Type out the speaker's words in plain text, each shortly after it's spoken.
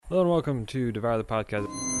Hello and welcome to Devour the Podcast.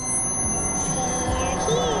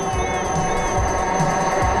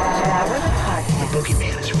 The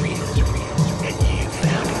boogeyman is real, and you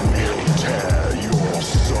found him. Tear your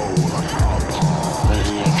soul apart. What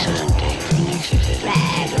an excellent day for an exorcism.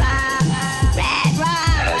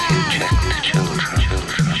 Have you checked the children?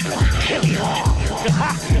 I'll kill you all.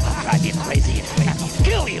 I'll drive you crazy and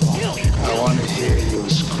kill you all. I want to hear you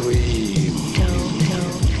scream.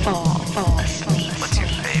 Don't fall asleep. What's your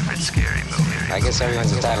favorite scary movie? I guess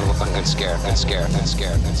everyone's entitled to one good scare. Don't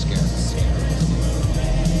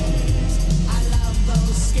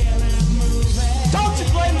you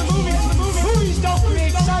blame the movies. Movies don't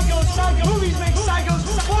create psychos. Movies make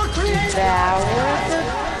psychos more creative. Devour the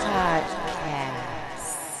Podcast.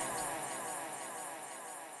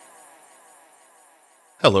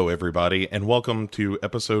 Hello, everybody, and welcome to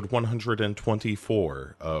episode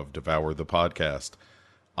 124 of Devour the Podcast.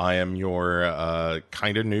 I am your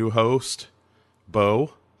kind of new host,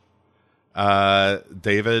 Bo.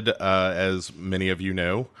 David, as many of you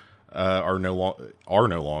know, are no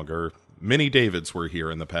longer. Many Davids were here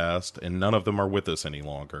in the past, and none of them are with us any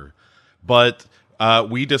longer. But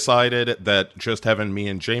we decided that just having me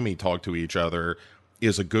and Jamie talk to each other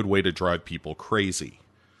is a good way to drive people crazy.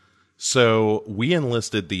 So we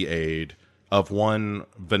enlisted the aid of one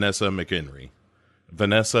Vanessa McHenry.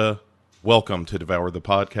 Vanessa, welcome to Devour the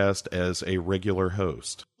Podcast as a regular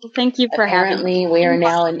host. Thank you for having me. Apparently, we are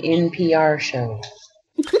now an NPR show.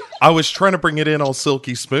 I was trying to bring it in all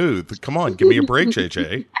silky smooth. Come on, give me a break,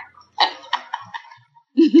 JJ.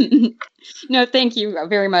 No, thank you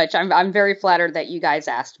very much. I'm very flattered that you guys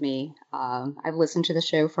asked me. I've listened to the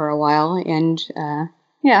show for a while, and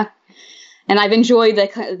yeah, and I've enjoyed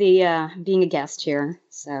the being a guest here.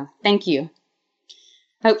 So thank you.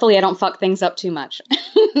 Hopefully, I don't fuck things up too much.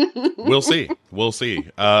 We'll see.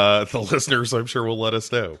 The listeners, I'm sure, will let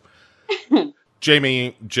us know.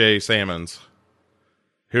 Jamie J. Sammons,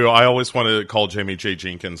 who I always want to call Jamie J.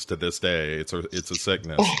 Jenkins to this day. It's a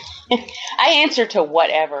sickness. I answer to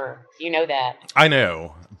whatever. You know that. I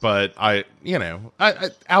know, but I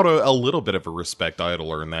out of a little bit of a respect, I had to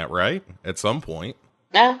learn that, right? At some point.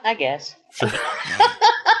 No, I guess. Sure.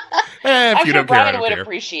 If I'm you sure don't care, I Brian don't would care.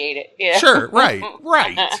 appreciate it. Yeah. Sure, right.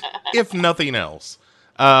 If nothing else.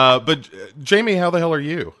 But Jamie, how the hell are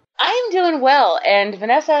you? I am doing well, and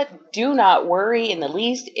Vanessa, do not worry in the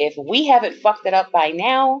least. If we haven't fucked it up by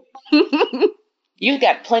now, you've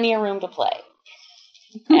got plenty of room to play.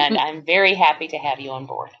 And I'm very happy to have you on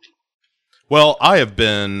board. Well, I have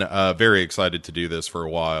been very excited to do this for a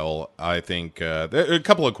while. I think a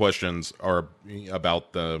couple of questions are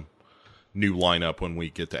about the new lineup when we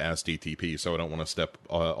get to Ask DTP, so I don't want to step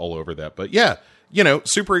all over that. But yeah,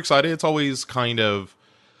 super excited. It's always kind of,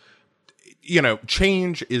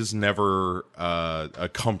 change is never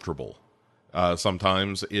comfortable.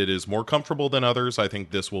 Sometimes it is more comfortable than others. I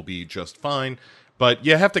think this will be just fine. But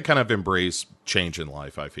you have to kind of embrace change in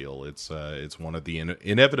life, I feel. It's one of the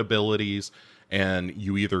inevitabilities, and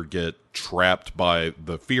you either get trapped by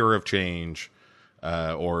the fear of change,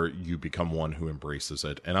 or you become one who embraces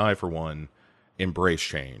it. And I, for one, embrace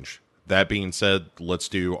change. That being said, let's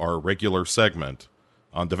do our regular segment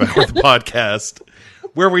on Devour the Podcast,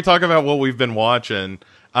 where we talk about what we've been watching.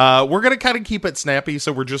 We're going to kind of keep it snappy,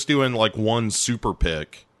 so we're just doing like one super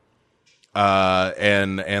pick.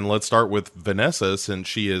 And let's start with Vanessa, since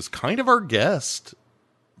she is kind of our guest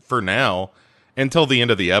for now until the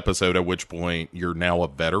end of the episode, at which point you're now a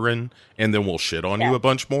veteran, and then we'll shit on you a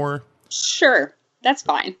bunch more. Sure, that's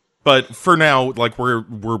fine. But for now, like, we're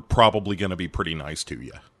probably going to be pretty nice to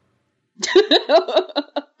you.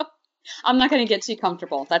 I'm not going to get too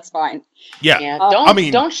comfortable. That's fine. Yeah.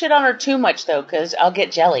 Don't shit on her too much though, because I'll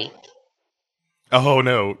get jelly. Oh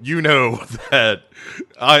no, you know that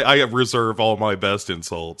I reserve all my best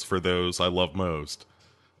insults for those I love most.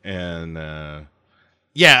 And and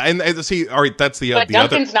see, all right, that's the But the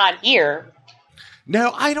Duncan's other. not here.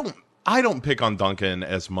 No, I don't pick on Duncan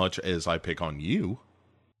as much as I pick on you.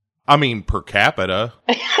 I mean, per capita.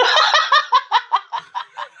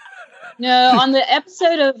 No, on the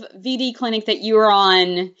episode of VD Clinic that you were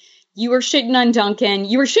on, you were shitting on Duncan.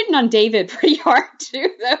 You were shitting on David pretty hard too,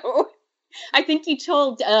 though. I think you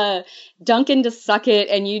told Duncan to suck it,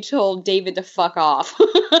 and you told David to fuck off.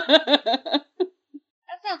 That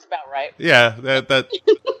sounds about right. Yeah, that.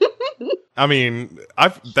 I mean,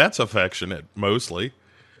 that's affectionate mostly.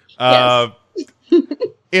 Yes.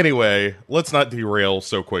 Anyway, let's not derail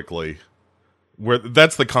so quickly.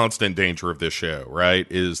 That's the constant danger of this show, right?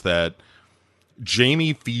 Is that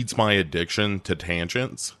Jamie feeds my addiction to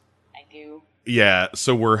tangents. I do. Yeah,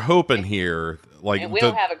 so we're hoping here, like, and we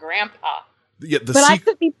don't have a grandpa. Yeah, but I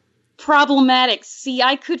could be problematic. See,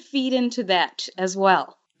 I could feed into that as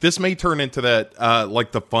well. This may turn into that,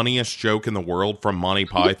 like, the funniest joke in the world from Monty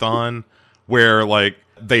Python, where, like,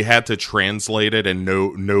 they had to translate it and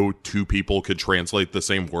no two people could translate the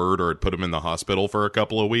same word or it put them in the hospital for a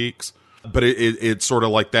couple of weeks. But it's sort of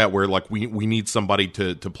like that, where, like, we need somebody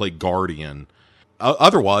to play guardian.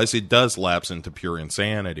 Otherwise, it does lapse into pure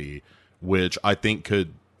insanity, which I think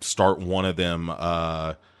could start one of them.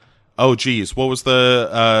 Oh, geez, what was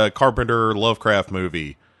the Carpenter Lovecraft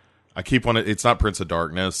movie? I keep wanting. It's not Prince of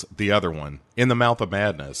Darkness. The other one, In the Mouth of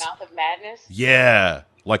Madness. Mouth of Madness. Yeah,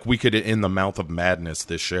 like we could In the Mouth of Madness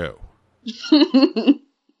this show. I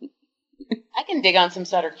can dig on some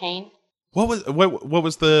Sutter Kane. What was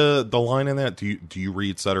the line in that? Do you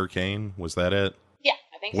read Sutter Kane? Was that it? Yeah,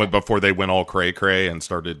 I think so. Before they went all cray cray and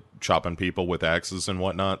started chopping people with axes and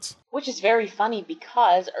whatnots. Which is very funny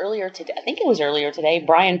because earlier today, I think it was earlier today,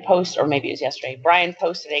 Brian posted, or maybe it was yesterday, Brian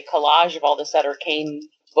posted a collage of all the Sutter Kane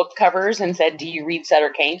book covers and said, "Do you read Sutter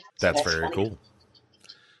Kane?" So that's very funny.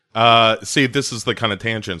 Cool. See, this is the kind of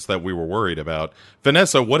tangents that we were worried about.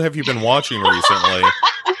 Vanessa, what have you been watching recently?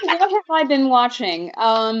 What have I been watching?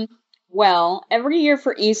 Well, every year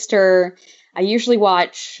for Easter, I usually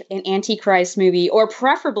watch an Antichrist movie, or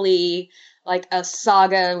preferably like a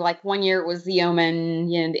saga. Like one year it was The Omen,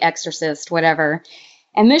 The Exorcist, whatever.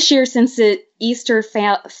 And this year, since Easter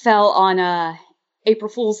fell on April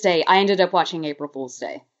Fool's Day, I ended up watching April Fool's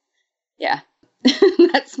Day. Yeah.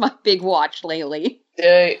 That's my big watch lately.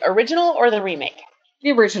 The original or the remake?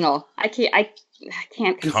 The original. I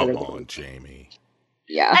can't consider Come it. on, Jamie.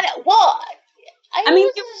 Yeah. I mean,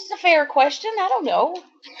 this is a fair question. I don't know.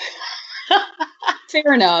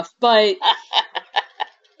 Fair enough, but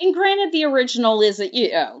and granted, the original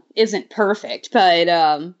isn't perfect, but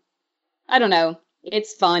I don't know.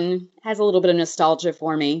 It's fun. Has a little bit of nostalgia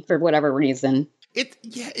for me for whatever reason.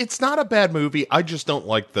 It's not a bad movie. I just don't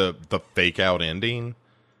like the fake out ending.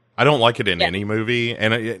 I don't like it in any movie,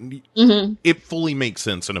 and it fully makes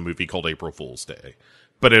sense in a movie called April Fool's Day,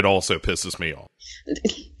 but it also pisses me off.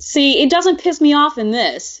 See, it doesn't piss me off in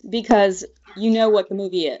this because you know what the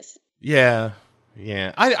movie is. Yeah.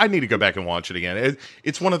 I need to go back and watch it again.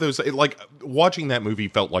 It's one of those, like, watching that movie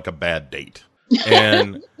felt like a bad date,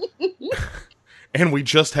 and and we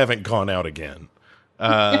just haven't gone out again.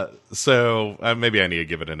 So maybe I need to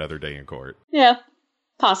give it another day in court. Yeah,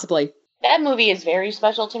 possibly. That movie is very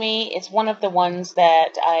special to me. It's one of the ones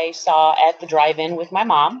that I saw at the drive-in with my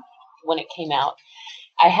mom when it came out.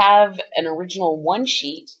 I have an original one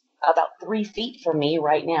sheet about 3 feet from me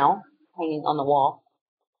right now, hanging on the wall.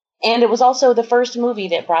 And it was also the first movie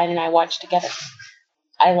that Brian and I watched together.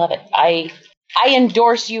 I love it. I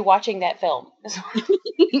endorse you watching that film.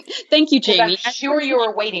 Thank you, Jamie. I'm sure you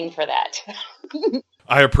were waiting for that.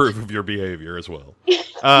 I approve of your behavior as well.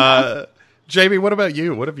 Jamie, what about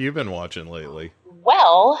you? What have you been watching lately?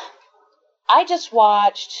 Well, I just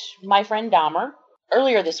watched My Friend Dahmer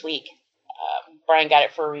earlier this week. Brian got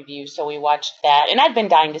it for a review, so we watched that. And I'd been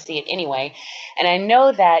dying to see it anyway. And I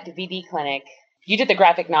know that VD Clinic, you did the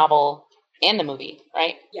graphic novel and the movie,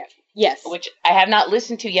 right? Yeah. Yes. Which I have not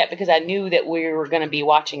listened to yet because I knew that we were going to be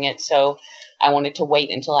watching it, so I wanted to wait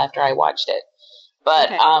until after I watched it.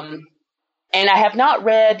 But, okay. And I have not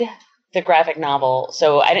read the graphic novel,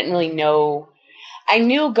 so I didn't really know. I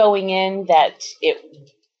knew going in that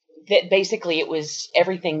basically it was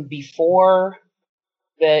everything before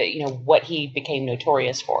what he became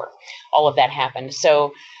notorious for. All of that happened.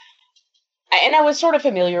 So, and I was sort of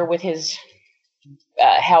familiar with his,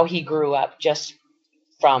 how he grew up just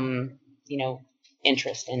from,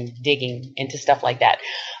 interest and digging into stuff like that.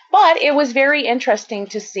 But it was very interesting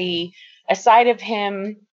to see a side of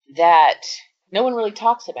him that no one really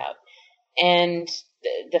talks about. And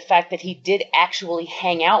the fact that he did actually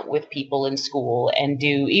hang out with people in school and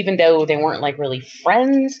even though they weren't like really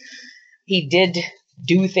friends, he did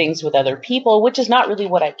do things with other people, which is not really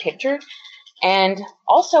what I pictured. And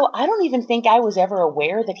also, I don't even think I was ever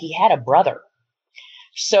aware that he had a brother.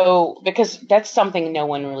 So, because that's something no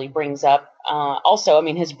one really brings up. Also, I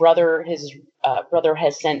mean, his brother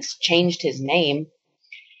has since changed his name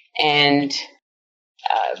and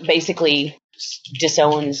basically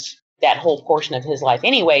disowns that whole portion of his life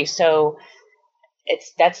anyway. So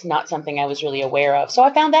that's not something I was really aware of. So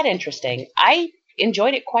I found that interesting. I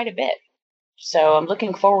enjoyed it quite a bit. So I'm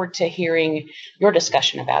looking forward to hearing your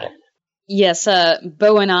discussion about it. Yes,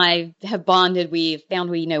 Bo and I have bonded. We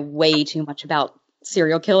found we know way too much about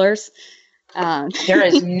serial killers. There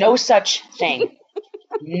is no such thing.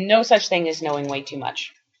 No such thing as knowing way too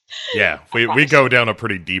much. Yeah, we go down a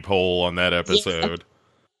pretty deep hole on that episode.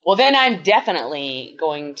 Well, then I'm definitely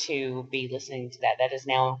going to be listening to that. That is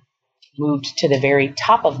now moved to the very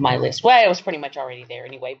top of my list. Well, it was pretty much already there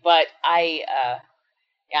anyway, but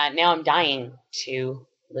now I'm dying to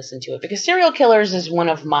listen to it because Serial Killers is one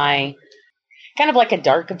of my kind of like a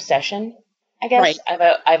dark obsession, I guess. Right.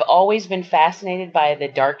 I've always been fascinated by the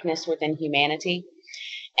darkness within humanity,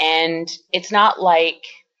 and it's not like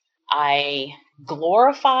I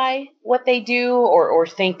glorify what they do or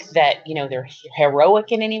think that, you know, they're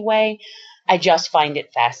heroic in any way. I just find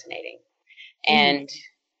it fascinating. And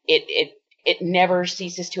it never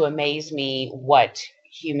ceases to amaze me what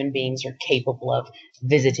human beings are capable of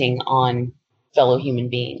visiting on fellow human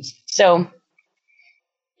beings. So,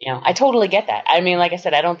 you know, I totally get that. I mean, like I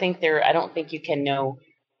said, I don't think you can know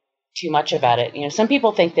too much about it. You know, some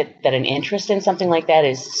people think that an interest in something like that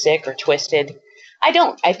is sick or twisted. I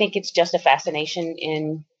don't. I think it's just a fascination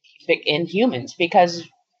in humans because,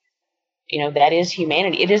 you know, that is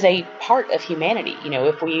humanity. It is a part of humanity. You know,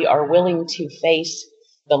 if we are willing to face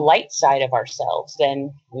the light side of ourselves,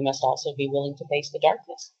 then we must also be willing to face the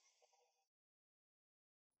darkness.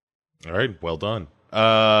 All right, well done.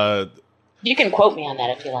 You can quote me on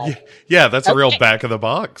that if you like. Yeah, that's a real back of the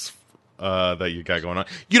box that you got going on.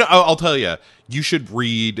 You know, I'll tell you, you should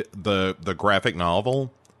read the graphic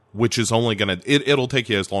novel, which is only gonna it'll take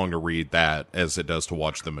you as long to read that as it does to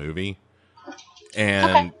watch the movie,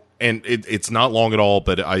 and it's not long at all,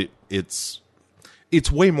 but it's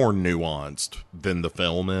way more nuanced than the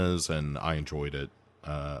film is, and I enjoyed it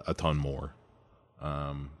a ton more.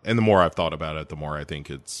 And the more I've thought about it, the more I think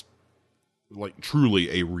it's like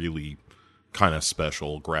truly a really kind of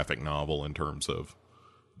special graphic novel in terms of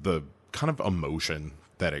the kind of emotion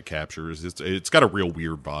that it captures. It's got a real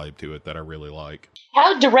weird vibe to it that I really like.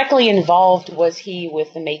 How directly involved was he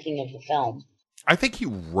with the making of the film? I think he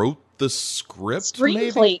wrote the script.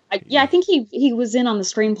 Screenplay. Maybe? I think he was in on the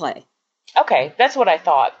screenplay. Okay, that's what I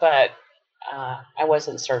thought, but I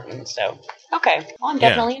wasn't certain. So, okay, well, I'm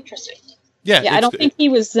definitely interested. Yeah, I don't think he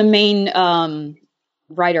was the main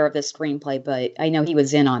writer of the screenplay, but I know he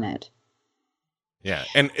was in on it. Yeah,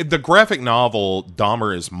 and the graphic novel,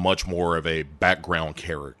 Dahmer is much more of a background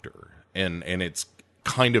character, and it's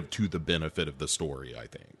kind of to the benefit of the story, I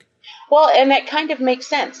think. Well, and that kind of makes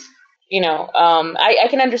sense. You know, I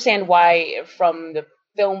can understand why, from the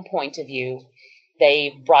film point of view,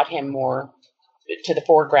 they brought him more to the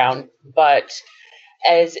foreground, but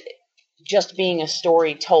as just being a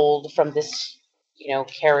story told from this, you know,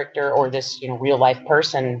 character or this, you know, real life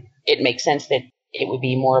person, it makes sense that it would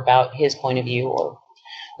be more about his point of view or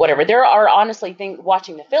whatever. There are honestly things,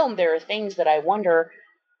 watching the film, there are things that I wonder,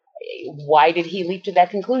 why did he leap to that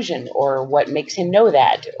conclusion, or what makes him know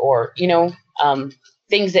that, or, you know,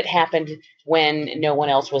 things that happened when no one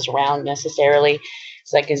else was around necessarily.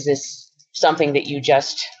 It's like, is this something that you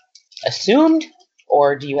just assumed,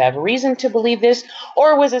 or do you have a reason to believe this,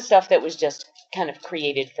 or was it stuff that was just kind of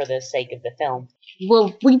created for the sake of the film?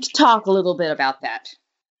 Well, we talk a little bit about that.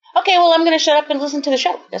 Okay, well, I'm going to shut up and listen to the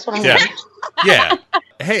show. That's what I'm going to do. Yeah.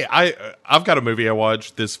 Hey, I've got a movie I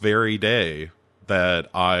watched this very day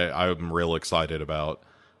that I'm real excited about,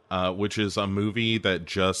 which is a movie that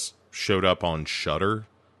just showed up on Shudder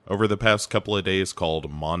over the past couple of days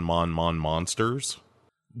called Mon Monsters,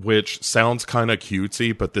 which sounds kind of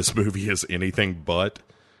cutesy, but this movie is anything but.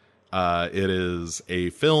 It is a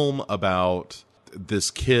film about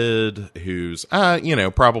this kid who's,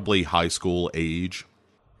 probably high school age,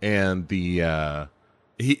 and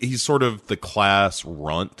he's sort of the class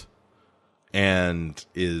runt and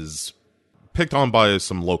is picked on by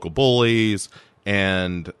some local bullies,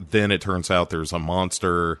 and then it turns out there's a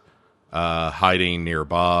monster hiding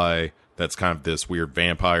nearby that's kind of this weird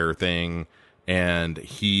vampire thing, and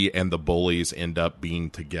he and the bullies end up being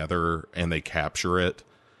together and they capture it,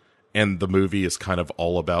 and the movie is kind of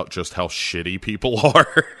all about just how shitty people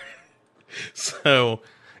are. So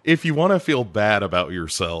if you want to feel bad about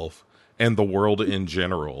yourself and the world in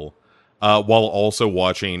general, while also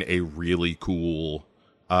watching a really cool,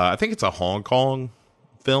 I think it's a Hong Kong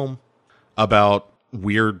film about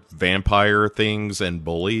weird vampire things and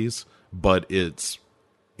bullies, but it's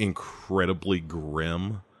incredibly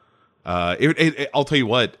grim. I'll tell you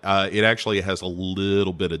what, it actually has a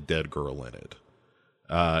little bit of Dead Girl in it.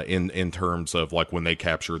 In terms of like when they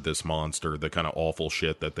captured this monster, the kind of awful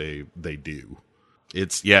shit that they do.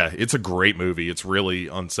 It's a great movie. It's really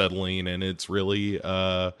unsettling, and it's really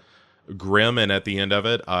grim, and at the end of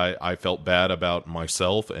it I felt bad about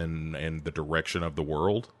myself and the direction of the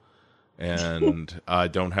world, and I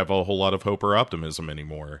don't have a whole lot of hope or optimism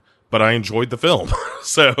anymore, but I enjoyed the film.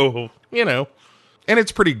 So, you know, and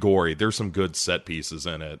it's pretty gory. There's some good set pieces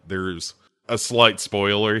in it. There's a slight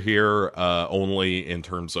spoiler here, only in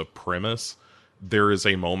terms of premise, there is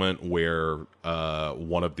a moment where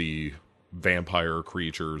one of the vampire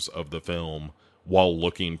creatures of the film, while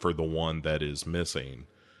looking for the one that is missing,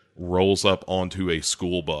 rolls up onto a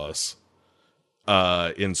school bus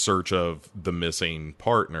in search of the missing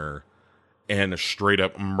partner, and straight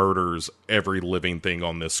up murders every living thing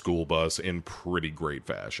on this school bus in pretty great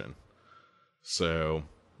fashion. So,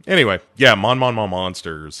 anyway, yeah, Mon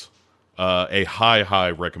Monsters, a high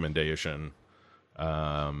recommendation.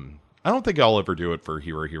 I don't think I'll ever do it for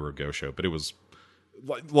Hero Go Show, but it was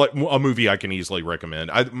like a movie I can easily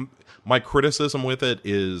recommend. My criticism with it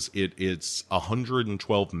is it's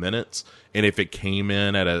 112 minutes, and if it came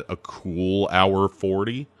in at a cool hour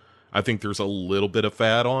 40, I think there's a little bit of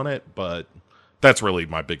fat on it, but that's really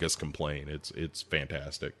my biggest complaint. It's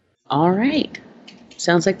fantastic. All right.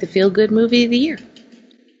 Sounds like the feel-good movie of the year.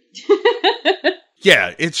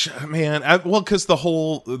 Yeah, it's, man, because the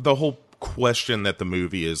whole question that the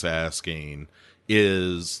movie is asking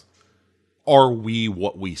is, are we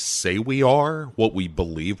what we say we are, what we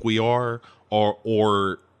believe we are,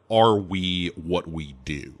 or are we what we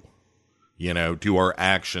do? You know, do our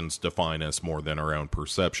actions define us more than our own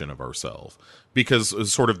perception of ourselves?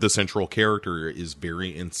 Because sort of the central character is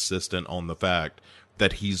very insistent on the fact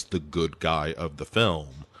that he's the good guy of the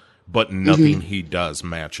film, but nothing he does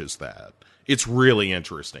matches that. It's really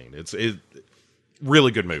interesting. It's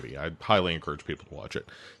really good movie. I highly encourage people to watch it.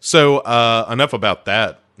 So, enough about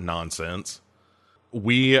that nonsense.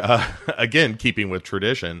 We, again, keeping with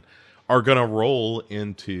tradition, are going to roll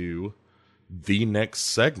into the next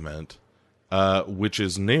segment, which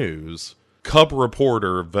is news. Cub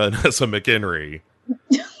reporter Vanessa McHenry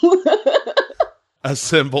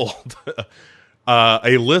assembled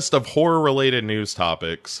a list of horror-related news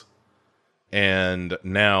topics, and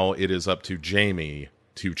now it is up to Jamie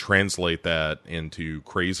to translate that into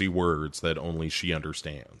crazy words that only she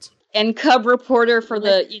understands. And Cub reporter for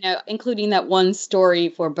the, including that one story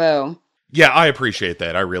for Bo. Yeah, I appreciate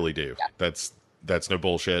that. I really do. Yeah. That's no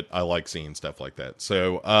bullshit. I like seeing stuff like that.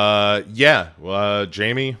 So,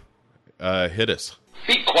 Jamie, hit us.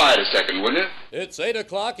 Be quiet a second, will you? It's 8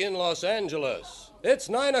 o'clock in Los Angeles. It's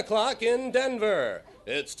 9 o'clock in Denver.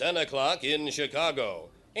 It's 10 o'clock in Chicago.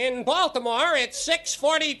 In Baltimore, it's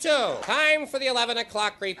 6:42. Time for the 11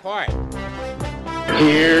 o'clock report.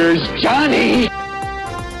 Here's Johnny!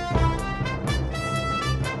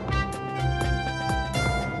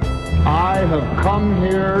 I have come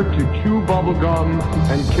here to chew bubblegum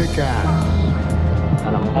and kick ass.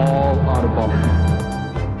 And I'm all out of bubblegum.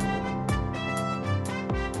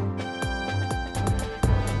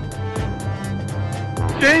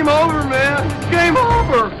 Game over, man! Game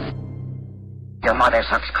over! Your mother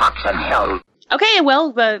sucks cocks in hell. Okay,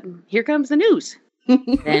 well, here comes the news.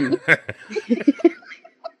 Then.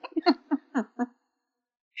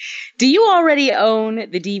 Do you already own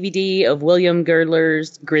the DVD of William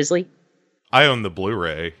Girdler's Grizzly? I own the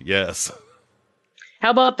Blu-ray, yes. How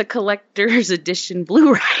about the collector's edition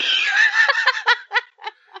Blu-ray?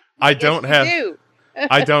 I don't have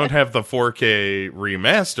the 4K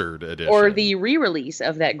remastered edition. Or the re-release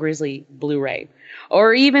of that Grizzly Blu-ray.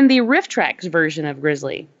 Or even the Riff Tracks version of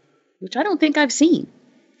Grizzly, which I don't think I've seen.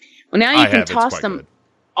 Well, now you can toss them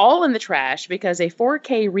all in the trash because a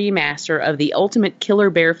 4K remaster of the ultimate Killer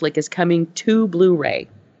Bear flick is coming to Blu-ray.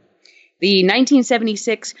 The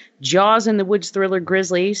 1976 Jaws in the Woods thriller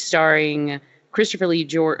Grizzly, starring Christopher Lee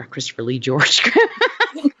George.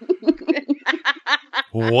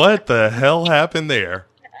 What the hell happened there?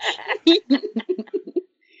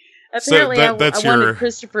 Apparently, I wanted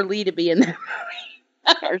Christopher Lee to be in that movie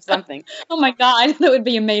or something. Oh my god, that would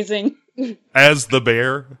be amazing. As the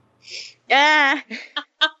bear? Yeah.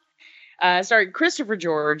 Starring Christopher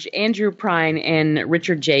George, Andrew Prine, and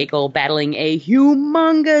Richard Jekyll battling a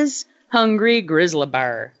humongous hungry grizzly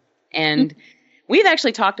bear. And we've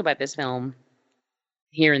actually talked about this film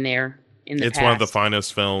here and there in the past. It's one of the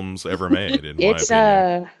finest films ever made, in my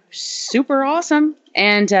opinion. It's super awesome.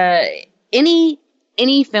 And any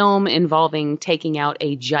film involving taking out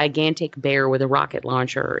a gigantic bear with a rocket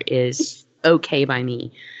launcher is okay by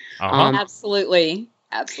me. Absolutely.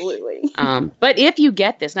 But if you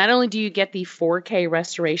get this, not only do you get the 4K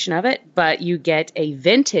restoration of it, but you get a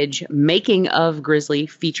vintage making of Grizzly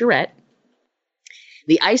featurette,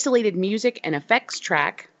 the isolated music and effects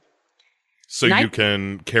track. So you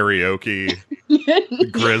can karaoke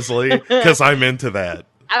Grizzly? Because I'm into that.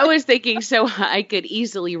 I was thinking so I could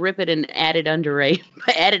easily rip it and add it under a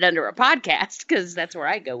podcast, because that's where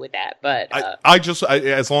I go with that. But I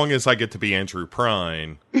as long as I get to be Andrew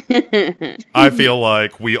Prine, I feel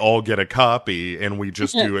like we all get a copy and we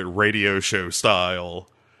just do it radio show style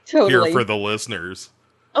here for the listeners.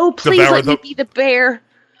 Oh, please let me be the bear.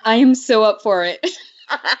 I am so up for it.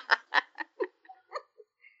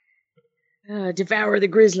 Devour the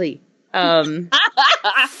grizzly.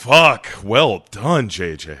 Fuck. Well done,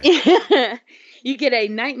 JJ. You get a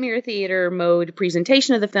Nightmare Theater mode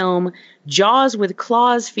presentation of the film, Jaws with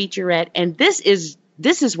Claws featurette, and this is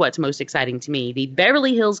what's most exciting to me, the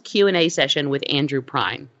Beverly Hills Q&A session with Andrew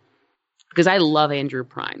Prine. Because I love Andrew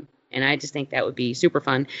Prine, and I just think that would be super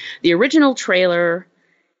fun. The original trailer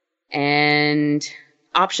and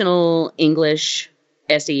optional English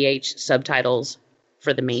SEH subtitles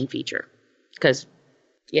for the main feature. Because,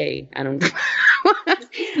 yay, I don't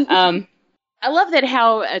I love that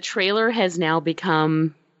how a trailer has now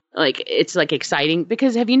become, like, it's, like, exciting.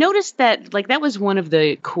 Because have you noticed that, like, that was one of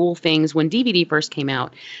the cool things when DVD first came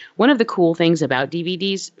out. One of the cool things about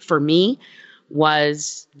DVDs, for me,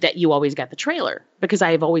 was that you always got the trailer. Because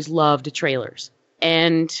I've always loved trailers.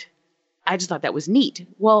 And I just thought that was neat.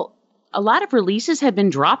 Well, a lot of releases have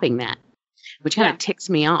been dropping that, which kind of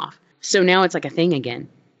ticks me off. So now it's like a thing again.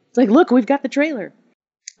 It's like, look, we've got the trailer.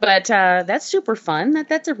 But that's super fun.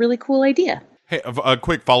 That's a really cool idea. Hey, a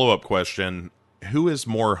quick follow-up question. Who is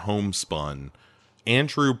more homespun,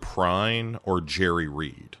 Andrew Prine or Jerry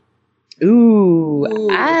Reed? Ooh.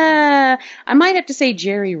 I might have to say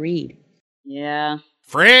Jerry Reed. Yeah.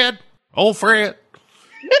 Fred! Old Fred!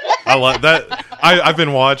 I love that. I've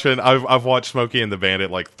been watching, I've watched Smokey and the Bandit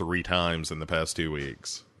like 3 times in the past 2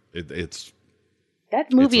 weeks.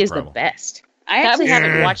 That movie is the best. I actually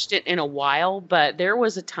haven't watched it in a while, but there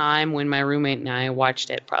was a time when my roommate and I watched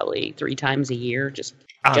it probably 3 times a year.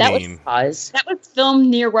 That was filmed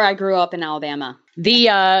near where I grew up in Alabama.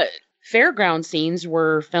 The fairground scenes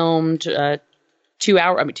were filmed 2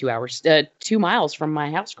 miles from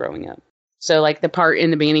my house growing up. So like the part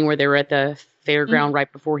in the beginning where they were at the fairground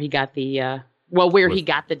right before he got the, he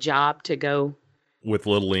got the job to go. With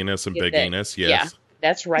Little Enos and Big Enos, yes. Yeah,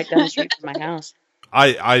 that's right down the street from my house.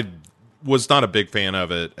 I was not a big fan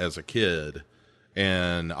of it as a kid,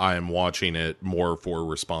 and I am watching it more for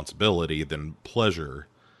responsibility than pleasure.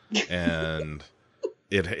 And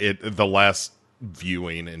the last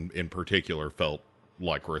viewing in particular felt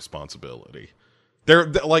like responsibility. They're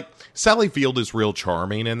like, Sally Field is real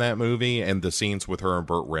charming in that movie, and the scenes with her and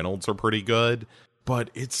Burt Reynolds are pretty good,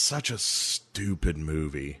 but it's such a stupid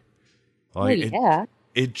movie. Like,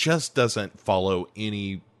 it just doesn't follow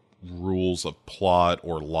any rules of plot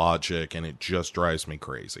or logic, and it just drives me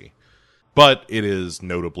crazy. But it is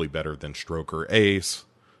notably better than Stroker Ace,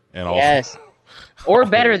 and or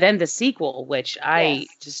better than the sequel, which I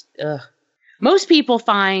just most people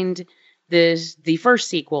find the first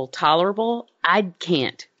sequel tolerable. I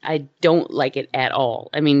can't. I don't like it at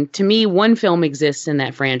all. I mean, to me, one film exists in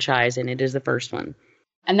that franchise, and it is the first one,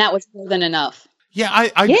 and that was more than enough. Yeah, I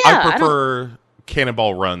prefer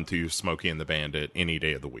Cannonball Run to Smokey and the Bandit any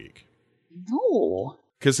day of the week. No.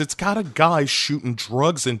 Because it's got a guy shooting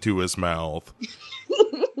drugs into his mouth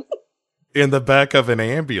in the back of an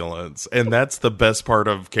ambulance. And that's the best part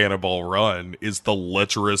of Cannonball Run, is the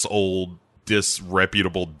lecherous old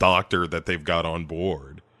disreputable doctor that they've got on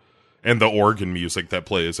board. And the organ music that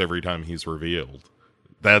plays every time he's revealed.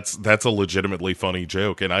 That's a legitimately funny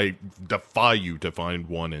joke, and I defy you to find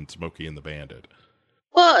one in Smokey and the Bandit.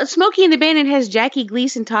 Well, Smokey and the Bandit has Jackie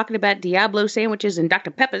Gleason talking about Diablo sandwiches and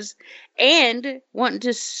Dr. Peppers, and wanting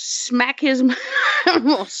to smack his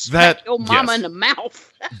your mama in the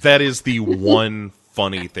mouth. That is the one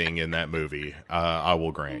funny thing in that movie. I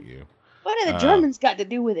will grant you. What have the Germans got to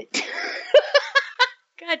do with it?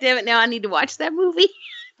 God damn it! Now I need to watch that movie.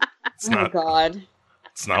 God.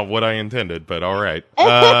 It's not what I intended, but all right.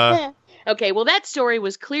 Okay, well, that story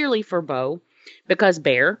was clearly for Bo, because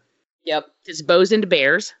bear. Yep. Because Bo's into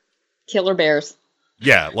bears. Killer bears.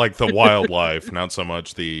 Yeah, like the wildlife, not so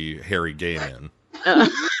much the hairy gay men.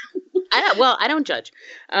 I don't judge.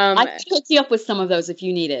 I can hook you up with some of those if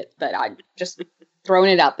you need it, but I'm just throwing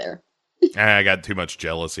it out there. I got too much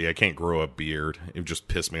jealousy. I can't grow a beard. It would just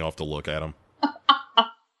piss me off to look at them.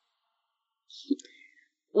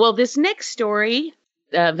 Well, this next story,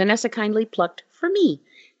 Vanessa kindly plucked for me.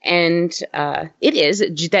 And it is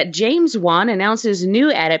that James Wan announces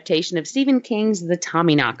new adaptation of Stephen King's The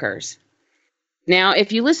Tommyknockers. Now,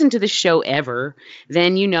 if you listen to the show ever,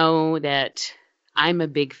 then you know that I'm a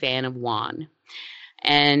big fan of Wan.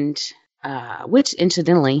 And, which,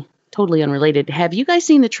 incidentally, totally unrelated, have you guys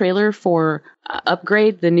seen the trailer for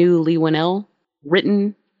Upgrade, the new Leigh Whannell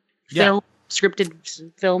written film, scripted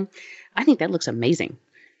film? I think that looks amazing.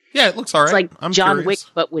 Yeah, it looks all right. It's like John Wick,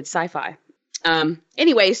 but with sci-fi.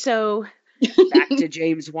 Anyway, so back to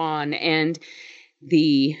James Wan and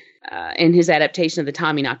the in his adaptation of the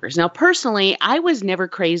Tommyknockers. Now, personally, I was never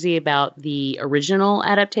crazy about the original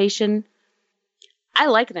adaptation. I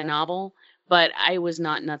like the novel, but I was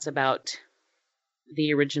not nuts about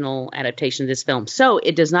the original adaptation of this film. So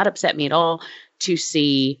it does not upset me at all to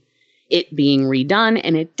see it being redone,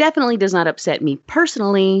 and it definitely does not upset me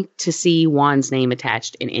personally to see Juan's name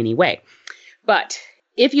attached in any way. But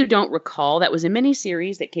if you don't recall, that was a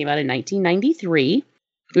miniseries that came out in 1993.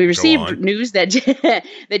 We received news that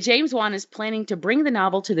that James Wan is planning to bring the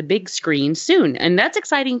novel to the big screen soon, and that's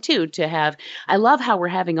exciting too. To have, I love how we're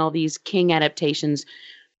having all these King adaptations,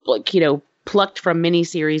 like, plucked from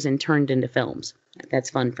miniseries and turned into films. That's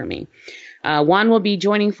fun for me. Wan will be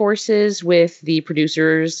joining forces with the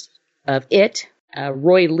producers of It,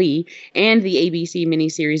 Roy Lee, and the ABC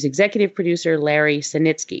miniseries executive producer Larry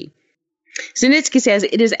Sinitsky. Sinitsky says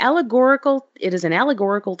it is an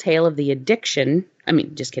allegorical tale of the addiction. I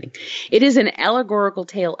mean, just kidding. It is an allegorical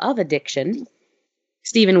tale of addiction.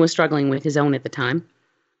 Stephen was struggling with his own at the time.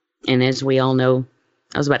 And as we all know,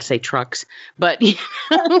 I was about to say trucks, but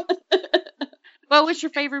what was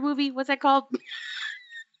your favorite movie? What's that called?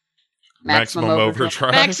 Maximum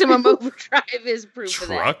Overdrive. Maximum Overdrive is proof of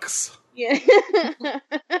that. Trucks? Yeah.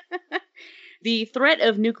 The threat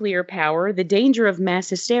of nuclear power, the danger of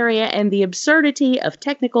mass hysteria, and the absurdity of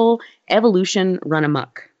technical evolution run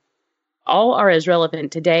amok. All are as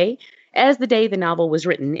relevant today as the day the novel was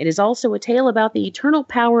written. It is also a tale about the eternal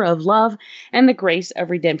power of love and the grace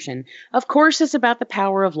of redemption. Of course, it's about the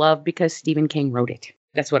power of love because Stephen King wrote it.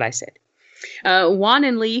 That's what I said. Wan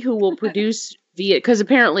and Lee, who will produce because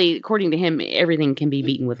apparently, according to him, everything can be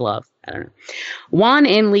beaten with love. I don't know. Wan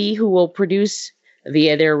and Lee, who will produce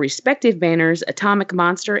via their respective banners, Atomic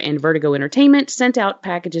Monster and Vertigo Entertainment, sent out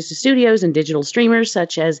packages to studios and digital streamers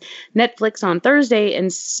such as Netflix on Thursday,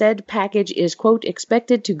 and said package is, quote,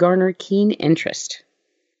 expected to garner keen interest.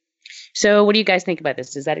 So what do you guys think about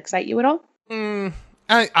this? Does that excite you at all?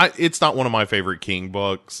 It's not one of my favorite King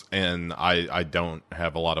books, and I don't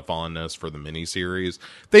have a lot of fondness for the miniseries.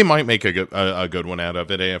 They might make a good one out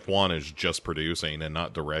of it if Juan is just producing and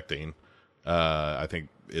not directing. I think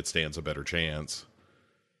it stands a better chance.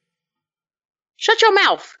 Shut your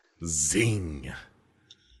mouth. Zing.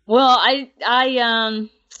 Well, I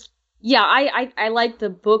like the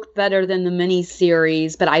book better than the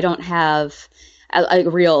miniseries, but I don't have a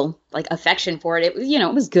real affection for it. It was,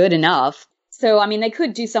 it was good enough. So, I mean, they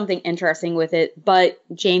could do something interesting with it, but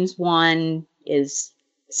James Wan is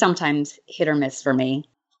sometimes hit or miss for me.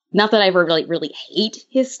 Not that I ever really hate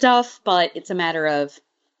his stuff, but it's a matter of,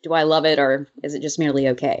 do I love it or is it just merely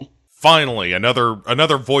okay? Finally,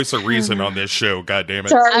 another voice of reason on this show. God damn it!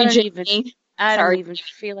 Sorry, I don't even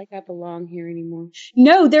feel like I belong here anymore.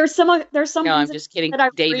 No, there's some. No, I'm just kidding.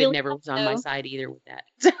 David really never was on my side either with that.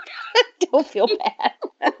 So don't feel bad.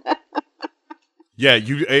 Yeah,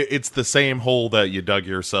 it's the same hole that you dug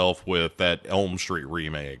yourself with that Elm Street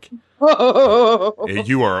remake.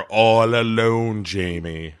 You are all alone,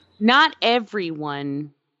 Jamie. Not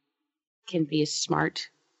everyone can be as smart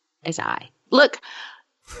as I. Look,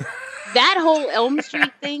 that whole Elm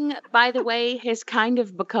Street thing, by the way, has kind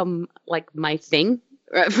of become like my thing.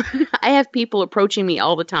 I have people approaching me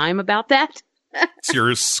all the time about that. It's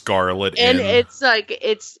your Scarlet and it's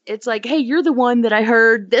like, hey, you're the one that I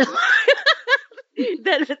heard that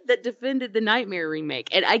that defended the Nightmare remake,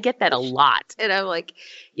 and I get that a lot. And I'm like,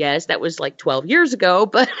 yes, that was like 12 years ago,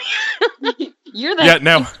 but you're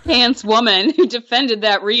the pants woman who defended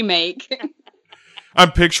that remake.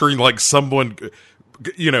 I'm picturing like someone,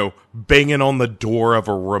 banging on the door of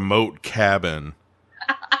a remote cabin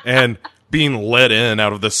and being let in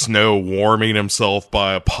out of the snow, warming himself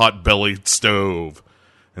by a pot-bellied stove.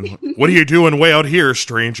 And what are you doing way out here,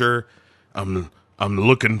 stranger? I'm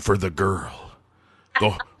looking for the girl.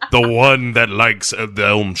 The one that likes the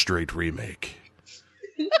Elm Street remake.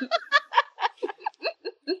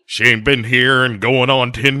 She ain't been here and going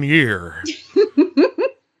on 10 years.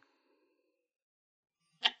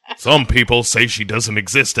 Some people say she doesn't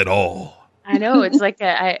exist at all. I know, it's like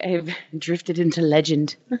I've drifted into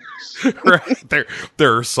legend. Right,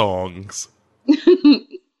 there are songs.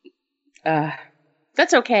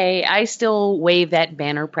 That's okay. I still wave that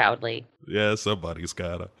banner proudly. Yeah, somebody's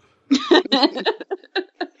gotta.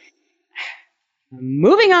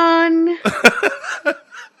 Moving on.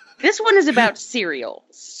 This one is about cereal,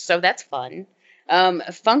 so that's fun.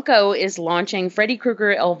 Funko is launching Freddy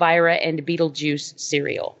Krueger, Elvira, and Beetlejuice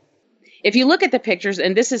cereal. If you look at the pictures,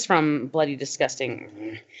 and this is from Bloody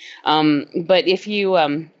Disgusting, but if you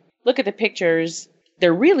look at the pictures,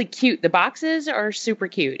 they're really cute. The boxes are super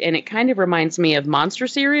cute, and it kind of reminds me of monster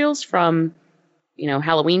cereals from,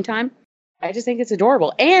 Halloween time. I just think it's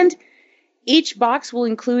adorable. And each box will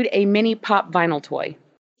include a mini Pop vinyl toy.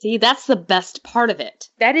 See, that's the best part of it.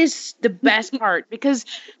 That is the best part because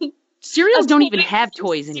cereals don't even have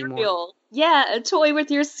toys anymore. Yeah, a toy with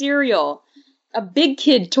your cereal. A big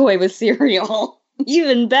kid toy with cereal.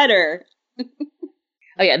 Even better.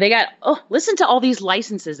 Oh, yeah, they got... Oh, listen to all these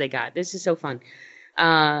licenses they got. This is so fun.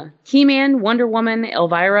 He-Man, Wonder Woman,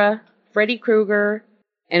 Elvira, Freddy Krueger,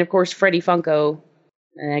 and, of course, Freddy Funko.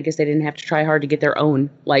 And I guess they didn't have to try hard to get their own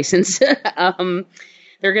license.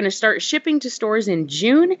 They're going to start shipping to stores in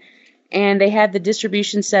June, and they had the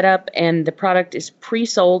distribution set up, and the product is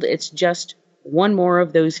pre-sold. It's just one more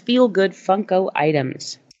of those feel-good Funko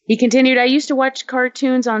items. He continued, I used to watch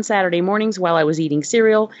cartoons on Saturday mornings while I was eating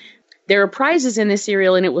cereal. There are prizes in this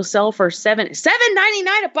cereal, and it will sell for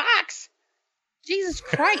 $7.99 a box. Jesus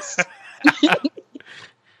Christ.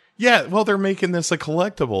 Yeah, well, they're making this a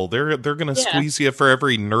collectible. They're going to squeeze you for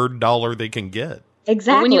every nerd dollar they can get.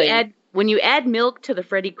 Exactly. When you add milk to the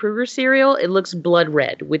Freddy Krueger cereal, it looks blood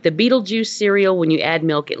red. With the Beetlejuice cereal, when you add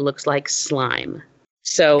milk, it looks like slime.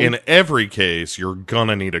 So in every case, you're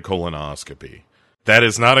gonna need a colonoscopy. That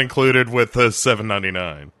is not included with the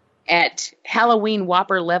 $7.99. At Halloween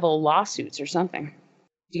Whopper level lawsuits or something.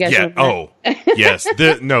 You guys yeah. Oh, yes.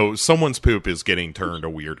 No, someone's poop is getting turned a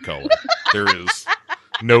weird color. There is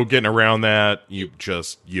no getting around that. You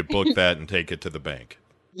book that and take it to the bank.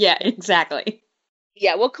 Yeah, exactly.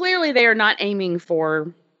 Yeah, well, clearly they are not aiming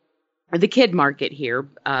for the kid market here,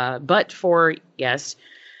 but for, yes,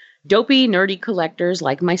 dopey, nerdy collectors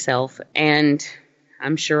like myself, and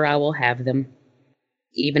I'm sure I will have them,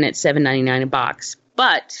 even at $7.99 a box.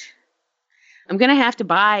 But I'm going to have to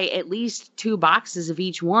buy at least 2 boxes of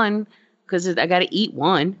each one, because I got to eat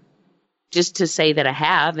one, just to say that I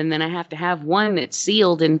have, and then I have to have one that's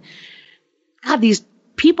sealed, and God, these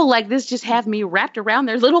people like this just have me wrapped around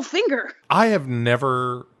their little finger. I have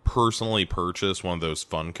never personally purchased one of those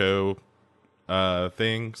Funko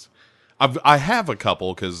things. I have a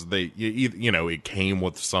couple because it came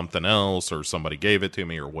with something else or somebody gave it to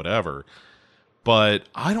me or whatever. But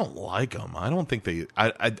I don't like them. I don't think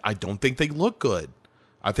I don't think they look good.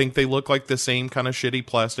 I think they look like the same kind of shitty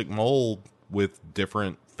plastic mold with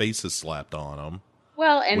different faces slapped on them.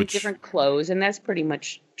 Well, and different clothes, and that's pretty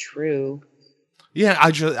much true. Yeah,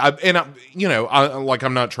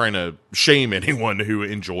 I'm not trying to shame anyone who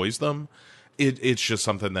enjoys them. It's just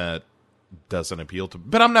something that doesn't appeal to.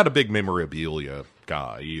 But I'm not a big memorabilia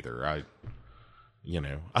guy either. I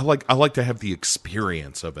like to have the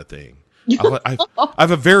experience of a thing. I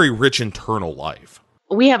have a very rich internal life.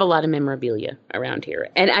 We have a lot of memorabilia around here,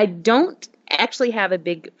 and I don't actually have a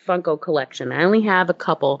big Funko collection. I only have a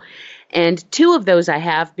couple. And 2 of those I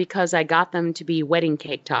have because I got them to be wedding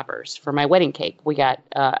cake toppers for my wedding cake.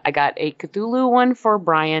 I got a Cthulhu one for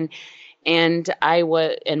Brian, and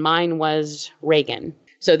mine was Reagan.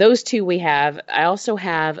 So those 2 we have. I also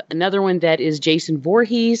have another one that is Jason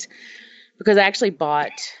Voorhees, because I actually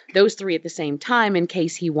bought those 3 at the same time in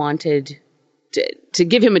case he wanted to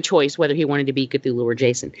give him a choice whether he wanted to be Cthulhu or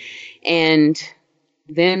Jason. And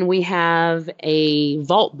then we have a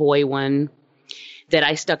Vault Boy one that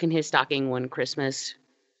I stuck in his stocking one Christmas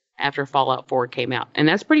after Fallout 4 came out. And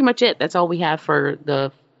that's pretty much it. That's all we have for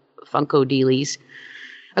the Funko dealies.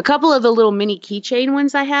 A couple of the little mini keychain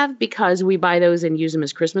ones I have because we buy those and use them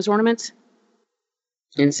as Christmas ornaments.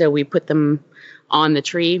 And so we put them on the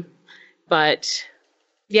tree. But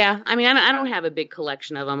yeah, I mean, I don't have a big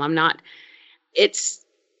collection of them. It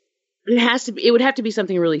would have to be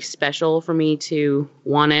something really special for me to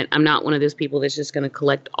want it. I'm not one of those people that's just going to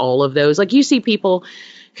collect all of those. Like you see people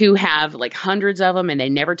who have like hundreds of them and they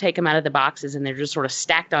never take them out of the boxes and they're just sort of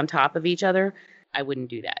stacked on top of each other. I wouldn't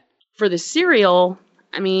do that. For the cereal,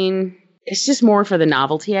 I mean, it's just more for the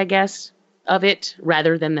novelty, I guess, of it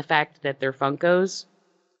rather than the fact that they're Funkos.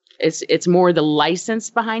 It's more the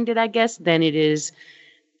license behind it, I guess, than it is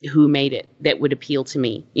who made it that would appeal to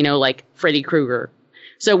me. You know, like Freddy Krueger.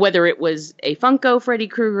 So whether it was a Funko Freddy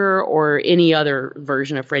Krueger or any other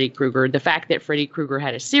version of Freddy Krueger, the fact that Freddy Krueger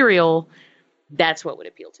had a cereal, that's what would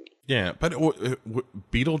appeal to me. Yeah, but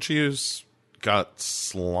Beetlejuice got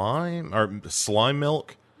slime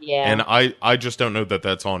milk. Yeah. And I just don't know that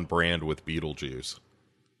that's on brand with Beetlejuice.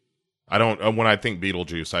 When I think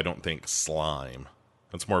Beetlejuice, I don't think slime.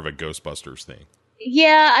 That's more of a Ghostbusters thing.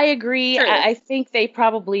 Yeah, I agree. Sure. I think they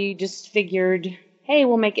probably just figured, hey,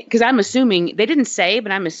 we'll make it. Because I'm assuming, they didn't say,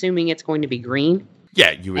 but I'm assuming it's going to be green.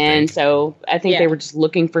 Yeah, you would think. And so I think they were just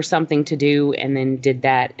looking for something to do and then did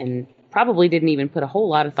that and probably didn't even put a whole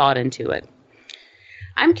lot of thought into it.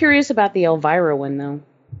 I'm curious about the Elvira one, though.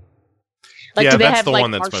 Like, do they have like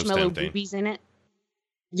marshmallow boobies in it?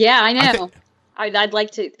 Yeah, I know. I'd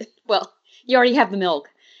like to. Well, you already have the milk,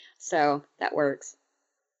 so that works.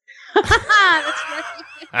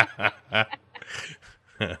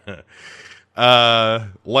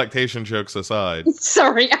 Lactation jokes aside.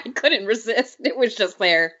 Sorry, I couldn't resist. It was just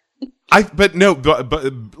there. But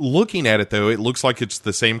looking at it though, it looks like it's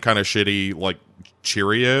the same kind of shitty like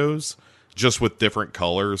Cheerios, just with different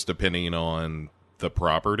colors depending on the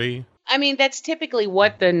property. I mean, that's typically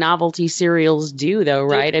what the novelty cereals do, though,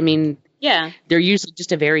 right? I mean, yeah, they're usually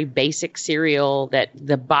just a very basic cereal that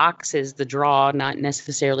the box is the draw, not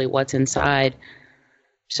necessarily what's inside.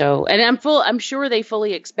 So, and I'm sure they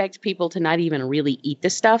fully expect people to not even really eat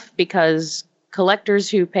this stuff, because collectors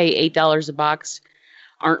who pay $8 a box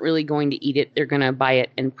aren't really going to eat it. They're going to buy it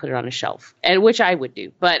and put it on a shelf, and which I would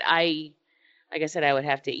do. But like I said, I would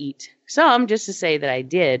have to eat some just to say that I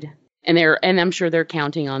did. And I'm sure they're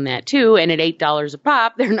counting on that too. And at $8 a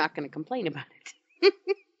pop, they're not going to complain about it.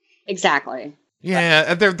 Exactly.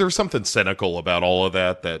 Yeah, there's something cynical about all of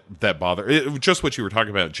that bother. Just what you were talking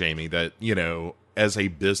about, Jamie, that, you know, as a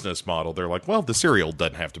business model, they're like, well, the cereal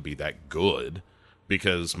doesn't have to be that good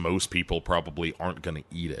because most people probably aren't going to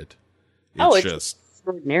eat it. It's just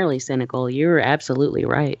extraordinarily cynical. You're absolutely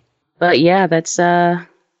right. But yeah, that's nerd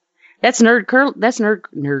culture. That's God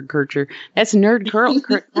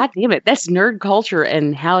damn it. That's nerd culture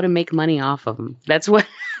and how to make money off of them. That's what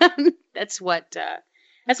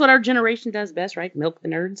our generation does best, right? Milk the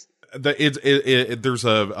nerds. There's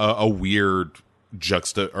a weird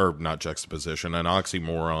not juxtaposition, an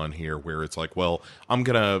oxymoron here where it's like, well, I'm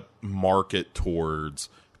going to market towards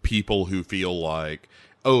people who feel like,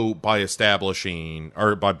 oh, by establishing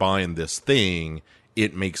or by buying this thing,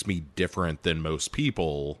 it makes me different than most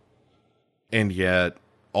people. And yet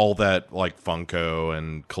all that like Funko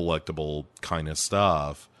and collectible kind of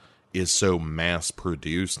stuff is so mass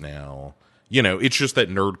produced now. You know, it's just that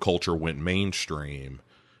nerd culture went mainstream,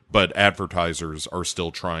 but advertisers are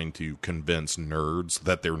still trying to convince nerds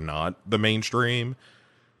that they're not the mainstream.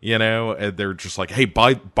 You know, and they're just like, hey,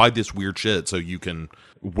 buy this weird shit so you can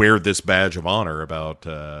wear this badge of honor about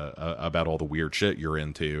all the weird shit you're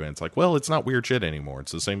into. And it's like, well, it's not weird shit anymore.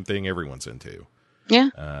 It's the same thing everyone's into.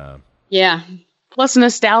 Yeah. Yeah. Plus,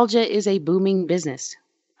 nostalgia is a booming business.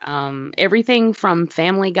 Everything from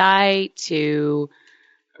Family Guy to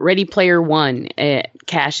Ready Player One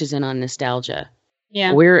cashes in on nostalgia.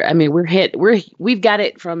 Yeah. We've got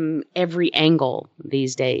it from every angle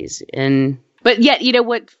these days. But yet, you know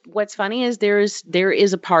what's funny is there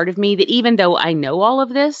is a part of me that, even though I know all of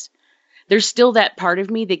this, there's still that part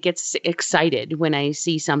of me that gets excited when I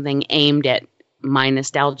see something aimed at my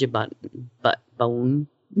nostalgia bone.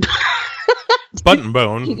 Button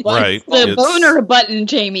bone, right? The bone or a button,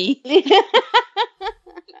 Jamie?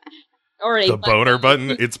 Or the boner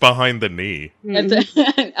button? It's behind the knee. It's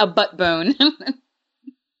a butt bone.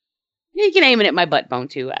 You can aim it at my butt bone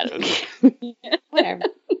too. I don't care. Whatever.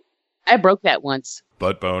 I broke that once.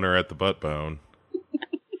 Butt boner at the butt bone.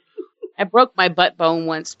 I broke my butt bone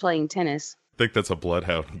once playing tennis. I think that's a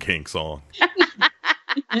Bloodhound Gang song.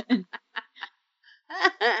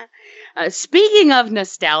 Speaking of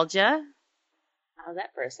nostalgia, how's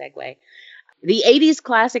that for a segue? The 80s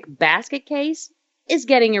classic Basket Case is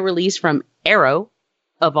getting a release from Arrow,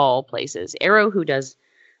 of all places. Arrow, who does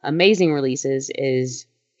amazing releases, is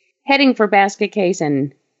heading for Basket Case,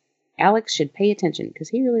 and Alex should pay attention because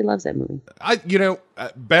he really loves that movie.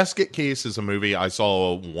 Basket Case is a movie I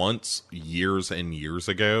saw once years and years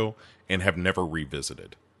ago and have never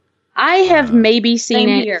revisited. I have maybe seen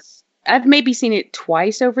it. Here. I've maybe seen it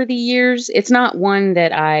twice over the years. It's not one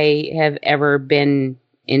that I have ever been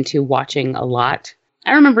into watching a lot.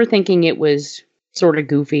 I remember thinking it was sort of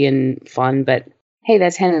goofy and fun, but hey,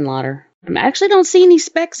 that's Henenlotter. I actually don't see any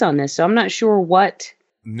specs on this, so I'm not sure what.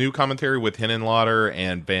 New commentary with Henenlotter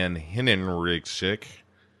and Van Henenrichschick.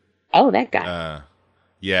 Oh, that guy.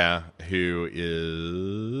 Who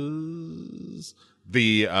is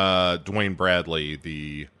the Dwayne Bradley,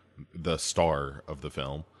 the star of the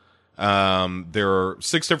film. There are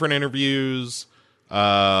 6 different interviews,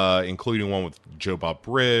 including one with Joe Bob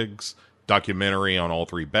Briggs, documentary on all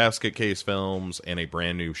 3 Basket Case films, and a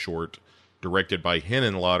brand new short directed by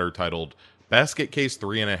Henenlotter titled Basket Case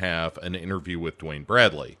 3.5, an interview with Dwayne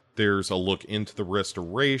Bradley. There's a look into the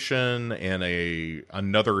restoration and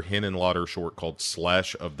another Henenlotter short called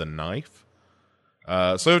Slash of the Knife.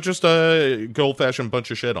 So just a good old-fashioned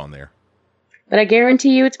bunch of shit on there. But I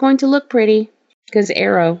guarantee you it's going to look pretty, because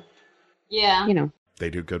Arrow. Yeah. You know. They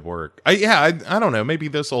do good work. I don't know. Maybe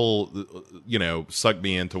this will, suck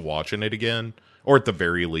me into watching it again. Or at the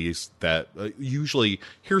very least, that usually,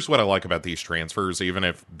 here's what I like about these transfers, even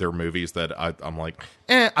if they're movies that I'm like,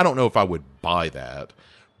 I don't know if I would buy that.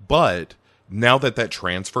 But now that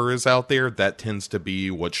transfer is out there, that tends to be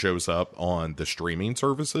what shows up on the streaming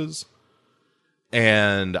services.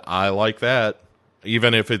 And I like that.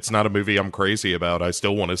 Even if it's not a movie I'm crazy about, I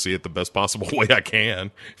still want to see it the best possible way I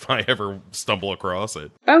can if I ever stumble across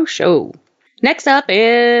it. Oh, show. Next up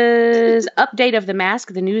is Update of The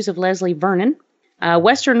Mask, the news of Leslie Vernon.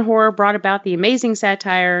 Western horror brought about the amazing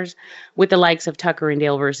satires with the likes of Tucker and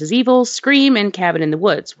Dale vs. Evil, Scream, and Cabin in the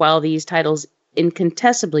Woods. While these titles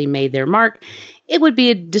incontestably made their mark, it would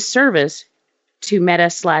be a disservice to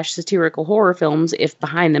meta/satirical horror films if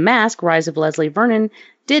Behind the Mask, Rise of Leslie Vernon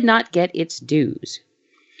did not get its dues.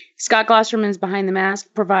 Scott Glosserman's Behind the Mask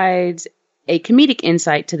provides a comedic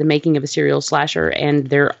insight to the making of a serial slasher and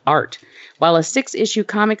their art. While a 6-issue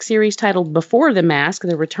comic series titled Before the Mask,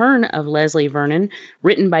 The Return of Leslie Vernon,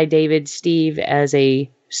 written by David Steve as a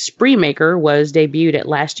spree maker, was debuted at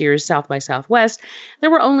last year's South by Southwest, there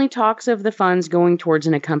were only talks of the funds going towards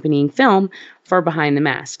an accompanying film for Behind the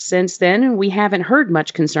Mask. Since then, we haven't heard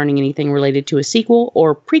much concerning anything related to a sequel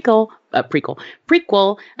or prequel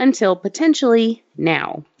until potentially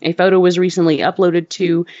now. A photo was recently uploaded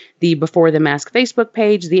to the Before the Mask Facebook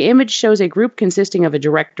page. The image shows a group consisting of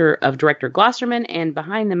director Glosserman and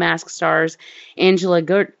Behind the Mask stars Angela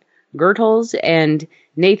Goethals and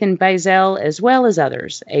Nathan Beisel, as well as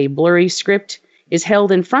others. A blurry script is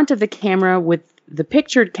held in front of the camera with the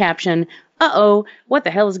pictured caption, "Uh-oh, what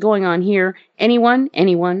the hell is going on here? Anyone,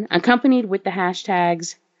 accompanied with the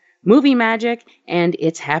hashtags movie magic and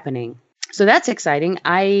it's happening." So that's exciting.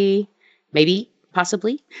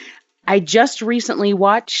 Possibly. I just recently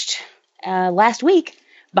watched, last week,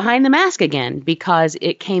 Behind the Mask again, because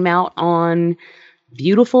it came out on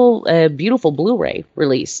beautiful Blu-ray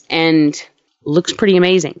release and looks pretty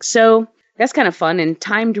amazing. So that's kind of fun and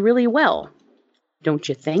timed really well, don't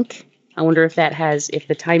you think? I wonder if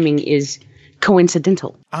the timing is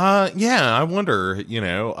coincidental. Yeah, I wonder,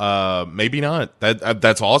 maybe not.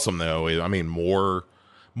 That's awesome though. I mean, more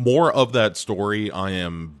of that story I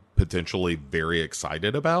am potentially very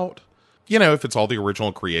excited about. If it's all the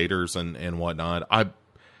original creators and whatnot. I'm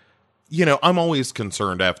always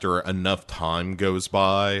concerned after enough time goes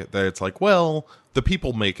by that it's like, well, the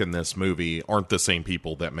people making this movie aren't the same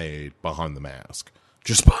people that made Behind the Mask.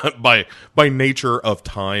 Just by nature of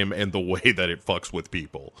time and the way that it fucks with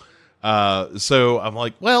people. So I'm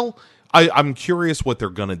like, well, I'm curious what they're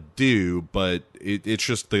gonna do, but it's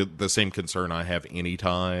just the same concern I have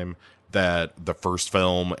anytime that the first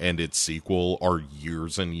film and its sequel are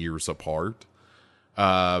years and years apart.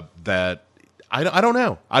 That I don't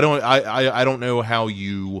know. I don't know how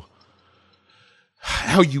you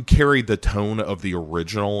carry the tone of the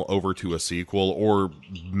original over to a sequel, or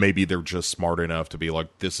maybe they're just smart enough to be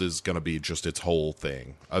like, this is going to be just its whole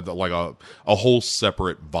thing, like a whole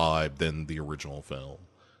separate vibe than the original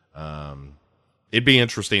film. It'd be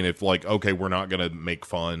interesting if, like, okay, we're not going to make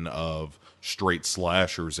fun of straight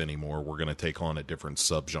slashers anymore. We're going to take on a different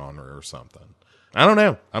subgenre or something. I don't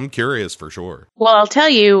know. I'm curious for sure. Well, I'll tell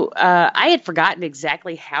you, I had forgotten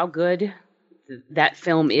exactly how good that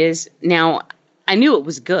film is. Now, I knew it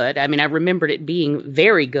was good. I mean, I remembered it being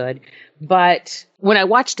very good. But when I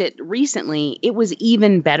watched it recently, it was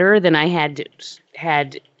even better than I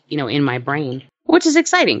had in my brain, which is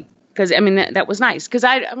exciting. Because, I mean, that was nice. Because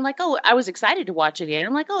I'm like, I was excited to watch it again.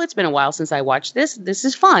 I'm like, it's been a while since I watched this. This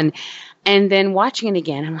is fun. And then watching it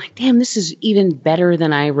again, I'm like, damn, this is even better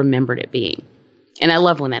than I remembered it being. And I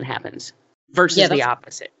love when that happens versus the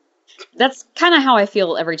opposite. That's kind of how I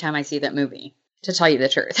feel every time I see that movie, to tell you the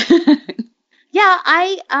truth. Yeah,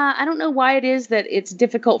 I don't know why it is that it's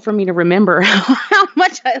difficult for me to remember how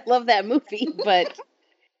much I love that movie. But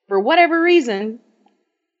for whatever reason,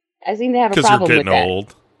 I seem to have a problem with that. Because you're getting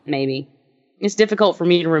old. Maybe. It's difficult for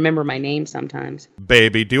me to remember my name sometimes.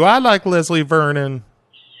 Baby, do I like Leslie Vernon?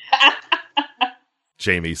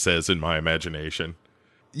 Jamie says in my imagination.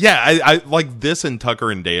 Yeah, I like this, and Tucker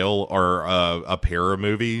and Dale are a pair of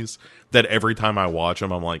movies that every time I watch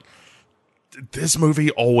them, I'm like, this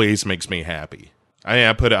movie always makes me happy.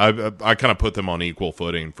 I kind of put them on equal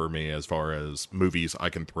footing for me as far as movies I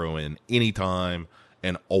can throw in anytime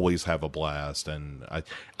and always have a blast. And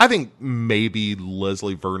I think maybe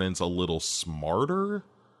Leslie Vernon's a little smarter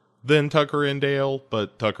than Tucker and Dale,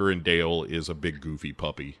 but Tucker and Dale is a big goofy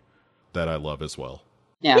puppy that I love as well.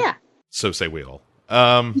 Yeah. So say we all.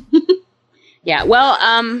 Yeah,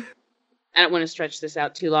 well, I don't want to stretch this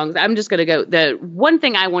out too long. I'm just going to go. The one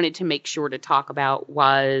thing I wanted to make sure to talk about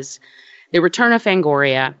was the return of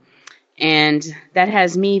Fangoria, and that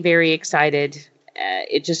has me very excited.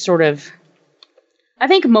 It just sort of, I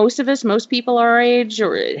think most people our age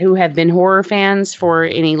or who have been horror fans for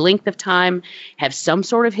any length of time have some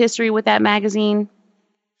sort of history with that magazine.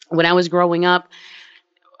 When I was growing up,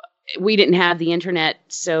 we didn't have the internet,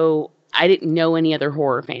 so I didn't know any other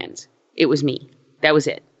horror fans. It was me. That was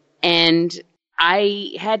it. And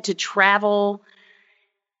I had to travel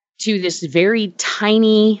to this very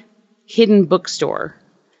tiny hidden bookstore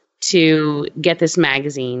to get this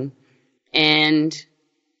magazine. And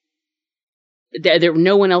there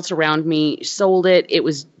no one else around me sold it. It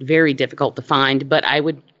was very difficult to find, but I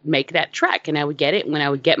would make that trek and I would get it. When I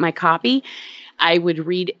would get my copy, I would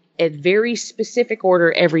read a very specific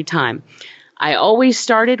order every time. I always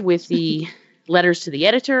started with the letters to the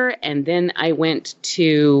editor, and then I went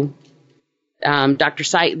to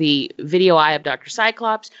the video eye of Dr.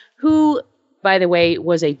 Cyclops, who, by the way,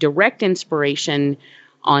 was a direct inspiration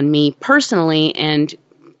on me personally, and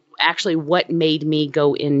actually what made me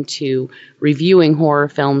go into reviewing horror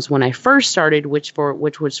films when I first started, which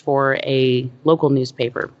was for a local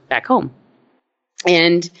newspaper back home.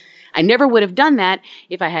 And I never would have done that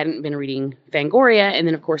if I hadn't been reading Fangoria, and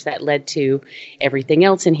then, of course, that led to everything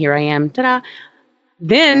else, and here I am, ta-da.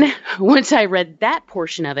 Then, once I read that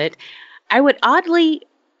portion of it, I would oddly,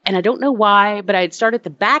 and I don't know why, but I'd start at the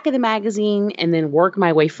back of the magazine and then work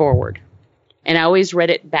my way forward. And I always read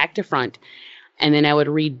it back to front, and then I would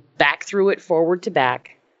read back through it forward to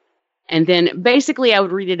back. And then, basically, I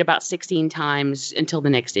would read it about 16 times until the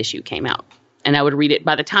next issue came out. And I would read it.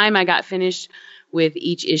 By the time I got finished with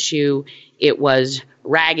each issue, it was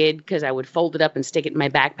ragged because I would fold it up and stick it in my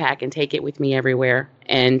backpack and take it with me everywhere.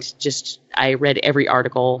 And I read every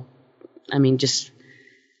article, just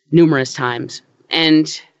numerous times.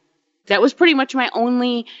 And that was pretty much my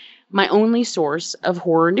only source of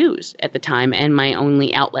horror news at the time and my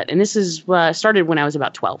only outlet. And this is started when I was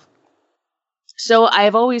about 12. So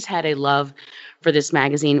I've always had a love for this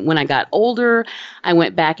magazine. When I got older, I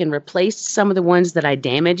went back and replaced some of the ones that I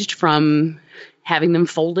damaged from having them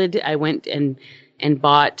folded. I went and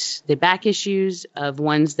bought the back issues of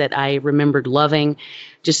ones that I remembered loving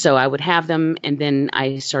just so I would have them. And then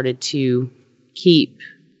I started to keep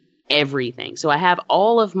everything. So I have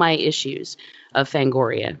all of my issues of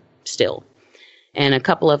Fangoria still. And a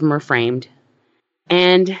couple of them are framed.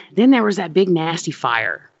 And then there was that big nasty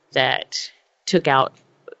fire that took out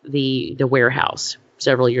the warehouse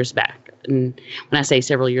several years back. And when I say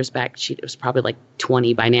several years back, it was probably like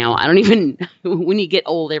 20 by now. I don't even, when you get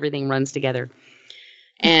old, everything runs together.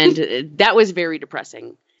 And that was very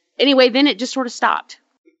depressing. Anyway, then it just sort of stopped.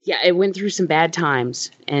 Yeah, it went through some bad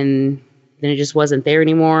times, and then it just wasn't there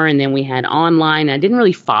anymore. And then we had online. I didn't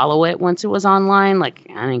really follow it once it was online. Like,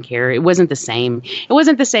 I didn't care. It wasn't the same. It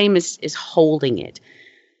wasn't the same as holding it.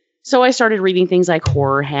 So I started reading things like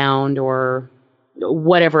Horror Hound or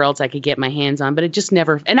whatever else I could get my hands on, but it just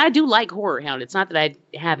never, and I do like Horror Hound. It's not that I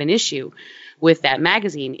have an issue with that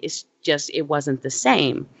magazine. It's just, it wasn't the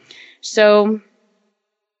same. So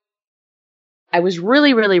I was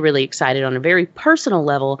really, really, really excited on a very personal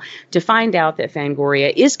level to find out that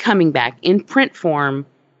Fangoria is coming back in print form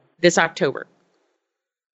this October.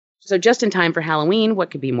 So just in time for Halloween,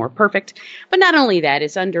 what could be more perfect? But not only that,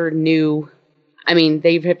 it's under new,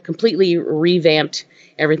 they have completely revamped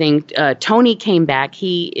everything. Tony came back.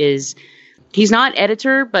 He's not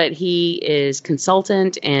editor, but he is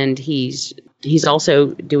consultant, and he's also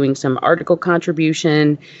doing some article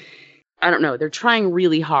contribution. I don't know. They're trying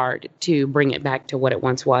really hard to bring it back to what it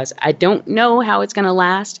once was. I don't know how it's going to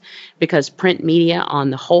last because print media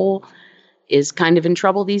on the whole is kind of in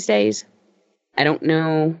trouble these days. I don't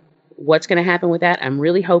know what's going to happen with that. I'm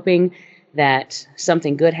really hoping that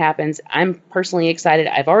something good happens. I'm personally excited.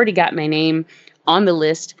 I've already got my name on the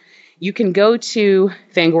list. You can go to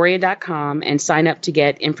Fangoria.com and sign up to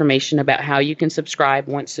get information about how you can subscribe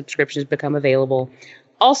once subscriptions become available.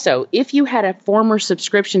 Also, if you had a former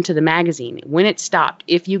subscription to the magazine, when it stopped,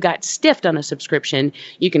 if you got stiffed on a subscription,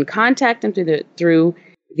 you can contact them through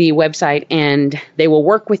the website, and they will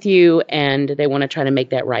work with you, and they want to try to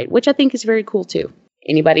make that right, which I think is very cool too.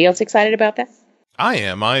 Anybody else excited about that? I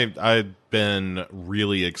am. I've been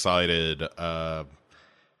really excited,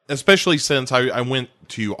 especially since I went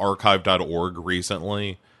to archive.org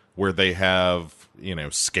recently, where they have,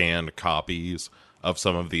 scanned copies of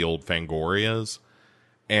some of the old Fangorias.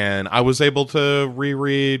 And I was able to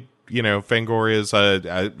reread, Fangorias.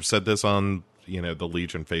 I said this on, the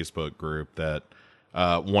Legion Facebook group that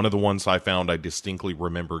One of the ones I found, I distinctly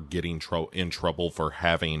remember getting in trouble for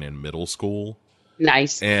having in middle school.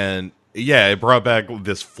 Nice. And yeah, it brought back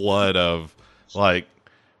this flood of like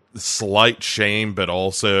slight shame, but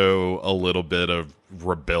also a little bit of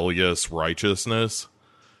rebellious righteousness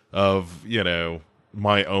of, you know,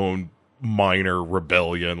 my own minor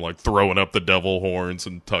rebellion, like throwing up the devil horns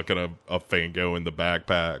and tucking a Fango in the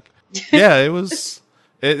backpack. Yeah, it was.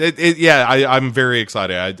 I'm very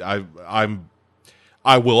excited.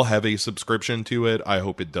 I will have a subscription to it. I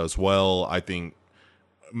hope it does well. I think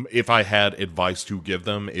if I had advice to give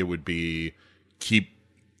them, it would be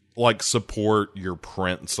support your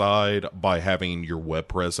print side by having your web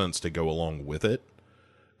presence to go along with it,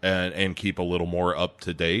 and keep a little more up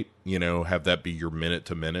to date. You know, have that be your minute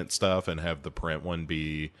to minute stuff, and have the print one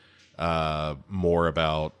be more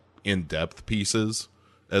about in depth pieces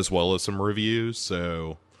as well as some reviews.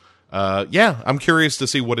 So. I'm curious to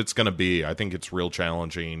see what it's going to be. I think it's real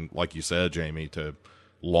challenging, like you said, Jamie, to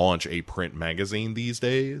launch a print magazine these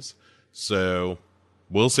days. So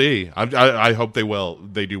we'll see. I hope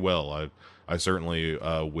they do well. I certainly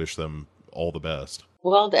wish them all the best.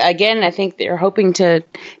 Well, again, I think they're hoping to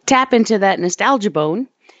tap into that nostalgia bone.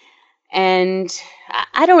 And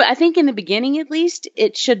I think in the beginning, at least,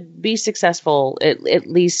 it should be successful, at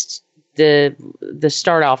least the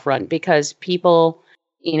start off run, because people,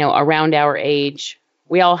 you know, around our age,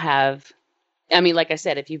 we all have, I mean, like I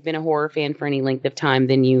said, if you've been a horror fan for any length of time,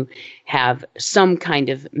 then you have some kind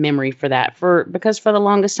of memory for that. Because for the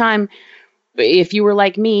longest time, if you were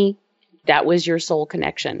like me, that was your sole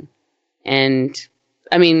connection. And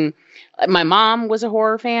I mean, my mom was a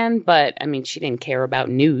horror fan, but I mean, she didn't care about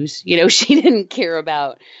news. You know, she didn't care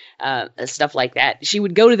about stuff like that. She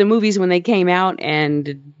would go to the movies when they came out,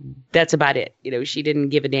 and that's about it. You know, she didn't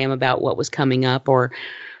give a damn about what was coming up or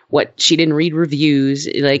she didn't read reviews.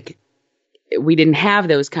 Like, we didn't have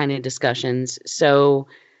those kind of discussions. So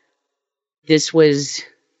this was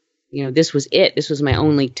it. This was my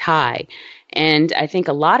only tie. And I think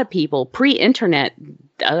a lot of people pre-internet,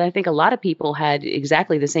 I think a lot of people had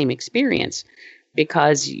exactly the same experience,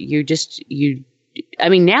 because I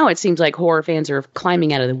mean, now it seems like horror fans are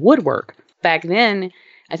climbing out of the woodwork. Back then,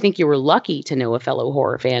 I think you were lucky to know a fellow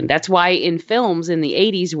horror fan. That's why in films in the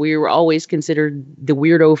 80s, we were always considered the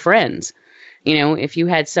weirdo friends. You know, if you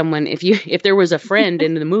had someone, if there was a friend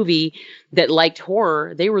in the movie that liked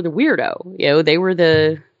horror, they were the weirdo. You know, they were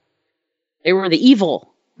the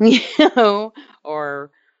evil, you know,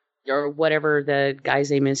 or whatever the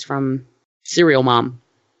guy's name is from Serial Mom.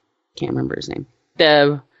 Can't remember his name.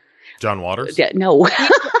 John Waters? No.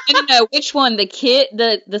 No, which one? The kid,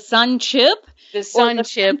 the son Chip? The son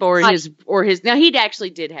Chip or his now he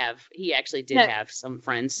actually did have some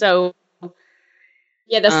friends. So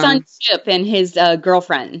yeah, the son Chip and his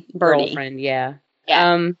girlfriend, Birdie. Yeah.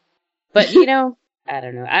 But you know, I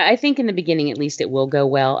don't know. I think in the beginning at least it will go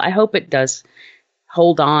well. I hope it does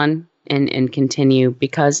hold on and continue,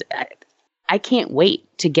 because I can't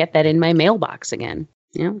wait to get that in my mailbox again.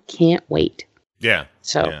 You know, can't wait. Yeah.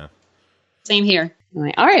 So yeah. Same here.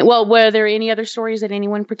 All right. Well, were there any other stories that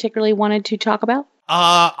anyone particularly wanted to talk about?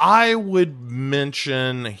 I would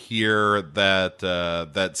mention here that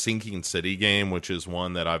that Sinking City game, which is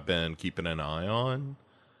one that I've been keeping an eye on,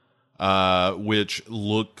 which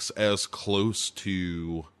looks as close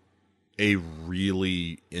to a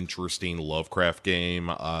really interesting Lovecraft game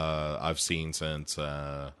I've seen since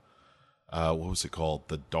what was it called?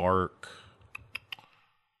 The Dark.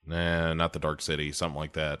 Nah, not the Dark City, something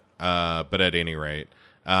like that. But at any rate,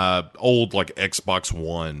 old like Xbox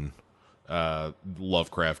One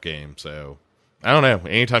Lovecraft game. So I don't know.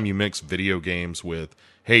 Anytime you mix video games with,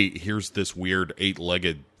 hey, here's this weird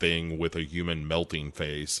 8-legged thing with a human melting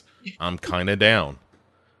face, I'm kind of down.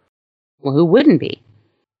 Well, who wouldn't be?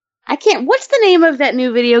 I can't. What's the name of that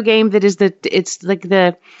new video game that is it's like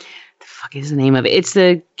the fuck is the name of it?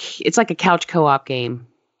 It's like a couch co-op game,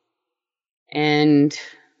 and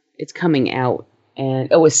it's coming out.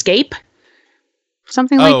 And Escape,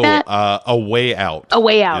 something like that. A Way Out. A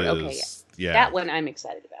Way Out. Okay, yeah. That one I'm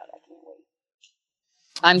excited about.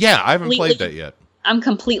 I can't wait. I haven't played that yet. I'm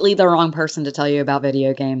completely the wrong person to tell you about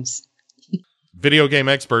video games. Video game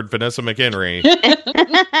expert Vanessa McHenry.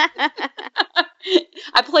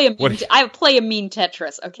 I play a mean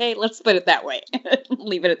Tetris. Okay, let's put it that way.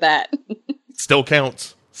 Leave it at that. Still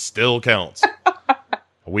counts.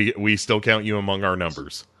 We still count you among our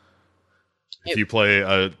numbers. If you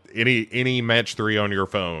play any match 3 on your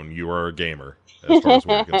phone, you are a gamer, as far as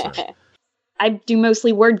we're concerned. I do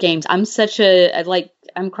mostly word games. I'm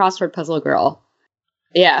I'm crossword puzzle girl.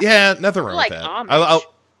 Yeah. Yeah, nothing wrong with that.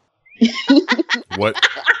 What?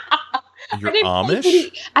 You're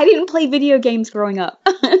Amish? I didn't play video games growing up.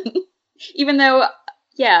 Even though,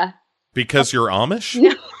 yeah. Because you're Amish?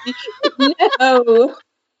 No.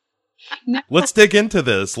 Let's dig into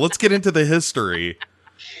this. Let's get into the history.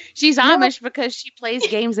 She's Amish because she plays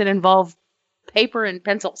games that involve paper and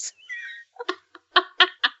pencils.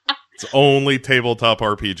 It's only tabletop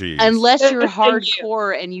RPGs. Unless you're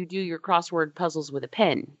hardcore and you do your crossword puzzles with a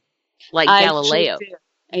pen. Like Galileo.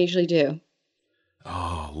 I usually do.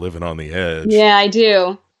 Oh, living on the edge. Yeah, I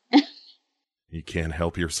do. You can't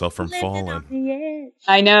help yourself from falling.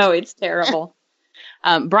 I know, it's terrible.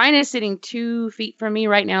 Brian is sitting 2 feet from me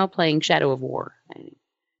right now playing Shadow of War.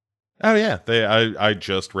 Oh yeah, I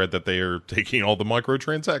just read that they are taking all the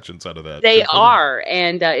microtransactions out of that. They are,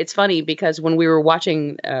 and it's funny because when we were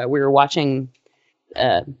watching a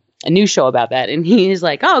news show about that, and he's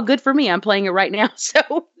like, "Oh, good for me, I'm playing it right now."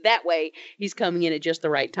 So that way, he's coming in at just the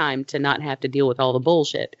right time to not have to deal with all the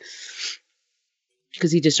bullshit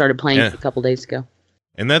because he just started playing it a couple days ago.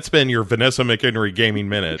 And that's been your Vanessa McHenry Gaming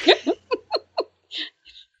Minute.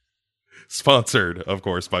 Sponsored, of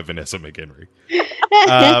course, by Vanessa McHenry.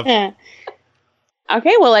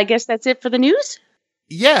 Okay, well, I guess that's it for the news.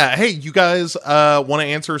 Yeah. Hey, you guys want to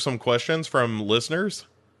answer some questions from listeners?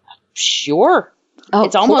 Sure. Oh,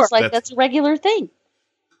 it's almost like that's a regular thing.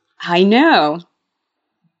 I know.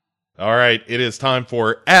 All right. It is time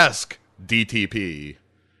for Ask DTP,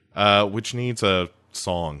 which needs a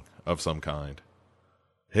song of some kind.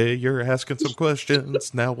 Hey, you're asking some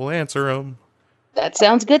questions. Now we'll answer them. That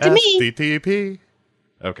sounds good to me. DTP.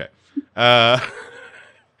 Okay.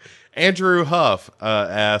 Andrew Huff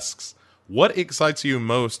asks, what excites you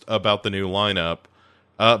most about the new lineup?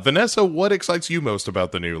 Vanessa, what excites you most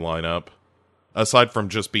about the new lineup, aside from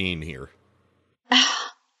just being here?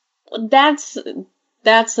 That's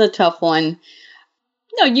a tough one.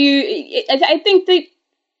 No, I think that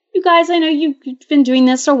you guys, I know you've been doing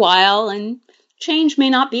this a while, and change may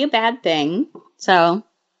not be a bad thing. So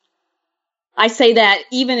I say that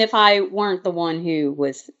even if I weren't the one who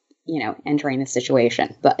was, entering the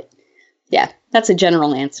situation. But yeah, that's a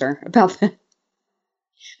general answer about that.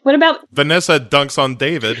 What about Vanessa dunks on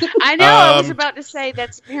David? I know. I was about to say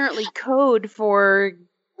that's apparently code for.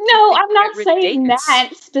 No, I'm not saying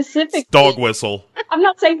that specifically. Dog whistle. I'm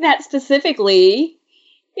not saying that specifically.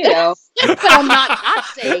 But I'm not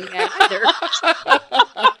saying that either.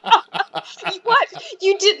 What?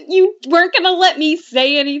 You weren't going to let me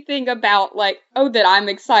say anything about that I'm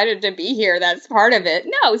excited to be here. That's part of it.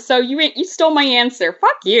 No, so you stole my answer.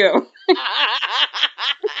 Fuck you.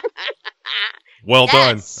 Well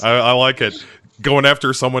done. I like it. Going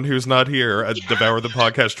after someone who's not here. A Devour the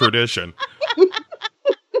Podcast tradition.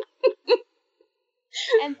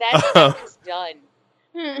 And that's done.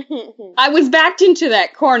 I was backed into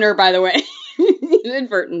that corner, by the way,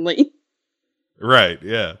 inadvertently. Right,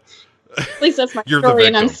 yeah. At least that's my story,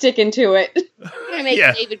 and I'm sticking to it. I'm going to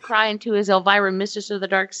make David cry into his Elvira Mistress of the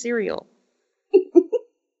Dark cereal.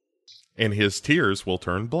 And his tears will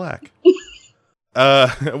turn black.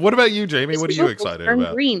 What about you, Jamie? What are you excited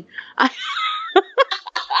about? Green.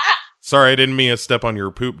 Sorry, I didn't mean to step on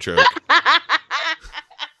your poop joke.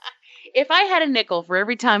 If I had a nickel for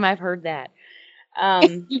every time I've heard that.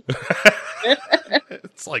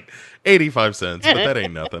 It's like 85 cents, but that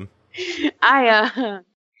ain't nothing. I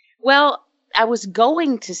was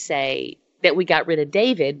going to say that we got rid of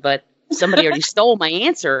David, but somebody already stole my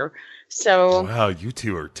answer. So wow, you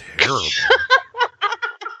two are terrible.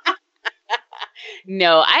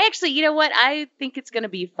 No, I actually, you know what? I think it's going to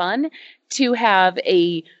be fun to have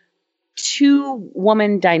a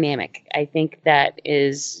 2-woman dynamic. I think that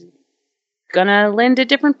is going to lend a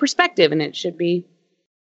different perspective, and it should be,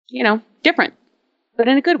 different, but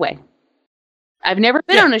in a good way. I've never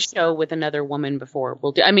been on a show with another woman before.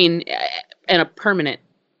 In a permanent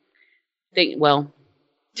thing. Well,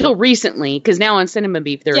 till recently, because now on Cinema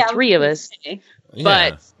Beef there are 3 of us.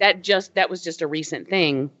 But that was just a recent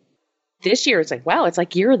thing. This year, it's like, wow, it's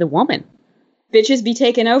like you're the woman. Bitches be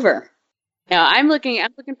taken over. Now, I'm looking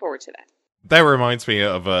forward to that. That reminds me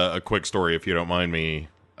of a quick story, if you don't mind me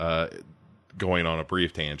going on a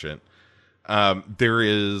brief tangent. There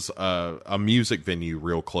is a music venue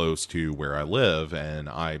real close to where I live, and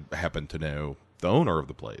I happen to know the owner of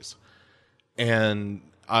the place. And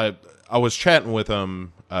I was chatting with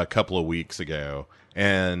him a couple of weeks ago,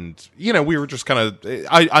 and, we were just kind of,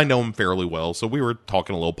 I know him fairly well, so we were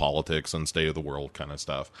talking a little politics and state of the world kind of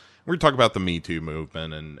stuff. We were talking about the Me Too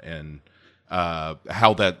movement and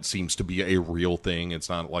how that seems to be a real thing. It's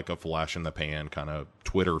not like a flash in the pan kind of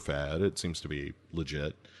Twitter fad. It seems to be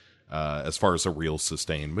legit as far as a real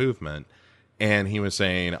sustained movement. And he was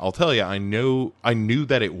saying, I'll tell you, I knew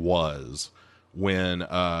that it was when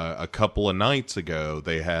a couple of nights ago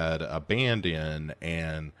they had a band in,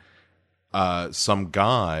 and some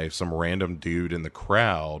random dude in the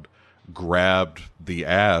crowd grabbed the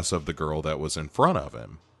ass of the girl that was in front of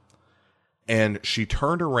him. And she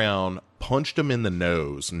turned around, punched him in the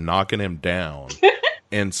nose, knocking him down,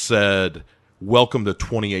 and said, "Welcome to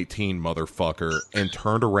 2018, motherfucker," and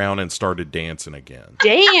turned around and started dancing again.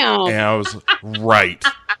 Damn. And I was right.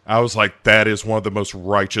 I was like, that is one of the most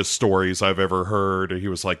righteous stories I've ever heard. And he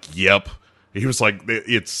was like, yep. He was like,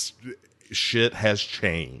 it's shit has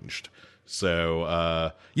changed.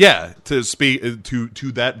 So, yeah, to speak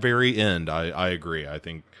to that very end, I agree. I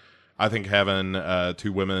think having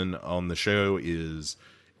two women on the show is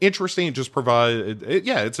interesting. It just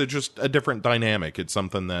it's just a different dynamic. It's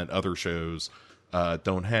something that other shows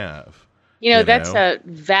don't have. That's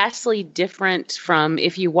vastly different from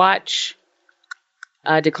if you watch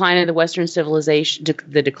Decline of the Western Civilization,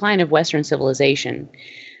 the Decline of Western Civilization.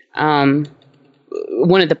 One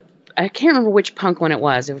of the, I can't remember which punk one it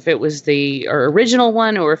was, if it was the original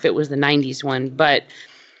one or if it was the 90s one, but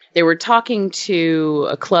they were talking to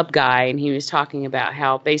a club guy, and he was talking about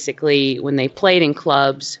how basically when they played in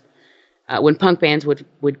clubs, when punk bands would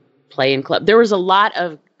play in clubs, there was a lot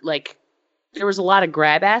of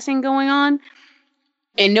grab assing going on,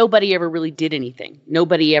 and nobody ever really did anything.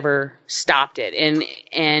 Nobody ever stopped it,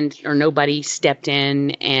 or nobody stepped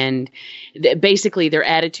in, and basically their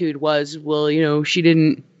attitude was, well, she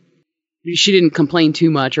didn't complain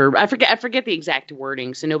too much, or I forget the exact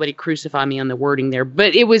wording, so nobody crucify me on the wording there.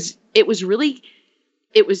 But the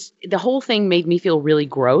whole thing made me feel really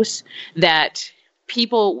gross that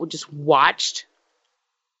people just watched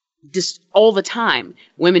just all the time,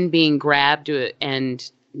 women being grabbed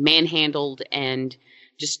and manhandled and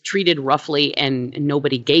just treated roughly, and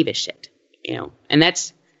nobody gave a shit, and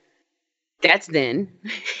that's then,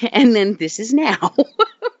 and then this is now.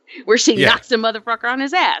 Where she knocks the motherfucker on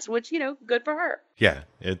his ass, which, good for her. Yeah,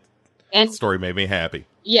 the story made me happy.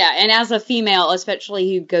 Yeah, and as a female,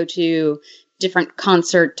 especially who go to different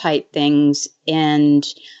concert type things, and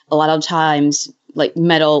a lot of times like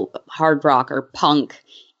metal, hard rock, or punk,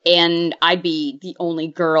 and I'd be the only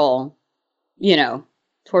girl,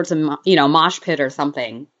 towards a mosh pit or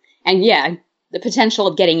something, and the potential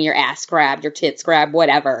of getting your ass grabbed, your tits grabbed,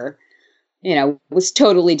 whatever, was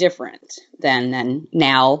totally different than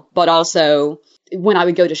now. But also, when I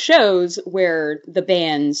would go to shows where the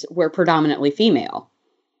bands were predominantly female,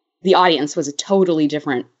 the audience was a totally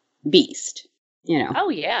different beast, Oh,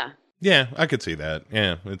 yeah. Yeah, I could see that.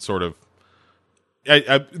 Yeah, it's sort of...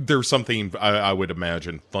 there's something, I would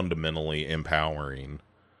imagine, fundamentally empowering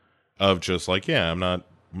of just like, I'm not...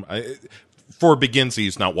 for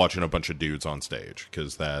beginsies, not watching a bunch of dudes on stage,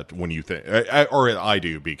 because that when you think, I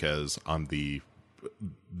do because I'm the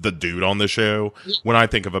dude on the show. When I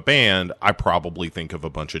think of a band, I probably think of a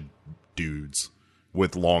bunch of dudes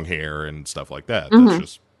with long hair and stuff like that. Mm-hmm. That's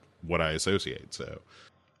just what I associate. So,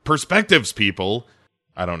 perspectives, people.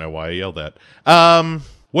 I don't know why I yelled that.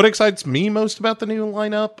 What excites me most about the new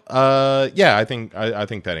lineup? I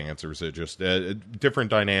think that answers it. Just a different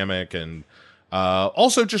dynamic, and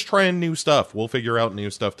also just trying new stuff. We'll figure out new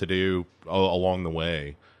stuff to do along the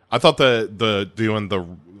way. I thought the doing the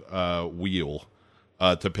wheel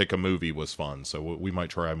to pick a movie was fun, so we might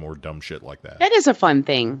try more dumb shit like that. That is a fun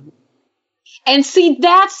thing. And see,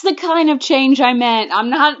 that's the kind of change I meant. I'm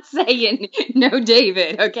not saying no,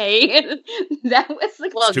 David. Okay, that was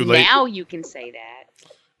like, well, now you can say that.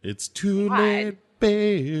 It's too late,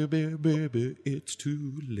 baby. It's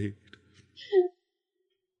too late.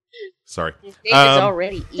 Sorry. David's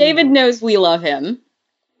already evil. David knows we love him.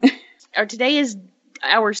 Today is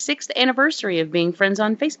our 6th anniversary of being friends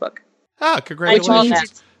on Facebook. Congratulations. Which means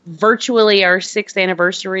it's virtually our 6th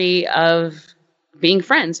anniversary of being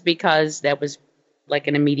friends, because that was like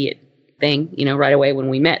an immediate thing, right away when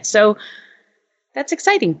we met. So that's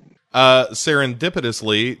exciting.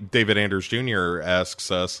 Serendipitously, David Anders Jr.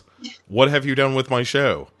 asks us, what have you done with my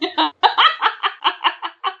show?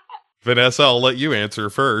 Vanessa, I'll let you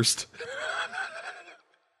answer first.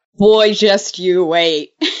 Boy, just you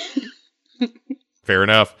wait. Fair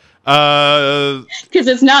enough. Because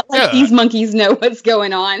it's not like these monkeys know what's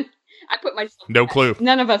going on. I put myself... No clue.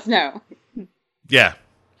 None of us know. Yeah.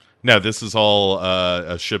 No, this is all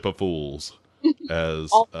a ship of fools.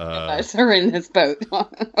 As all of us are in this boat.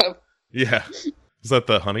 Yeah. Is that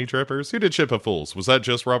the Honey Drippers? Who did Ship of Fools? Was that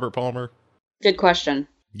just Robert Palmer? Good question.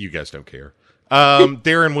 You guys don't care.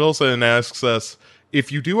 Darren Wilson asks us,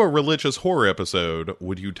 if you do a religious horror episode,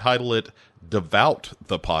 would you title it Devout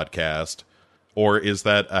the Podcast? Or is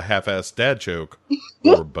that a half-assed dad joke?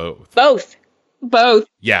 Or both? Both.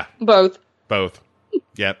 Yeah. Both.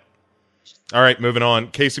 Yep. All right, moving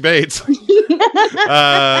on. Casey Bates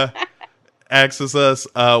asks us,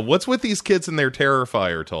 what's with these kids and their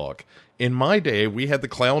Terrifier talk? In my day, we had the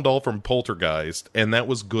clown doll from Poltergeist, and that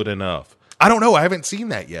was good enough. I don't know. I haven't seen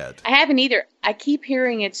that yet. I haven't either. I keep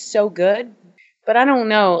hearing it's so good, but I don't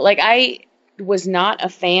know. Like, I was not a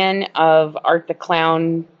fan of Art the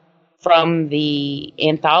Clown from the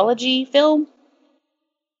anthology film.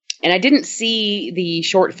 And I didn't see the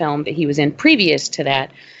short film that he was in previous to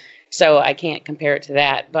that, so I can't compare it to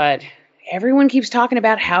that. But everyone keeps talking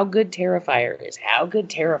about how good Terrifier is,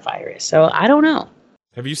 So I don't know.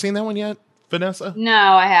 Have you seen that one yet, Vanessa? No,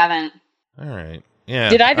 I haven't. All right. Yeah.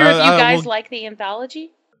 Did either of you guys like the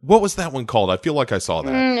anthology? What was that one called? I feel like I saw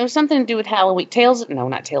that. It was something to do with Halloween.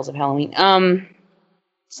 Not Tales of Halloween.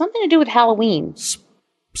 Something to do with Halloween.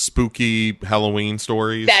 Spooky Halloween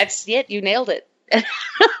stories. That's it. You nailed it.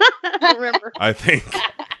 I remember. I think.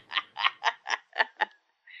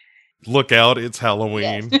 Look out! It's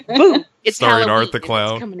Halloween. Yes. Boom! It's starring Halloween, Art the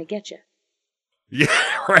Clown. It's coming to get you. Yeah,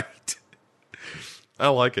 right. I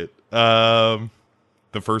like it. The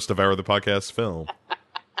first Devour the Podcast film.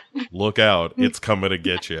 Look out! It's coming to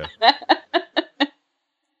get you.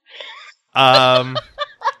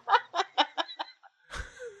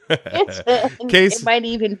 It might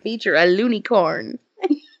even feature a loonicorn.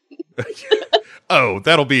 Oh,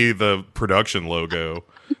 that'll be the production logo.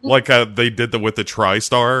 Like they did with the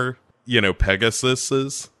TriStar,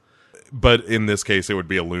 Pegasuses. But in this case, it would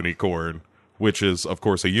be a loonicorn, which is, of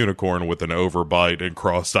course, a unicorn with an overbite and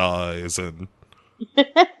crossed eyes and...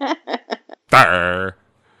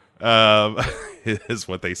 is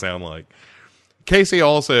what they sound like. Casey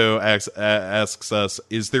also asks us,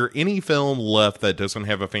 is there any film left that doesn't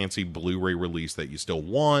have a fancy Blu-ray release that you still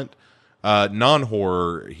want?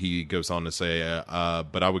 Non-horror, he goes on to say,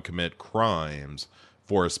 but I would commit crimes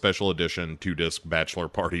for a special edition 2-disc Bachelor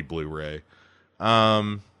Party Blu-ray.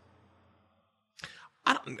 I'll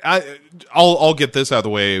get this out of the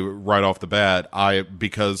way right off the bat.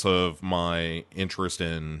 Because of my interest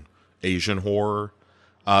in Asian horror,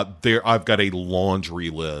 I've got a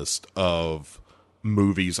laundry list of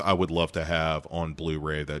movies I would love to have on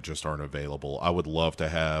Blu-ray that just aren't available. I would love to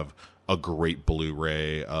have a great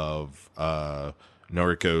Blu-ray of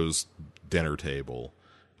Noriko's Dinner Table.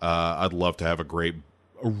 I'd love to have a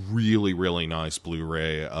really, really nice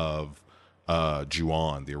Blu-ray of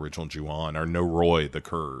Ju-On, the original Ju-On, or Noroi, The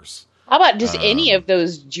Curse. How about just any of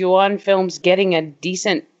those Ju-On films getting a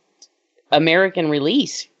decent American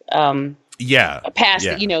release? Yeah. Past,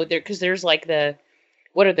 because there's like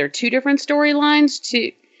what are there, 2 different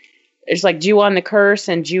storylines? There's like Ju-On the Curse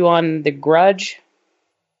and Ju-On the Grudge.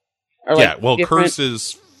 Curse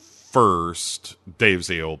is first. Dave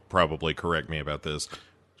Z will probably correct me about this.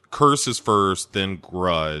 Curse is first, then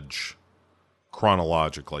Grudge,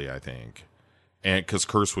 chronologically, I think. And because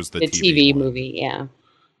Curse was the TV movie, yeah.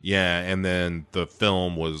 Yeah, and then the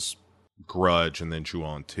film was Grudge, and then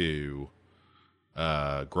Ju-On 2,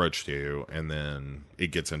 Grudge 2, and then it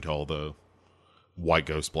gets into all the White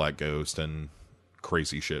Ghost, Black Ghost, and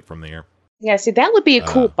crazy shit from there. Yeah, see, that would be a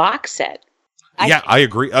cool box set. I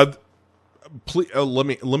agree. Please, let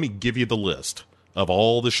me give you the list of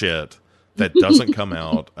all the shit that doesn't come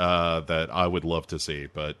out that I would love to see.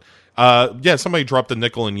 But somebody dropped a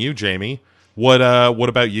nickel in you, Jamie. What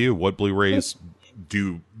about you? What Blu-rays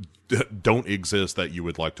don't exist that you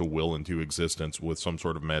would like to will into existence with some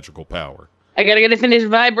sort of magical power? I gotta get it finished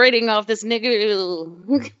vibrating off this nickel.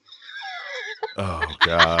 Oh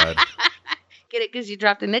God! Get it because you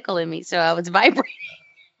dropped a nickel in me, so I was vibrating.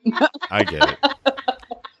 I get it.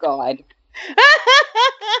 God.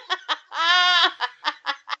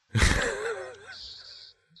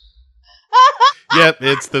 Yep,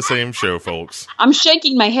 it's the same show, folks. I'm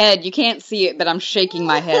shaking my head. You can't see it, but I'm shaking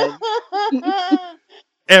my head.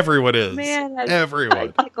 Everyone is. Man,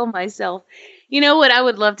 everyone. I tickle myself. You know what I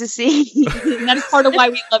would love to see? That's part of why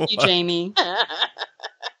we love you, Jamie.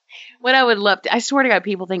 What I would love to... I swear to God,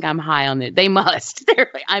 people think I'm high on it. They must. They're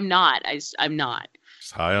like, I'm not. I'm not.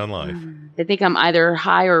 Just high on life. They think I'm either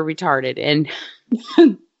high or retarded. And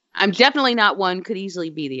I'm definitely not one. Could easily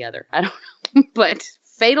be the other. I don't know. But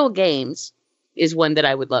Fatal Games is one that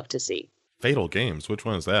I would love to see. Fatal Games? Which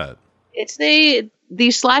one is that? It's the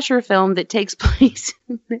slasher film that takes place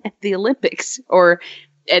at the Olympics, or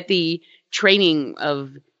at the training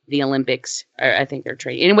of the Olympics. I think they're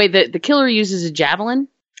training. Anyway, the killer uses a javelin,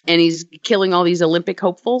 and he's killing all these Olympic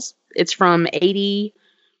hopefuls. It's from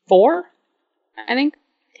 1984, I think.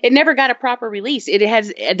 It never got a proper release. It has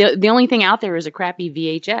the only thing out there is a crappy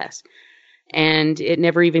VHS. and it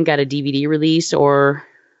never even got a DVD release or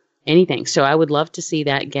anything. So I would love to see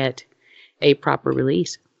that get a proper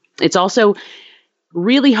release. It's also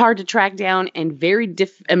really hard to track down and very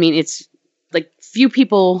it's like few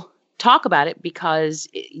people talk about it because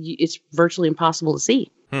it's virtually impossible to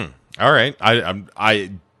see. All right.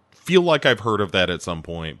 I feel like I've heard of that at some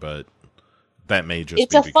point, but that may just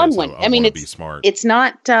it's be a fun because one. I mean, want to be smart. It's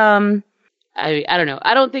not, I don't know.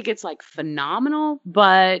 I don't think it's like phenomenal,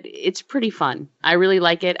 but it's pretty fun. I really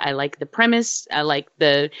like it. I like the premise. I like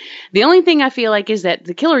the only thing I feel like is that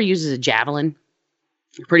the killer uses a javelin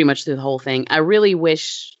pretty much through the whole thing. I really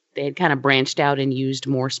wish they had kind of branched out and used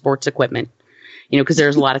more sports equipment, because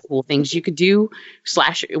there's a lot of cool things you could do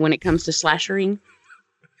when it comes to slashering.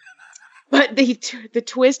 But the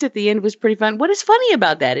twist at the end was pretty fun. What is funny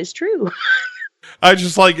about that is true. I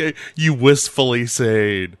just like you wistfully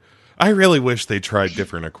saying, I really wish they tried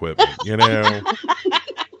different equipment,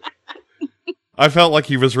 I felt like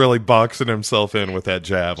he was really boxing himself in with that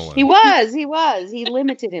javelin. He was. He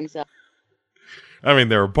limited himself. I mean,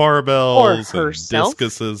 there were barbells or and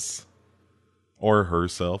discuses. Or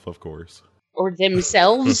herself, of course. Or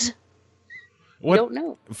themselves. What? I don't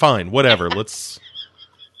know. Fine, whatever. Let's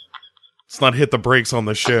not hit the brakes on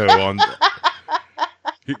the show on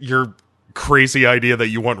your crazy idea that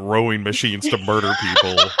you want rowing machines to murder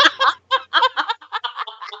people.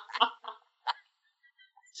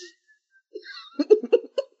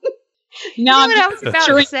 No, I was about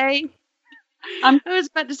to say. I was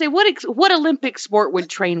about to say, what Olympic sport would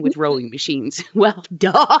train with rowing machines? Well,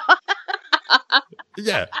 duh.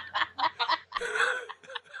 Yeah.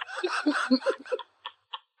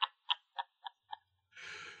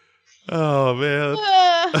 Oh, man.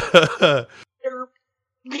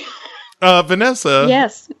 Vanessa.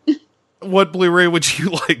 Yes. What Blu-ray would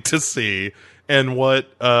you like to see? And what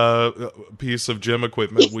piece of gym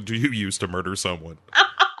equipment would you use to murder someone?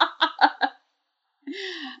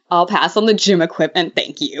 I'll pass on the gym equipment,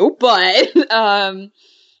 thank you. But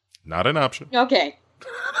not an option. Okay.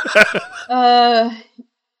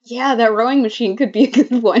 Yeah, that rowing machine could be a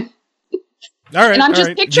good one. All right. And I'm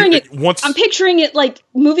just picturing it. I'm picturing it like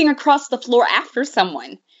moving across the floor after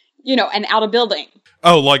someone, and out a building.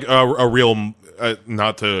 Oh, like a real,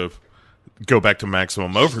 not to go back to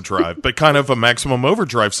Maximum Overdrive, but kind of a Maximum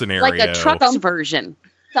Overdrive scenario. Like a trucks version.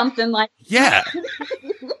 Something like yeah.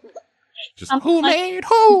 Just who made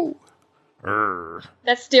who?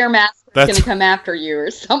 That Stairmaster is going to come after you or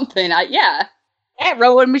something. Yeah. That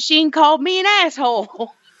rowing machine called me an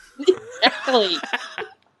asshole. Exactly.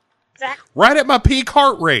 Right at my peak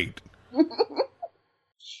heart rate.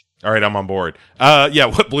 All right, I'm on board. Yeah,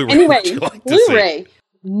 what Blu-ray would you like to Blu-ray. see?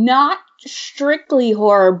 Not strictly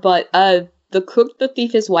horror, but The Cook, the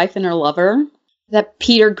Thief, His Wife, and Her Lover. That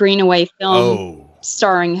Peter Greenaway film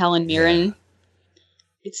starring Helen Mirren. Yeah.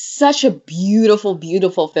 It's such a beautiful,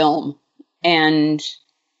 beautiful film. And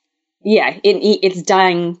yeah, it's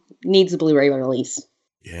dying, needs a Blu-ray release.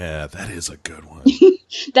 Yeah, that is a good one.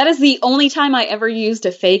 That is the only time I ever used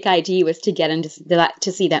a fake ID was to get into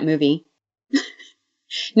to see that movie.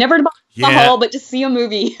 Never to buy the hall, but to see a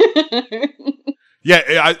movie.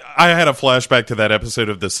 Yeah, I had a flashback to that episode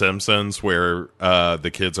of The Simpsons where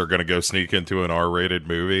the kids are going to go sneak into an R-rated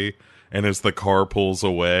movie. And as the car pulls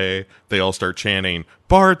away, they all start chanting,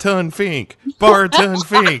 Barton Fink! Barton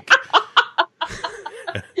Fink!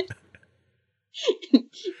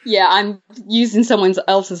 Yeah, I'm using someone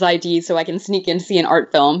else's ID so I can sneak in and see an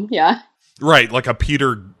art film. Yeah. Right, like a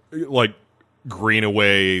Peter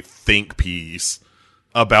Greenaway think piece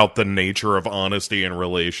about the nature of honesty in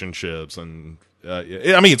relationships. And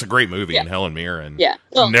I mean, it's a great movie, and Helen Mirren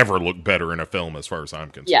never looked better in a film as far as I'm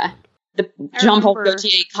concerned. Yeah. The Jean-Paul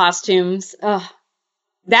Gaultier costumes.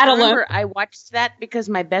 That alone. I watched that because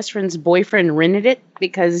my best friend's boyfriend rented it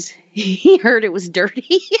because he heard it was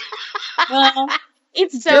dirty. Well,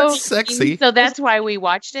 it's so sexy. So that's why we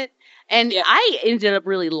watched it. And I ended up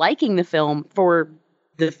really liking the film for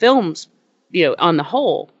the films, on the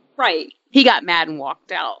whole. Right. He got mad and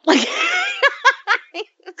walked out.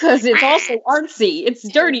 Because it's also artsy. It's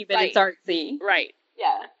dirty, but it's artsy. Right.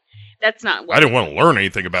 Yeah. That's not what I didn't want to learn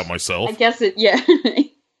anything about myself. I guess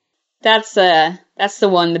that's the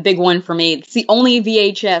one, the big one for me. It's the only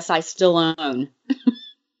VHS I still own.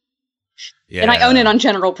 Yeah. And I own it on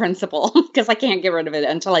general principle because I can't get rid of it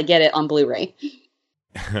until I get it on Blu-ray.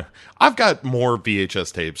 I've got more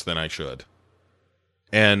VHS tapes than I should.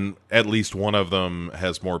 And at least one of them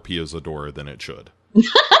has more Pia Zadora than it should.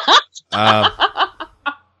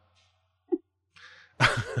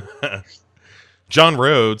 John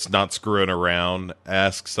Rhodes, not screwing around,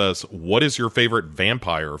 asks us, what is your favorite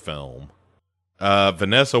vampire film?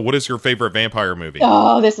 Vanessa, what is your favorite vampire movie?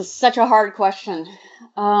 Oh, this is such a hard question.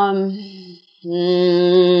 I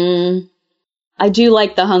do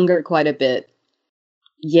like The Hunger quite a bit.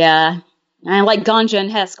 Yeah. I like Ganja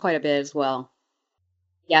and Hess quite a bit as well.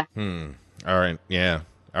 Yeah. All right. Yeah.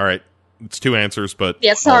 All right. It's 2 answers, but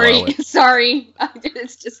yeah. Sorry.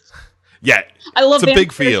 It's just. Yeah. I love it's a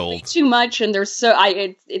big field too much, and there's so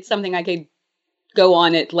it's something I could go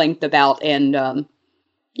on at length about, and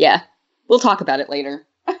yeah, we'll talk about it later.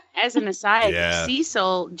 As an aside,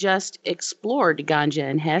 Cecil just explored Ganja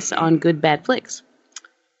and Hess on Good Bad Flicks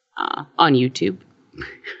on YouTube.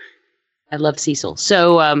 I love Cecil.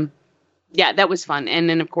 So, yeah, that was fun. And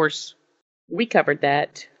then, of course, we covered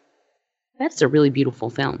that. That's a really beautiful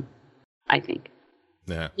film, I think.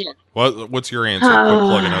 Yeah. What's your answer? Quit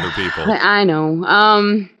plugging other people. I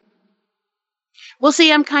know. Well,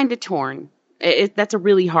 see, I'm kind of torn. That's a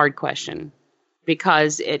really hard question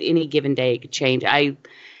because at any given day it could change. I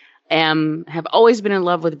have always been in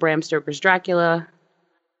love with Bram Stoker's Dracula,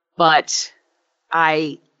 but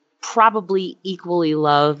I probably equally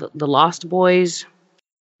love The Lost Boys,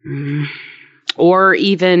 or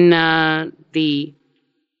even the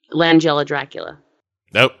Langella Dracula.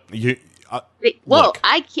 Nope. Look,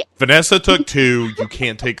 I can't. Vanessa took 2. You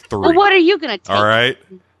can't take 3. Well, what are you going to take? All right.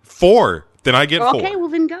 4. Then I get 4. Okay, well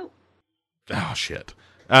then go. Oh shit.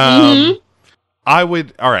 I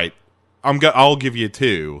would. All right. I'll give you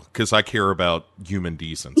 2 because I care about human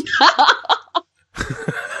decency.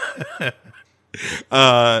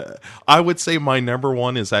 I would say my number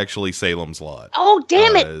 1 is actually Salem's Lot. Oh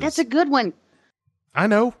damn it! That's a good one. I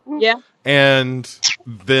know. Yeah. And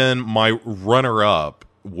then my runner-up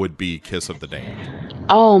would be Kiss of the Damned.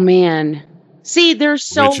 Oh man! See, there's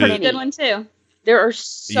so many. Good one too. There are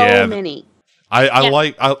so many. I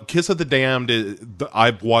like Kiss of the Damned.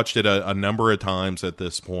 I've watched it a number of times at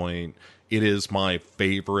this point. It is my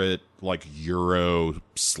favorite like Euro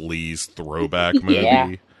sleaze throwback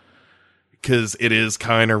movie. Because it is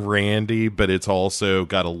kind of randy, but it's also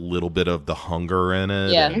got a little bit of the hunger in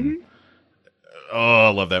it. Yeah. Oh, I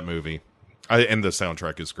love that movie. And the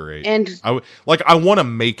soundtrack is great. And I want to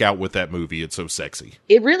make out with that movie. It's so sexy.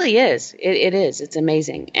 It really is. It is. It's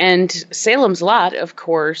amazing. And Salem's Lot, of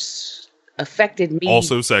course, affected me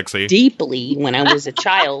also sexy deeply when I was a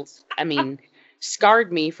child. I mean,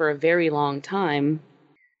 scarred me for a very long time.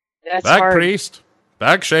 That's back hard. Priest.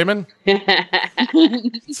 Back shaman.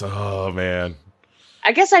 Oh man.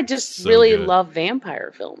 I guess I just really love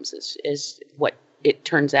vampire films is what it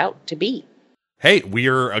turns out to be. Hey, we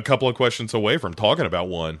are a couple of questions away from talking about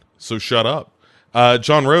one, so shut up.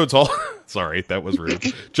 John Rhodes, sorry, that was rude.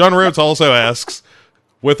 John Rhodes also asks,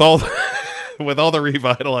 with all the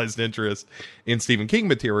revitalized interest in Stephen King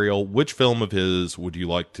material, which film of his would you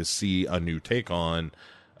like to see a new take on?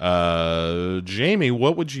 Jamie,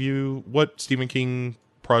 what Stephen King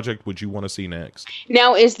project would you want to see next?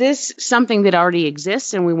 Now, is this something that already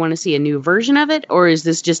exists and we want to see a new version of it, or is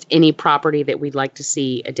this just any property that we'd like to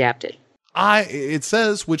see adapted? It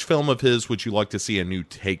says which film of his would you like to see a new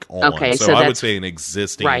take on? Okay, so I would say an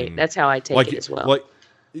existing. Right, that's how I take it as well. Like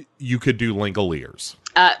you could do Langoliers.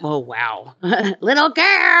 Oh wow, little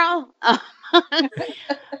girl.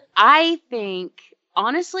 I think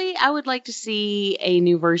honestly, I would like to see a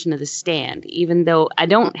new version of The Stand, even though I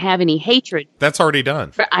don't have any hatred. That's already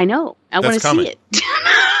done. I know. I want to see it.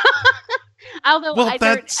 Although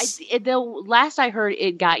the last I heard,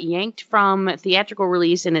 it got yanked from theatrical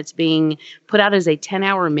release and it's being put out as a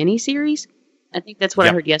 10-hour miniseries. I think that's what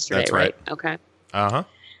I heard yesterday. That's right. Okay.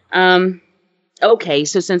 Okay,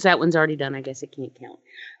 so since that one's already done, I guess it can't count.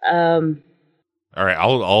 All right,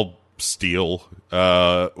 I'll steal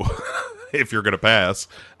if you're gonna pass.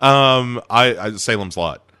 I Salem's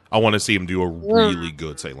Lot. I want to see him do a really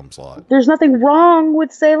good Salem's Lot. There's nothing wrong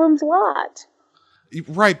with Salem's Lot.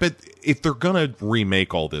 Right, but if they're gonna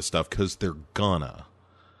remake all this stuff, because they're gonna,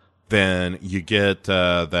 then you get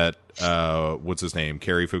that what's his name,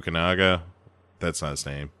 Cary Fukunaga. That's not his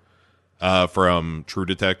name. From True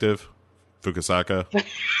Detective, Fukusaka.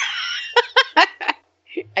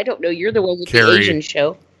 I don't know. You're the one with the Asian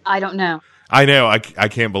show. I don't know. I know. I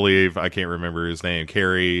can't believe I can't remember his name.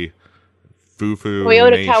 Cary Fufu.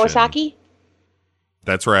 Toyota Nation. Kawasaki.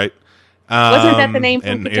 That's right. Wasn't that the name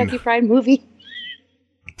from Kentucky Fried Movie?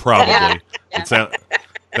 Probably.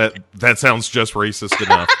 That sounds just racist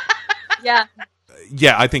enough. Yeah.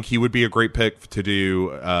 Yeah, I think he would be a great pick to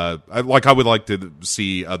do. I would like to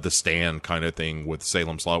see the Stand kind of thing with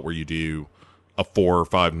Salem's Lot, where you do a 4 or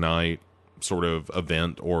 5 night sort of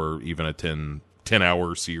event, or even a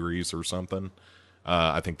 10-hour series or something.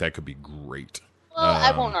 I think that could be great. Well,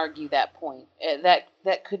 I won't argue that point.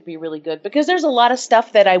 That could be really good because there's a lot of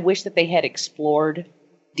stuff that I wish that they had explored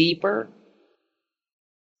deeper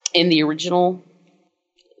in the original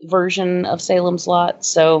version of Salem's Lot.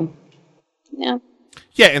 So, yeah.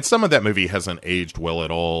 Yeah, and some of that movie hasn't aged well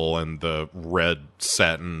at all, and the red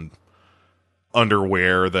satin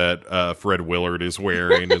underwear that Fred Willard is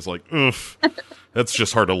wearing is like, oof, that's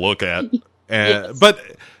just hard to look at. And,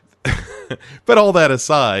 but all that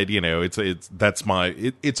aside, you know, it's a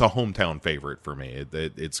hometown favorite for me.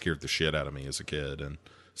 It scared the shit out of me as a kid, and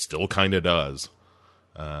still kind of does.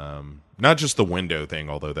 Not just the window thing,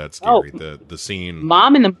 although that's scary. The scene,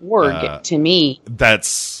 Mom in the Morgue, to me,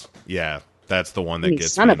 that's the one that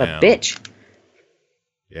gets son me of a now. bitch.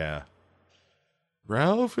 Yeah,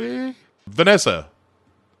 Ralphie, Vanessa.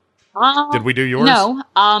 Did we do yours? No.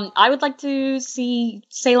 I would like to see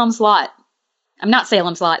Salem's Lot. I'm not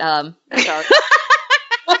Salem's Lot. Sorry.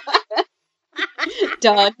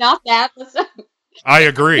 Duh, not that. I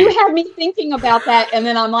agree. You had me thinking about that, and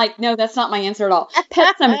then I'm like, no, that's not my answer at all.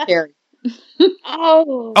 Pet Cemetery.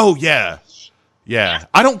 Oh, yeah. Yeah.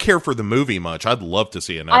 I don't care for the movie much. I'd love to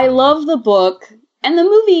see another. I love the book, and the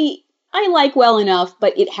movie I like well enough,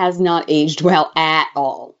 but it has not aged well at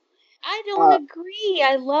all. I don't agree.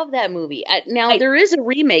 I love that movie. There is a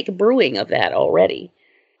remake brewing of that already.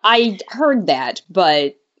 I heard that,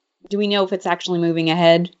 but do we know if it's actually moving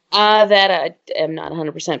ahead? That I am not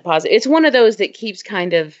 100% positive. It's one of those that keeps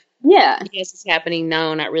kind of, yes, it's happening,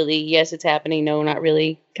 no, not really, yes, it's happening, no, not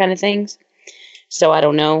really, kind of things. So I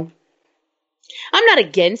don't know. I'm not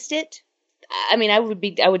against it. I mean, I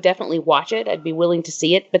would definitely watch it. I'd be willing to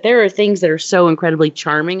see it. But there are things that are so incredibly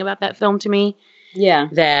charming about that film to me. Yeah.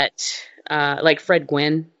 That, like Fred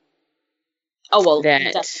Gwynn. Oh, well,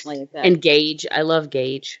 definitely. And Gage. I love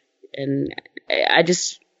Gage. And I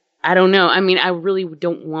don't know. I mean, I really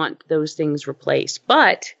don't want those things replaced.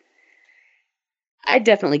 But I'd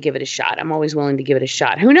definitely give it a shot. I'm always willing to give it a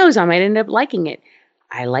shot. Who knows? I might end up liking it.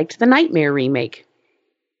 I liked the Nightmare remake.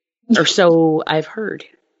 Or so I've heard.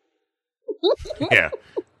 Yeah.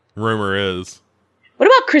 Rumor is. What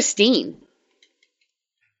about Christine?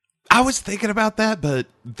 I was thinking about that, but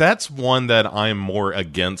that's one that I'm more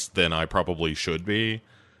against than I probably should be.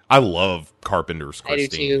 I love Carpenter's Christine. I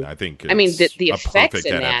do too. I think it's the a effects perfect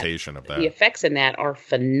in adaptation of that. The effects in that are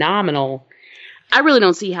phenomenal. I really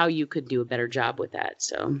don't see how you could do a better job with that.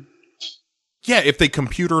 So, yeah, if they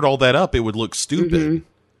computered all that up, it would look stupid. Mm-hmm.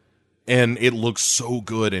 And it looks so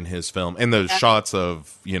good in his film. And those shots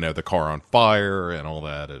of, the car on fire and all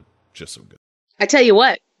that, it's just so good. I tell you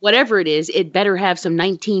what, whatever it is, it better have some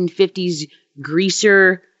 1950s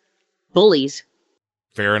greaser bullies.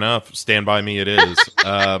 Fair enough. Stand by me, it is.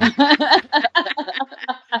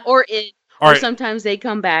 Or sometimes they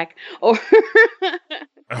come back. Or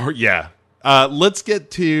yeah. Let's get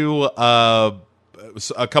to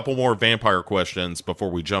a couple more vampire questions before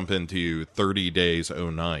we jump into 30 Days O'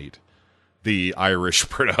 Night, the Irish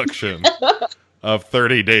production of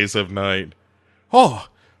 30 Days of Night. Oh,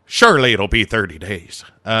 surely it'll be 30 days.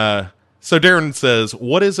 So Darren says,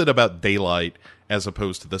 what is it about daylight as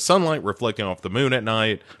opposed to the sunlight reflecting off the moon at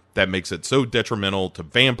night that makes it so detrimental to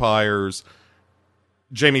vampires?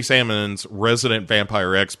 Jamie Salmon's resident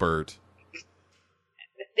vampire expert.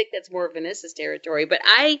 I think that's more Vanessa's territory, but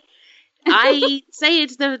I say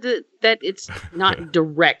it's that it's not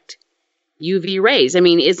direct UV rays. I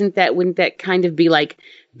mean, wouldn't that kind of be like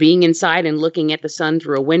being inside and looking at the sun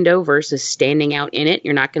through a window versus standing out in it?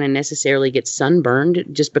 You're not going to necessarily get sunburned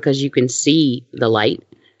just because you can see the light.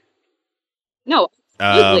 No.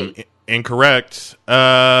 Incorrect.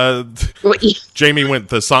 Jamie went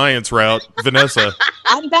the science route. Vanessa.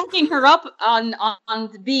 I'm backing her up on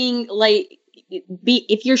being like,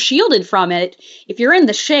 if you're shielded from it, if you're in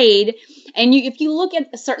the shade, and if you look at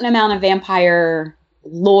a certain amount of vampire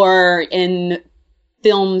lore in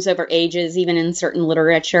films over ages, even in certain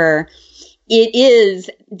literature, it is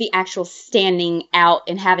the actual standing out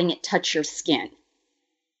and having it touch your skin.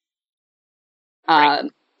 Right.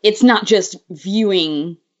 It's not just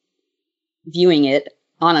viewing it,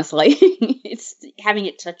 honestly. It's having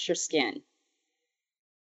it touch your skin.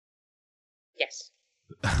 Yes.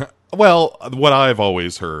 Well, what I've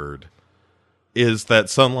always heard is that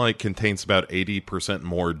sunlight contains about 80%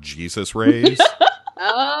 more Jesus rays.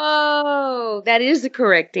 Oh, that is the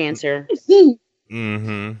correct answer.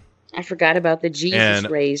 Mm-hmm. I forgot about the Jesus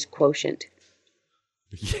rays quotient.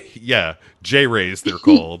 Yeah, J-rays they're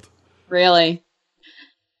called. Really?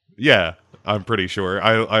 Yeah, I'm pretty sure.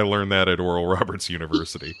 I learned that at Oral Roberts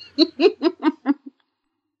University.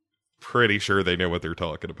 Pretty sure they know what they're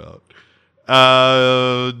talking about.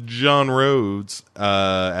 John Rhodes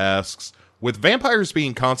asks, with vampires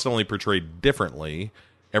being constantly portrayed differently,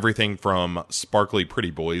 everything from sparkly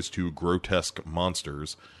pretty boys to grotesque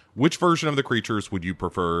monsters, which version of the creatures would you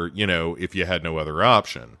prefer, if you had no other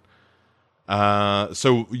option? I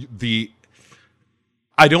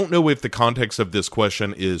don't know if the context of this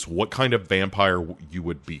question is what kind of vampire you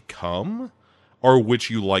would become or which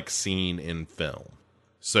you like seeing in film.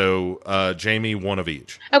 So, Jamie, one of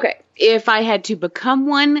each. Okay. If I had to become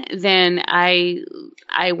one, then I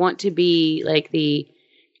want to be like the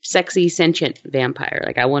sexy, sentient vampire.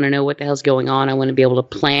 Like, I want to know what the hell's going on. I want to be able to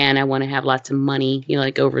plan. I want to have lots of money,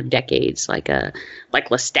 like over decades, like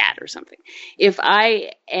Lestat or something. If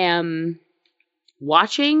I am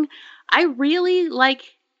watching, I really like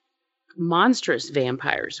monstrous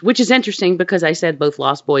vampires, which is interesting because I said both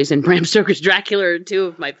Lost Boys and Bram Stoker's Dracula are two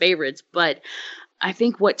of my favorites, but I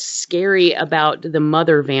think what's scary about the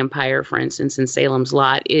mother vampire, for instance, in Salem's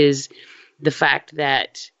Lot is the fact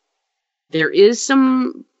that there is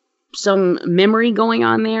some memory going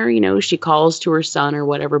on there. She calls to her son or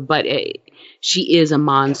whatever, but she is a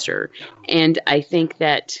monster. And I think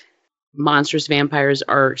that monstrous vampires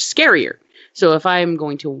are scarier. So if I'm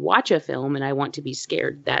going to watch a film and I want to be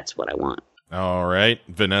scared, that's what I want. All right.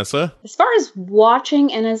 Vanessa? As far as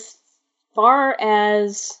watching and as far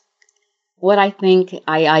as what I think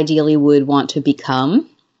I ideally would want to become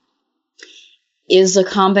is a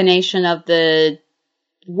combination of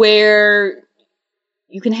where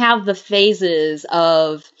you can have the phases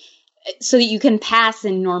of, so that you can pass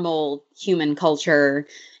in normal human culture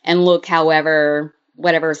and look whatever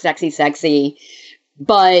sexy,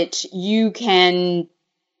 but you can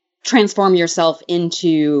transform yourself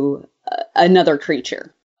into another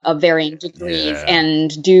creature of varying degrees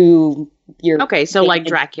and do your... Okay, so like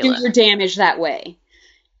Dracula. Do your damage that way.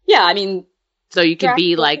 Yeah, I mean... So you could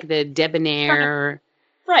be like the debonair...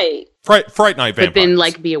 Right. Fright Night vampires. But then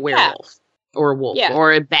like be a werewolf. Or a wolf. Yeah.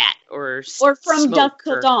 Or a bat. Or from dusk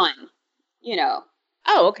till dawn.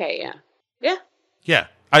 Oh, okay, yeah. Yeah. Yeah.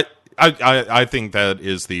 I think that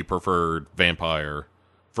is the preferred vampire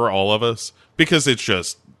for all of us because it's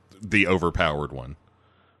just the overpowered one.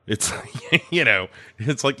 It's,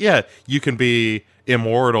 it's like, yeah, you can be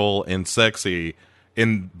immortal and sexy,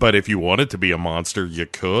 but if you wanted to be a monster, you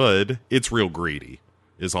could. It's real greedy,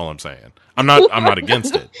 is all I'm saying. I'm not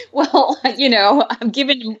against it. Well, I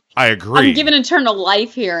agree. I'm given eternal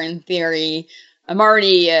life here in theory. I'm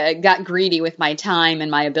already got greedy with my time and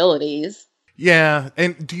my abilities. Yeah,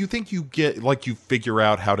 and do you think you you figure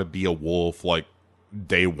out how to be a wolf like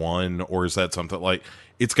day one, or is that something like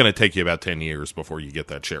it's going to take you about 10 years before you get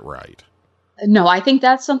that shit right? No, I think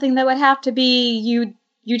that's something that would have to be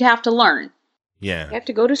you'd have to learn. Yeah, you have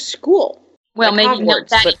to go to school. Well, like maybe not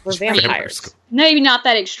that for vampires. Maybe not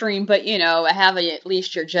that extreme, but have at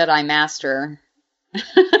least your Jedi master.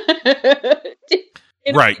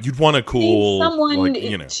 Right, you'd want a cool someone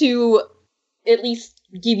to at least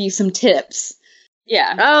give you some tips.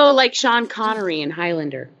 Yeah. Oh, like Sean Connery in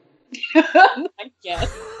Highlander. I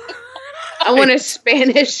guess. I want a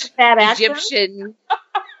Spanish Egyptian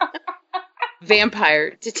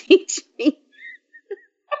vampire to teach me.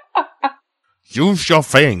 Use your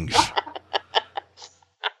fangs.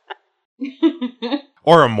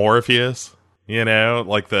 Or a Morpheus,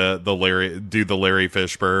 like the Larry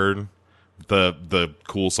Fishburne, the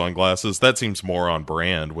cool sunglasses. That seems more on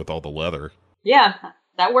brand with all the leather. Yeah,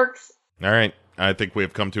 that works. All right. I think we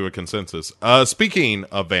have come to a consensus. Speaking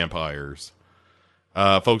of vampires,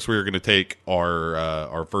 folks, we are going to take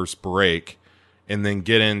our first break and then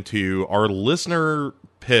get into our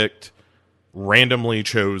listener-picked, randomly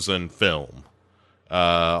chosen film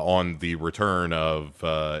on the return of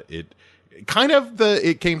it. Kind of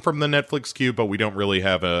it came from the Netflix queue, but we don't really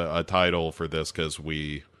have a title for this because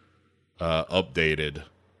we updated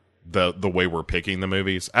the way we're picking the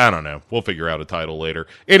movies. I don't know. We'll figure out a title later.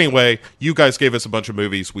 Anyway, you guys gave us a bunch of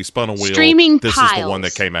movies. We spun a wheel. Streaming This Piles. is the one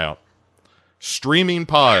that came out. Streaming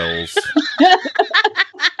Piles.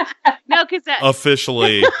 No, because that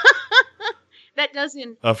officially that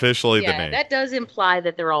doesn't officially the name. That does imply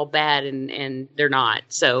that they're all bad and they're not.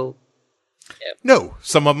 So no,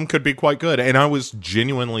 some of them could be quite good, and I was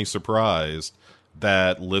genuinely surprised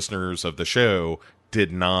that listeners of the show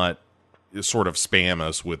did not sort of spam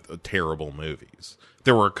us with terrible movies.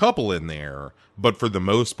 There were a couple in there, but for the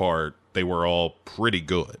most part, they were all pretty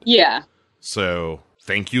good. Yeah. So,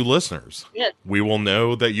 thank you, listeners. Yeah. We will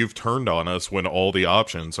know that you've turned on us when all the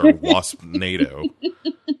options are Wasp NATO.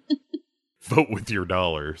 Vote with your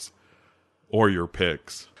dollars or your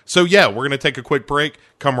picks. So, yeah, we're going to take a quick break,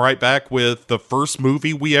 come right back with the first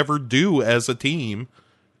movie we ever do as a team,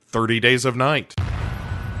 30 Days of Night.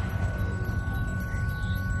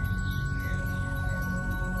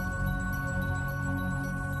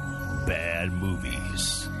 bad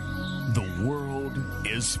movies. The world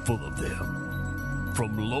is full of them.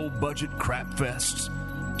 From low-budget crap fests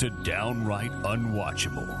to downright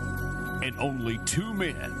unwatchable. And only 2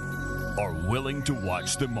 men are willing to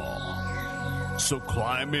watch them all. So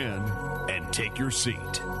climb in and take your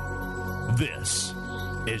seat. This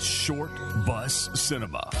is Short Bus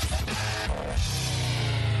Cinema.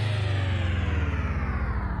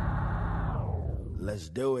 Let's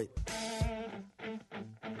do it.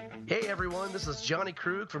 Hey everyone, this is Johnny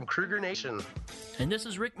Krug from Kruger Nation. And this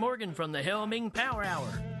is Rick Morgan from the Helming Power Hour.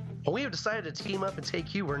 And we have decided to team up and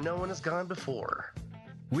take you where no one has gone before.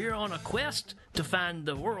 We're on a quest to find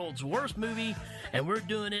the world's worst movie, and we're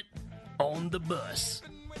doing it on the bus.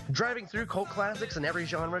 Driving through cult classics in every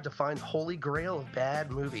genre to find the holy grail of bad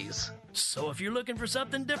movies. So if you're looking for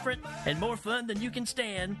something different and more fun than you can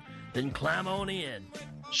stand, then climb on in.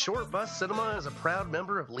 Short Bus Cinema is a proud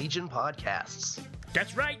member of Legion Podcasts.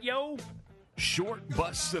 That's right, yo! Short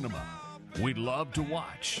Bus Cinema. We love to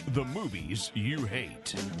watch the movies you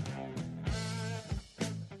hate.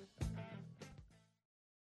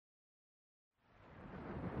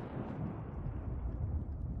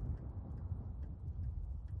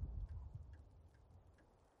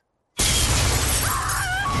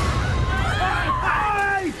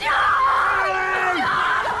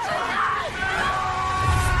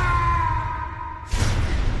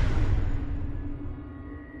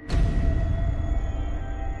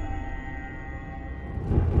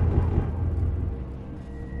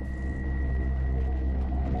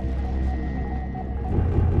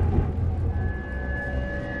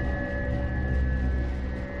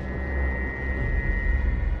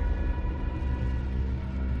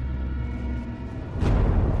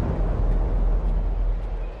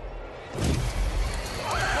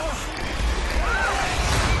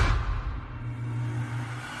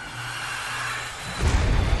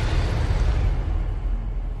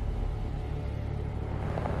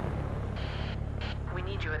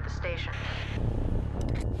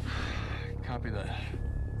 Copy that.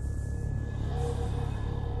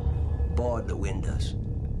 Board the windows.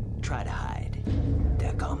 Try to hide.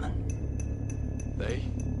 They're coming. They?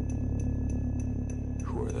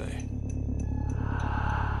 Who are they?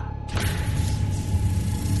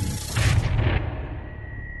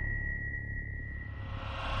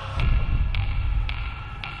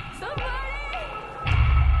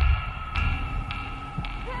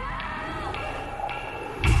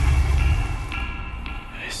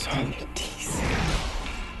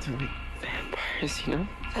 They're like vampires, you know?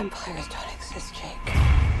 Vampires don't exist, Jake.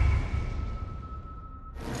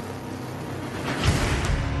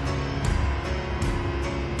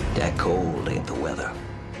 That cold ain't the weather.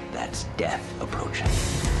 That's death approaching.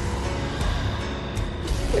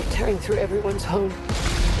 They're tearing through everyone's home.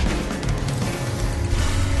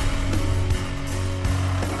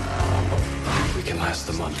 We can last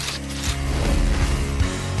the month.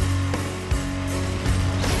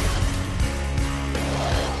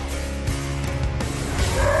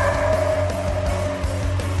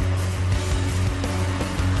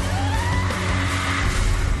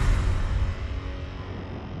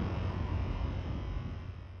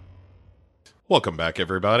 Welcome back,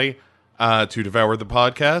 everybody, to Devour the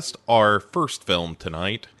Podcast. Our first film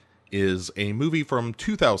tonight is a movie from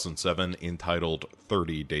 2007 entitled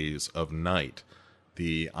 30 Days of Night.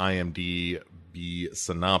 The IMDb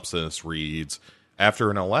synopsis reads, after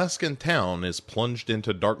an Alaskan town is plunged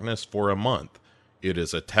into darkness for a month, it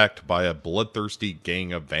is attacked by a bloodthirsty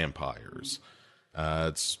gang of vampires.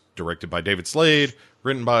 It's directed by David Slade,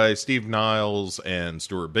 written by Steve Niles and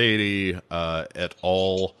Stuart Beatty, et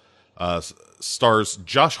al., stars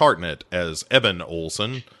Josh Hartnett as Eben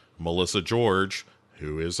Olsen, Melissa George,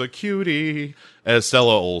 who is a cutie, as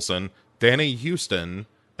Stella Olsen, Danny Houston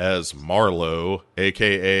as Marlowe,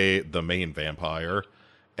 a.k.a. the main vampire,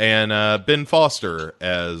 and Ben Foster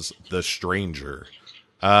as the Stranger,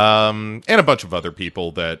 and a bunch of other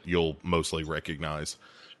people that you'll mostly recognize.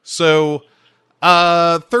 So,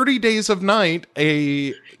 30 Days of Night,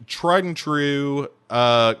 a tried and true,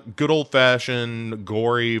 good old-fashioned,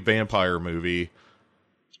 gory vampire movie.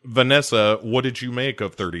 Vanessa, what did you make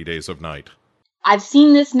of 30 Days of Night? I've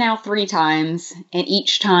seen this now 3 times, and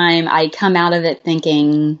each time I come out of it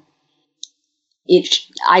thinking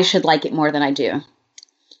I should like it more than I do.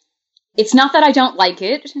 It's not that I don't like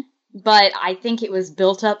it, but I think it was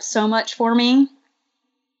built up so much for me.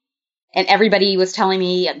 And everybody was telling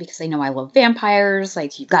me, because they know I love vampires,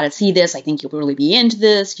 like, you've got to see this, I think you'll really be into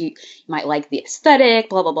this, you might like the aesthetic,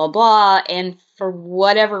 blah, blah, blah, blah. And for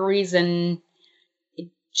whatever reason, it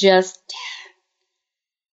just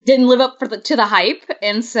didn't live up to the hype,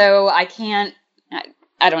 and so I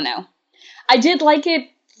don't know. I did like it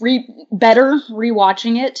better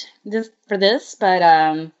rewatching it for this, but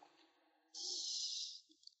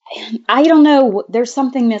I don't know. There's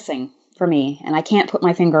something missing for me, and I can't put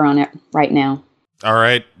my finger on it right now. All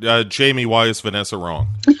right, Jamie, why is Vanessa wrong?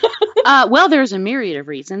 Well, there's a myriad of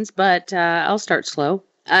reasons, but I'll start slow.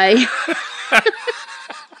 Wow.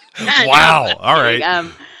 All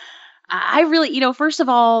right. I really, first of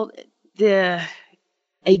all,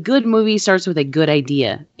 a good movie starts with a good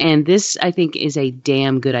idea. And this, I think, is a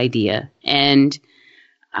damn good idea. And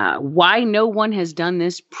why no one has done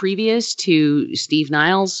this previous to Steve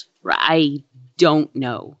Niles, I don't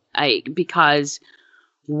know. Because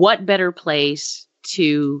what better place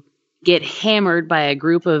to get hammered by a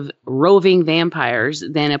group of roving vampires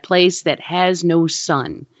than a place that has no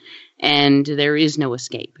sun and there is no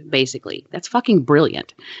escape, basically. That's fucking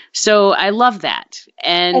brilliant. So I love that.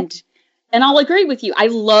 And I'll agree with you. I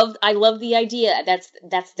love the idea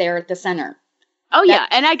that's there at the center. Oh yeah,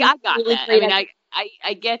 and I got really that. I mean,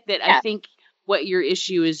 I get that. Yeah. I think what your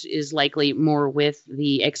issue is likely more with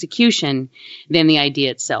the execution than the idea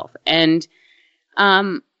itself. And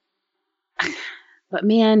but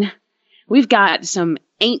man, we've got some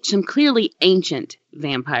clearly ancient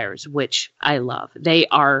vampires, which I love. They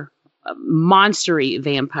are monstery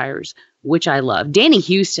vampires, which I love. Danny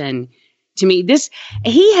Huston, to me,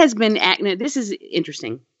 he has been acting. This is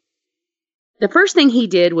interesting. The first thing he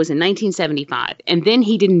did was in 1975, and then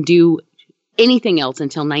he didn't do anything else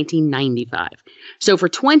until 1995. So for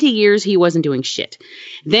 20 years, he wasn't doing shit.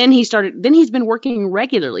 Then he's been working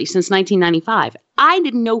regularly since 1995. I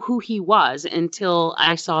didn't know who he was until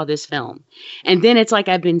I saw this film. And then it's like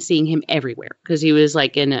I've been seeing him everywhere because he was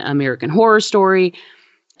like in American Horror Story,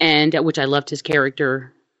 and which I loved his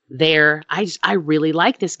character there. I really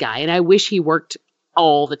like this guy, and I wish he worked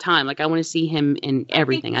all the time. Like, I want to see him in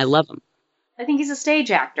everything. I love him. I think he's a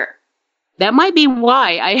stage actor. That might be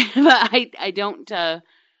why I don't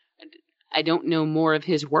know more of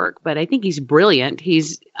his work, but I think he's brilliant.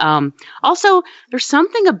 He's also, there's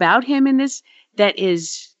something about him in this that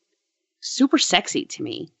is super sexy to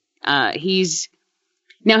me. He's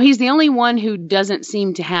the only one who doesn't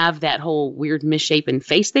seem to have that whole weird misshapen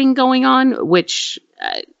face thing going on, which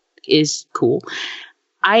is cool.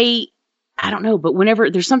 I don't know, but whenever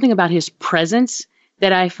there's something about his presence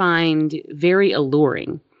that I find very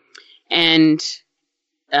alluring. And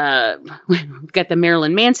we've got the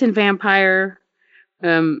Marilyn Manson vampire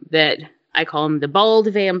that I call him the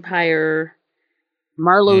bald vampire,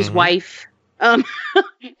 Marlowe's wife. And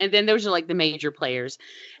then those are like the major players.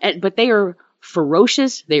 But they are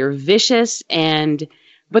ferocious, they are vicious,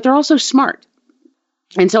 but they're also smart.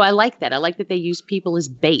 And so I like that. I like that they use people as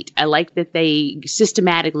bait. I like that they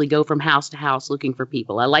systematically go from house to house looking for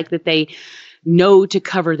people. I like that they know to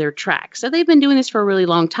cover their tracks. So they've been doing this for a really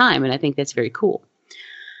long time, and I think that's very cool.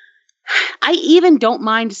 I even don't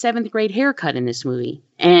mind 7th grade haircut in this movie,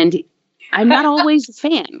 and I'm not always a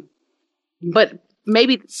fan. But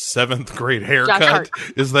maybe 7th grade haircut?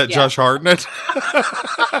 Is that Josh Hartnett?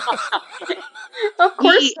 Of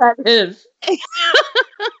course that is.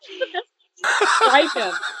 Like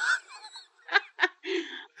him.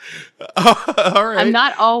 All right. I'm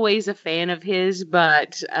not always a fan of his,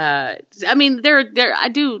 but I mean, I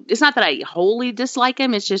do. It's not that I wholly dislike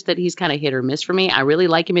him. It's just that he's kind of hit or miss for me. I really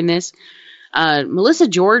like him in this. Melissa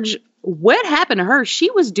George, what happened to her? She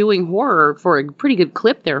was doing horror for a pretty good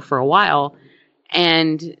clip there for a while,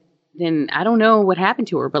 and then I don't know what happened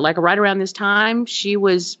to her. But like right around this time, she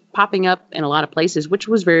was popping up in a lot of places, which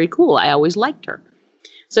was very cool. I always liked her.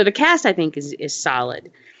 So the cast, I think, is solid.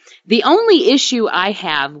 The only issue I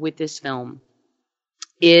have with this film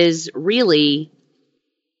is really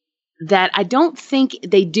that I don't think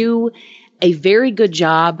they do a very good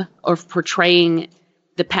job of portraying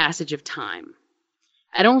the passage of time.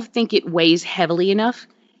 I don't think it weighs heavily enough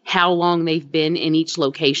how long they've been in each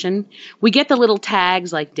location. We get the little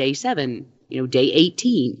tags like day 7, day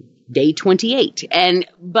 18, day 28,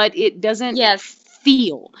 but it doesn't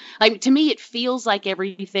feel like, to me, it feels like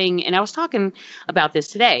everything. And I was talking about this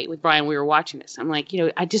today with Brian. We were watching this. I'm like,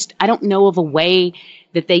 I don't know of a way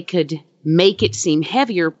that they could make it seem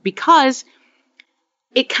heavier, because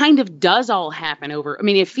it kind of does all happen over. I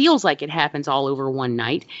mean, it feels like it happens all over one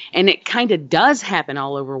night, and it kind of does happen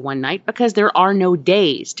all over one night because there are no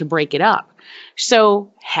days to break it up.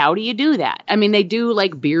 So how do you do that? I mean, they do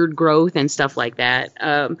like beard growth and stuff like that.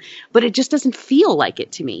 But it just doesn't feel like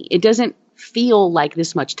it to me. It doesn't feel like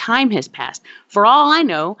this much time has passed. For all I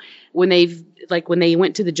know, when they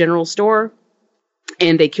went to the general store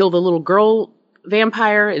and they killed the little girl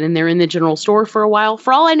vampire, and then they're in the general store for a while,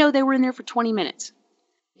 for all I know, they were in there for 20 minutes.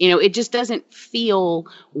 It just doesn't feel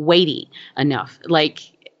weighty enough.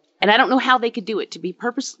 And I don't know how they could do it. To be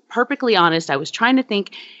perfectly honest, I was trying to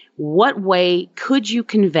think, what way could you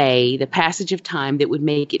convey the passage of time that would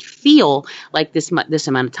make it feel like this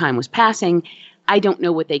amount of time was passing? I don't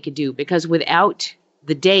know what they could do, because without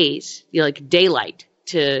the days, like daylight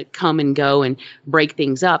to come and go and break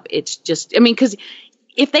things up, it's just, because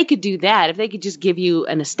if they could do that, if they could just give you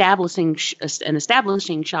an establishing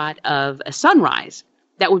shot of a sunrise,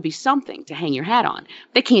 that would be something to hang your hat on.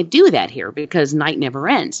 They can't do that here because night never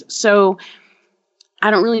ends. So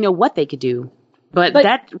I don't really know what they could do, but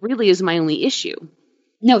that really is my only issue.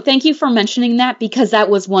 No, thank you for mentioning that, because that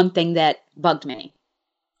was one thing that bugged me.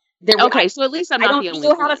 So at least I'm not the only one. I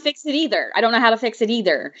don't know how to fix it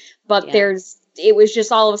either. But it was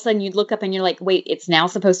just all of a sudden you'd look up and you're like, wait, it's now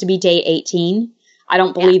supposed to be day 18? I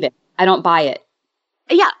don't believe it. I don't buy it.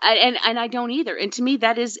 Yeah, and I don't either. And to me,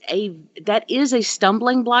 that is a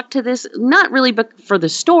stumbling block to this, not really for the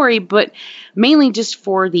story, but mainly just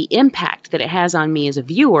for the impact that it has on me as a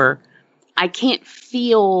viewer. I cannot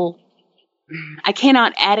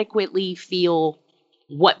adequately feel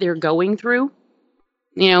what they're going through,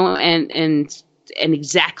 and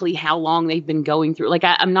exactly how long they've been going through. Like,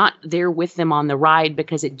 I'm not there with them on the ride,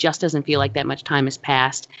 because it just doesn't feel like that much time has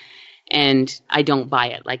passed. And I don't buy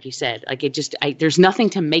it, like you said. Like, there's nothing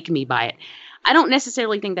to make me buy it. I don't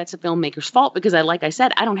necessarily think that's a filmmaker's fault, because like I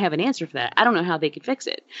said, I don't have an answer for that. I don't know how they could fix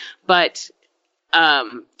it. But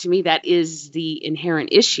to me, that is the inherent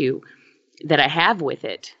issue that I have with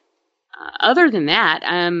it. Other than that,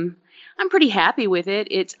 I'm pretty happy with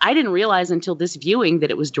it. I didn't realize until this viewing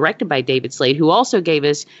that it was directed by David Slade, who also gave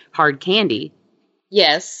us Hard Candy.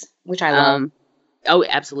 Yes, which I love. Oh,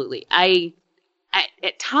 absolutely.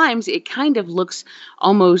 At times, it kind of looks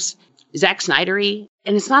almost Zack Snyder-y,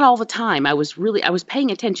 and it's not all the time. I was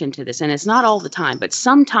paying attention to this, and it's not all the time, but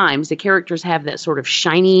sometimes the characters have that sort of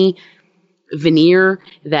shiny veneer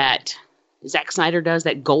that Zack Snyder does,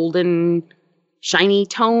 that golden, shiny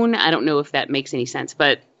tone. I don't know if that makes any sense,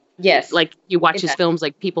 but yes, like you watch his films,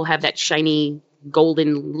 like people have that shiny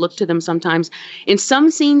golden look to them sometimes. In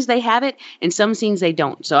some scenes they have it, in some scenes they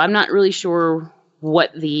don't. So I'm not really sure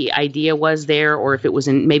what the idea was there, or if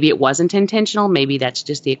maybe it wasn't intentional. Maybe that's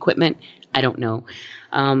just the equipment. I don't know.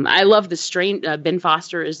 I love Ben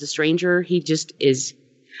Foster is the stranger. He just is.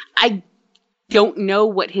 I don't know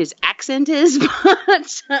what his accent is,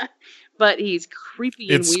 but he's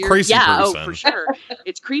creepy and weird. It's crazy person. Oh, for sure.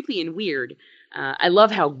 It's creepy and weird. I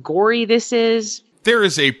love how gory this is. There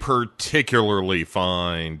is a particularly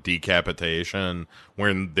fine decapitation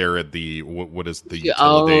when they're at the, what is the Utilidator?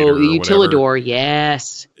 Oh, the Utilidor,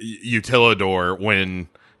 yes. Utilidor, when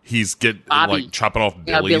he's chopping off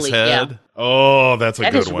Billy's head. Yeah. Oh, that's a good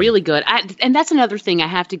one. That is really good. And that's another thing I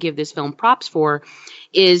have to give this film props for,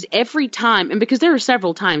 is every time, and because there are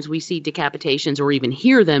several times we see decapitations or even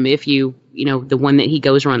hear them, if the one that he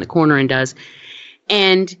goes around the corner and does.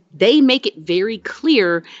 And they make it very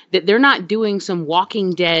clear that they're not doing some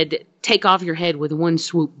Walking Dead take off your head with one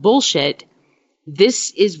swoop bullshit.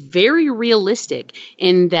 This is very realistic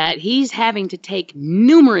in that he's having to take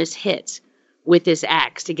numerous hits with this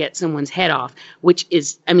axe to get someone's head off, which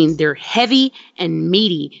is, they're heavy and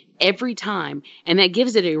meaty every time. And that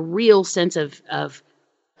gives it a real sense of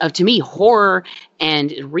to me, horror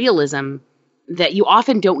and realism that you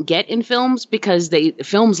often don't get in films, because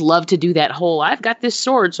films love to do that whole, I've got this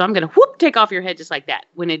sword, so I'm going to take off your head just like that,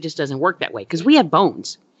 when it just doesn't work that way, because we have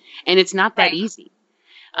bones, and it's not that easy.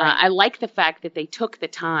 Right. I like the fact that they took the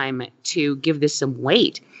time to give this some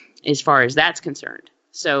weight as far as that's concerned.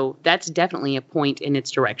 So that's definitely a point in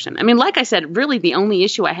its direction. Like I said, really the only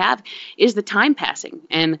issue I have is the time passing,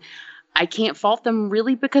 and I can't fault them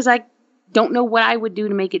really, because I don't know what I would do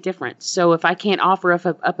to make it different. So if I can't offer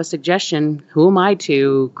up a suggestion, who am I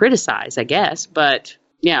to criticize, I guess? But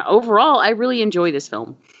yeah, overall, I really enjoy this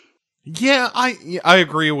film. Yeah, I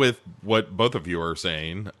agree with what both of you are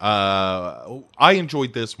saying. I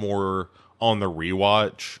enjoyed this more on the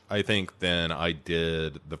rewatch, I think, than I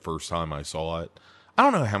did the first time I saw it. I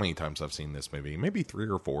don't know how many times I've seen this movie, maybe 3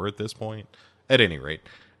 or 4 at this point. At any rate,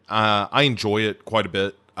 I enjoy it quite a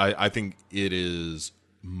bit. I think it is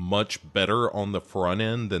much better on the front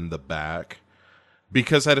end than the back,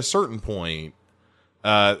 because at a certain point,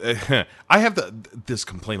 I have this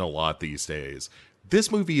complaint a lot these days.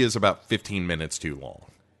 This movie is about 15 minutes too long.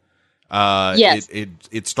 Yes.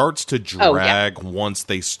 It starts to drag once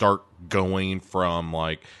they start going from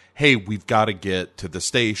like, hey, we've got to get to the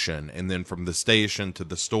station, and then from the station to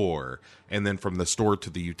the store, and then from the store to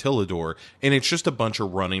the Utilidor, and it's just a bunch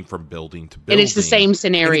of running from building to building. And it's the same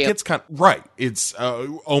scenario. And it gets right. It's,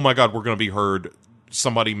 oh my God, we're going to be heard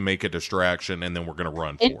somebody make a distraction and then we're going to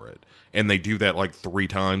run for it. And they do that like 3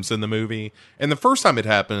 times in the movie. And the first time it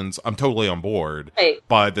happens, I'm totally on board. Right.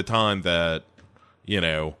 By the time that,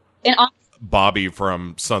 Bobby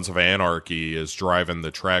from Sons of Anarchy is driving the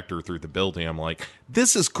tractor through the building, I'm like,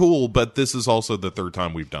 this is cool, but this is also the 3rd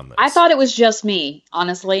time we've done this. I thought it was just me,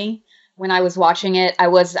 honestly. When I was watching it, I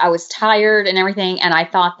was tired and everything, and I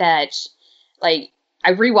thought that, like,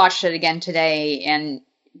 I rewatched it again today, and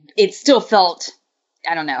it still felt,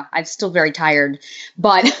 I don't know, I'm still very tired,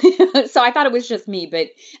 but, so I thought it was just me, but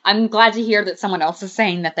I'm glad to hear that someone else is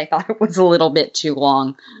saying that they thought it was a little bit too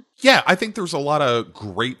long. Yeah, I think there's a lot of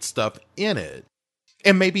great stuff in it.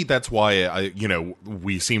 And maybe that's why,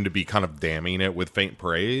 we seem to be kind of damning it with faint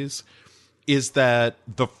praise, is that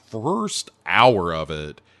the first hour of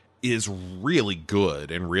it is really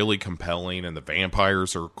good and really compelling, and the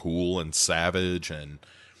vampires are cool and savage, and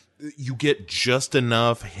you get just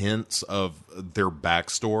enough hints of their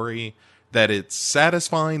backstory that it's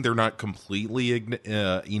satisfying. They're not completely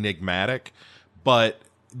enigmatic, but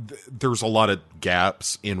there's a lot of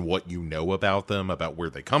gaps in what you know about them, about where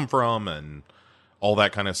they come from and all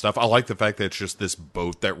that kind of stuff. I like the fact that it's just this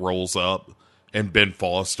boat that rolls up and Ben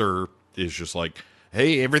Foster is just like,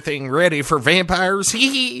 hey, everything ready for vampires?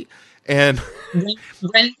 Hee. And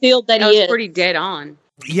Renfield that was he is. Pretty dead on.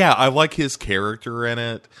 Yeah, I like his character in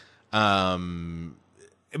it.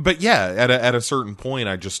 But yeah, at a certain point,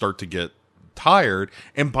 I just start to get tired.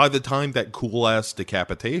 And by the time that cool ass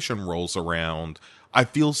decapitation rolls around, I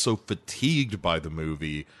feel so fatigued by the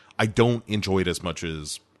movie, I don't enjoy it as much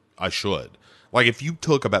as I should. Like, if you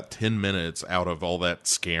took about 10 minutes out of all that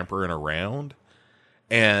scampering around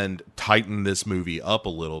and tightened this movie up a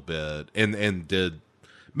little bit and did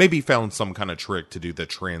maybe found some kind of trick to do the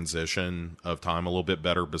transition of time a little bit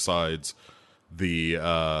better besides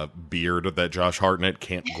the beard that Josh Hartnett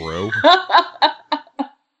can't grow.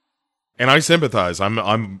 And I sympathize.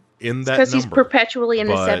 I'm in that because he's perpetually in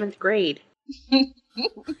the 7th grade.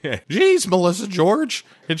 Geez, Melissa George,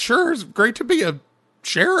 it sure is great to be a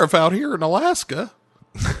sheriff out here in Alaska.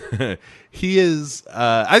 He is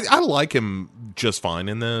I like him just fine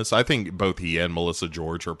in this. I think both he and Melissa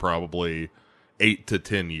George are probably 8 to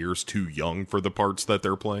 10 years too young for the parts that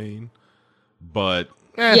they're playing, but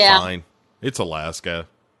fine. It's Alaska.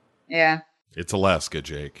 Yeah, it's Alaska,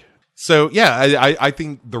 Jake. So, yeah, I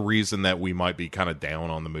think the reason that we might be kind of down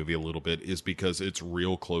on the movie a little bit is because it's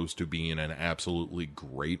real close to being an absolutely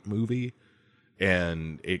great movie,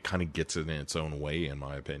 and it kind of gets it in its own way, in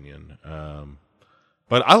my opinion.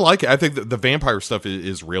 But I like it. I think the vampire stuff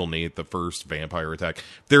is real neat. The first vampire attack.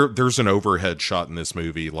 There's an overhead shot in this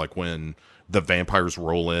movie, like when the vampires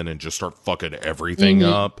roll in and just start fucking everything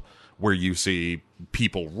up, where you see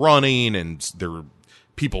people running and there are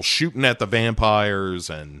people shooting at the vampires,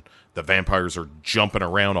 and the vampires are jumping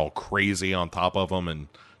around all crazy on top of them and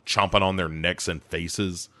chomping on their necks and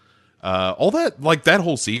faces. All that, like, that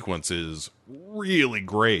whole sequence is really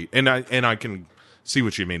great. And I can see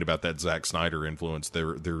what you mean about that Zack Snyder influence.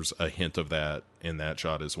 There's a hint of that in that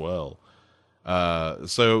shot as well.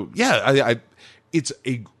 So yeah, it's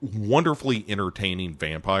a wonderfully entertaining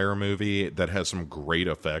vampire movie that has some great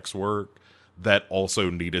effects work that also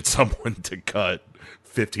needed someone to cut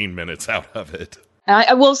 15 minutes out of it.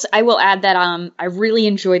 I will add that I really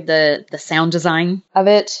enjoyed the sound design of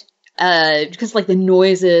it, because like the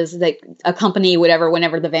noises that accompany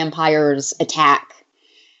whenever the vampires attack,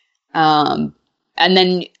 and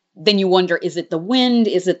then you wonder, is it the wind,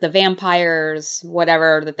 is it the vampires,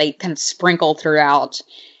 whatever that they kind of sprinkle throughout.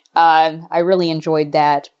 I really enjoyed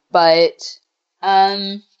that, but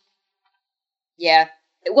yeah,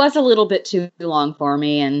 it was a little bit too long for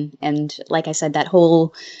me, and like I said, that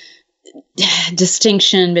whole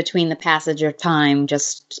distinction between the passage of time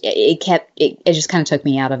it just kind of took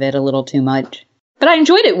me out of it a little too much. But I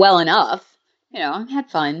enjoyed it well enough. I had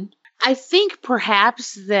fun. I think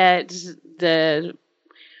perhaps that the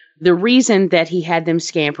reason that he had them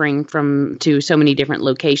scampering to so many different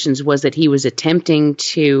locations was that he was attempting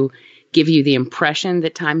to give you the impression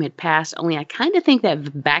that time had passed. Only I kind of think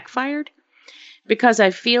that backfired, because I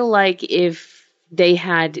feel like if they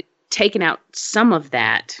had taken out some of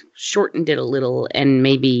that, shortened it a little, and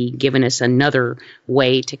maybe given us another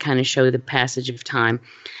way to kind of show the passage of time.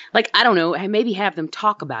 Like, I don't know, maybe have them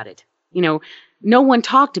talk about it. No one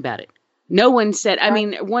talked about it. No one said, I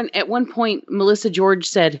mean, at one point, Melissa George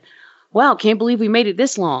said, wow, can't believe we made it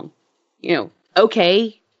this long.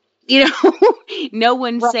 Okay. No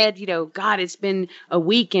one said, God, it's been a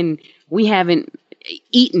week and we haven't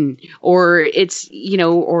eaten, or it's,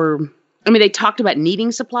 or I mean, they talked about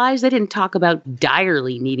needing supplies. They didn't talk about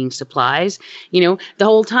direly needing supplies. You know, the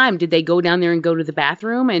whole time, did they go down there and go to the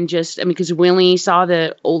bathroom and just, I mean, because we only saw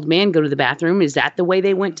the old man go to the bathroom. Is that the way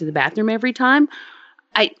they went to the bathroom every time?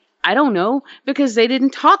 I don't know, because they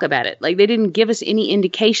didn't talk about it. Like, they didn't give us any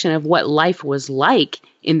indication of what life was like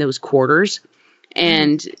in those quarters.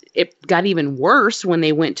 And it got even worse when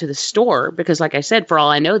they went to the store, because like I said, for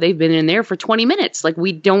all I know, they've been in there for 20 minutes. Like,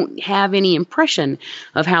 we don't have any impression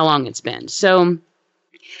of how long it's been. So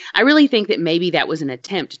I really think that maybe that was an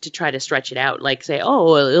attempt to try to stretch it out. Like, say,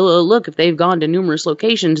 oh, look, if they've gone to numerous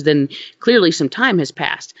locations, then clearly some time has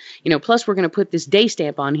passed. You know, plus we're going to put this day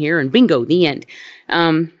stamp on here and bingo, the end.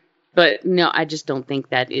 But no, I just don't think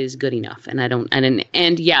that is good enough. And I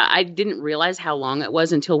didn't realize how long it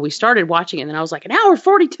was until we started watching it. And then I was like, 1 hour,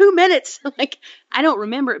 42 minutes. Like, I don't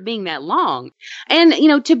remember it being that long. And, you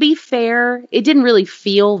know, to be fair, it didn't really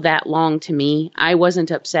feel that long to me. I wasn't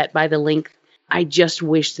upset by the length. I just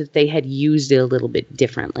wish that they had used it a little bit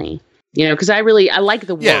differently. You know, because I like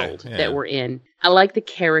the world that we're in. I like the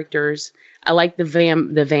characters. I like the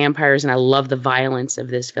vampires, and I love the violence of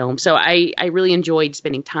this film. So I really enjoyed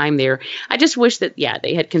spending time there. I just wish that,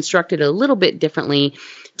 they had constructed it a little bit differently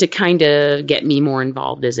to kind of get me more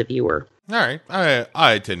involved as a viewer. All right.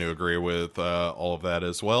 I tend to agree with all of that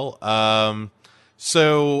as well.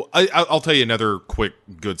 So I'll tell you another quick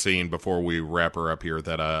good scene before we wrap her up here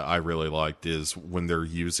that I really liked is when they're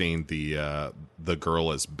using the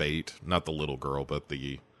girl as bait, not the little girl, but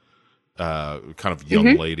the kind of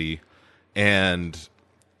young lady. And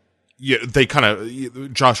they kind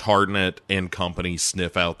of, Josh Hartnett and company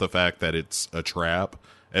sniff out the fact that it's a trap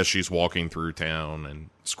as she's walking through town and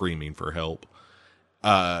screaming for help.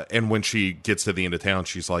 And when she gets to the end of town,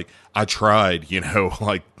 she's like, I tried,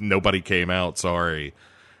 like nobody came out, sorry.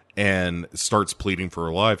 And starts pleading for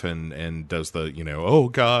her life and does the, oh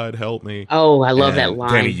God, help me. Oh, I love that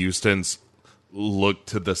line. Danny Houston's look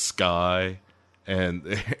to the sky and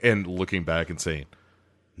looking back and saying,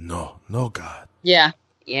 no, God. Yeah.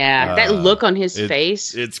 That look on his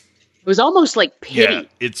face. It was almost like pity. Yeah,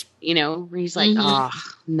 it's where he's like, oh,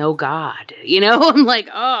 no God. I'm like,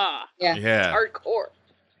 oh, yeah. It's hardcore.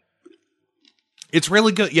 It's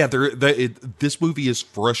really good. Yeah, this movie is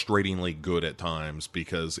frustratingly good at times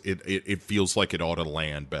because it feels like it ought to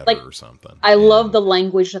land better or something. I love the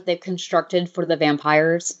language that they've constructed for the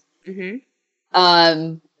vampires.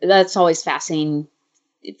 Mm-hmm. That's always fascinating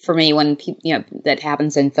for me when that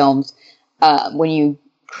happens in films, when you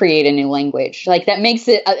create a new language. Like, that makes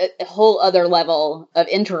it a whole other level of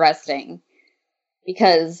interesting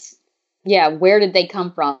because, where did they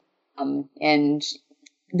come from? And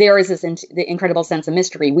there is this the incredible sense of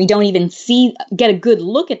mystery. We don't even get a good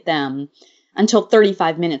look at them until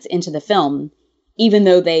 35 minutes into the film, even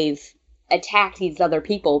though they've attacked these other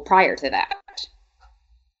people prior to that.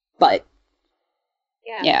 But,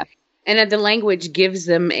 yeah. And the language gives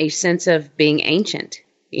them a sense of being ancient.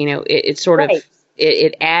 It sort of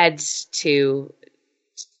it adds to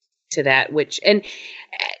that, which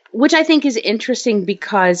I think is interesting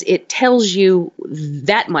because it tells you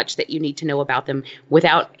that much that you need to know about them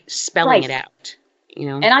without spelling it out.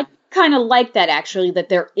 And I kind of like that, actually, that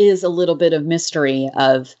there is a little bit of mystery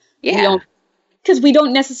of because we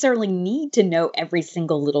don't necessarily need to know every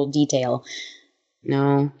single little detail.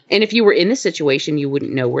 No. And if you were in the situation, you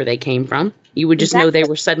wouldn't know where they came from. You would just know they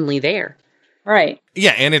were suddenly there. Right.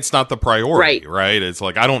 Yeah, and it's not the priority, right? It's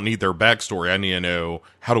like, I don't need their backstory. I need to know,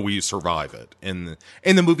 how do we survive it? And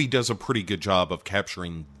the movie does a pretty good job of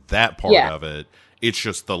capturing that part of it. It's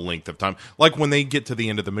just the length of time. Like, when they get to the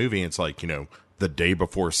end of the movie, it's like, the day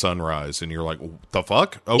before sunrise, and you're like, what the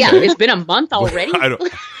fuck? Okay. Yeah, it's been a month already.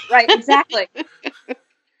 Right, exactly.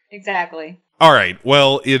 Exactly. All right,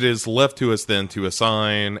 well, it is left to us then to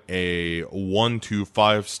assign a 1 to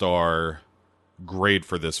 5 star grade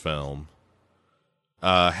for this film.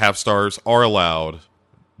 Half stars are allowed.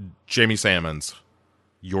 Jamie Sammons,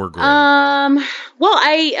 your grade. Well,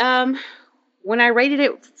 I when I rated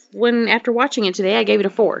it after watching it today, I gave it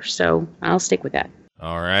a 4, so I'll stick with that.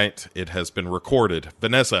 All right, it has been recorded.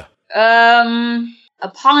 Vanessa. Upon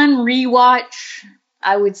rewatch,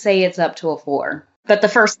 I would say it's up to a 4. But the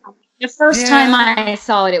first time I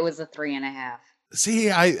saw it, it was a 3.5. See,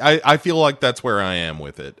 I feel like that's where I am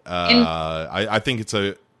with it. I think it's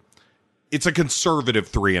a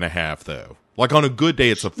conservative 3.5 though. Like, on a good day,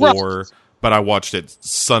 it's a 4. But I watched it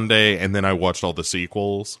Sunday, and then I watched all the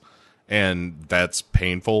sequels, and that's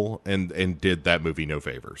painful, and did that movie no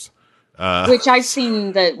favors. Which I've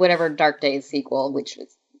seen the Dark Days sequel, which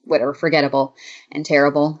was forgettable and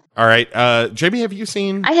terrible. All right, Jamie, have you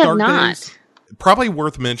seen? I have Dark not. Days? Probably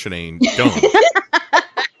worth mentioning. Don't.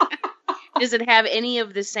 Does it have any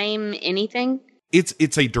of the same anything?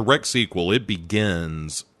 It's a direct sequel. It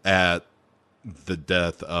begins at the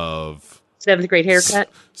death of Seventh grade haircut.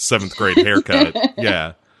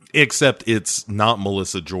 Yeah. Except it's not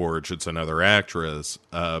Melissa George. It's another actress,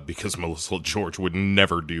 because Melissa George would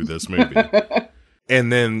never do this movie.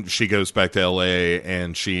 And then she goes back to LA,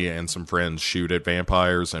 and she and some friends shoot at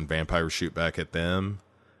vampires, and vampires shoot back at them.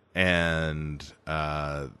 And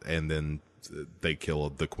then they kill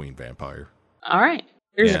the queen vampire. All right.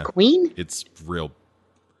 There's a queen? It's real.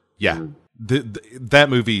 Yeah. That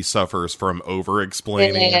movie suffers from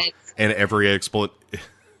over-explaining, and every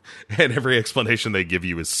explanation they give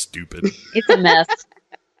you is stupid. It's a mess.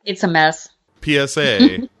 It's a mess.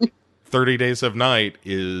 PSA, 30 Days of Night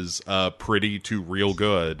is pretty to real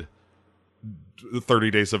good.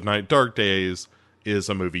 30 Days of Night, Dark Days is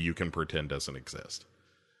a movie you can pretend doesn't exist.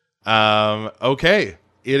 Okay.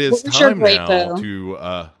 It is time now to...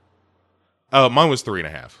 mine was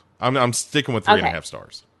 3.5. I'm sticking with 3.5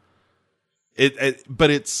 stars.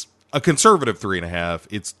 But it's a conservative 3.5.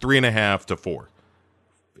 It's 3.5 to 4.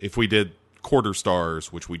 If we did quarter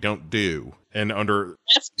stars, which we don't do, and under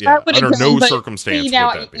no circumstance would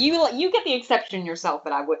that be. You get the exception yourself,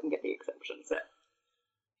 but I wouldn't get the exception. So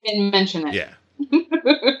didn't mention it. Yeah.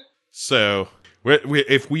 So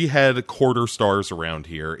if we had quarter stars around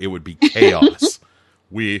here, it would be chaos.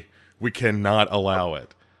 we cannot allow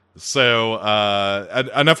it. So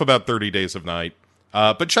enough about 30 Days of Night.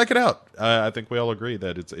 But check it out. I think we all agree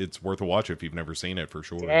that it's worth a watch if you've never seen it, for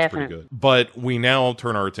sure. Definitely. It's pretty good. But we now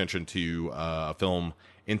turn our attention to a film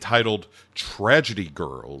entitled Tragedy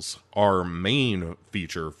Girls, our main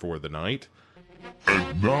feature for the night.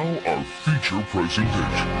 And now our feature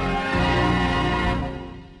presentation.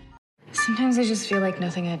 Sometimes I just feel like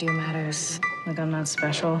nothing I do matters. Like I'm not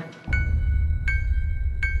special.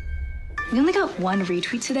 We only got one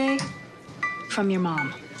retweet today from your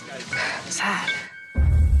mom. Sad.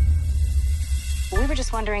 We were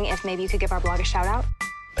just wondering if maybe you could give our blog a shout out.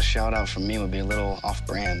 A shout out from me would be a little off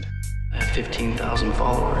brand. I have 15,000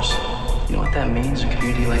 followers. You know what that means? A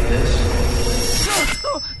community like this?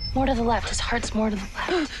 More to the left. His heart's more to the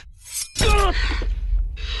left.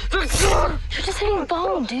 You're just hitting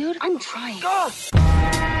bone, dude. I'm trying. Mr.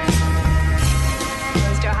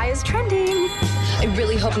 High is trending. I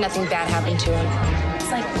really hope nothing bad happened to him.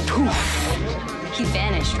 It's like poof. He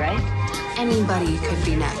vanished, right? Anybody could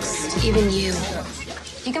be next. Even you.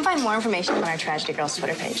 You can find more information on our Tragedy Girls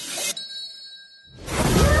Twitter page.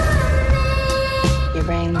 Your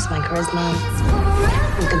brains, my charisma.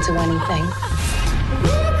 You can do anything.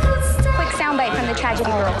 Quick soundbite from the Tragedy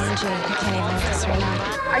Girls. OMG, I can't even with this right now.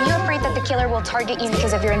 Are you afraid that the killer will target you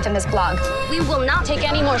because of your infamous blog? We will not take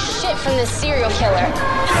any more shit from this serial killer.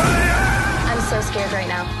 I'm so scared right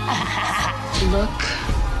now. Look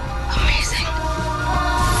amazing.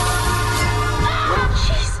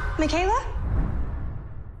 Jeez. Michaela?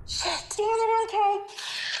 Shit. Damn it, okay.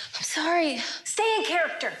 I'm sorry. Stay in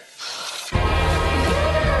character.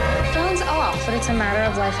 Phone's off, but it's a matter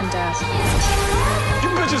of life and death. You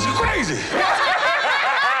bitches are crazy.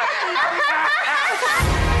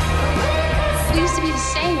 We used to be the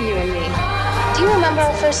same, you and me. Do you remember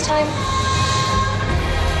our first time?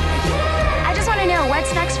 I just want to know,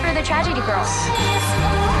 what's next for the Tragedy Girls?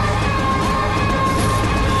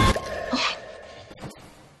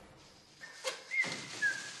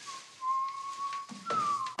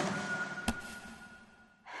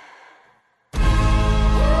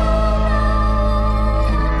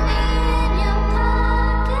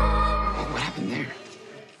 What happened there?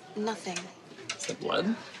 Nothing. Is that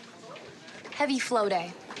blood? Heavy flow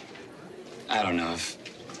day. I don't know if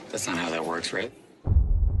that's not how that works, right?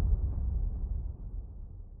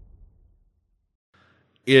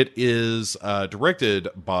 It is directed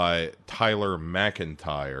by Tyler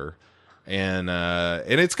McIntyre, and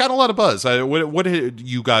it's got a lot of buzz. What had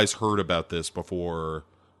you guys heard about this before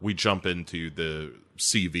we jump into the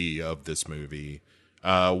CV of this movie?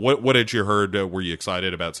 What had you heard? Were you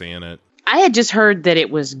excited about seeing it? I had just heard that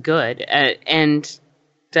it was good,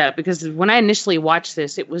 because when I initially watched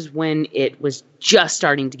this, it was when it was just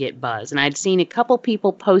starting to get buzz, and I'd seen a couple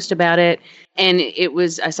people post about it, and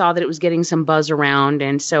I saw that it was getting some buzz around,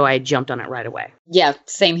 and so I jumped on it right away. Yeah,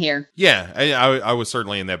 same here. Yeah, I was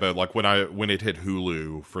certainly in that boat. Like when it hit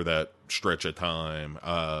Hulu for that stretch of time,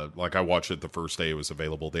 like I watched it the first day it was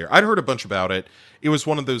available there. I'd heard a bunch about it. It was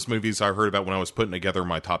one of those movies I heard about when I was putting together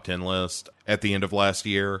my top 10 list at the end of last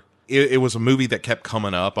year. It was a movie that kept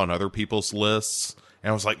coming up on other people's lists,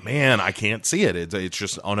 and I was like, man, I can't see it. It's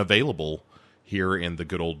just unavailable here in the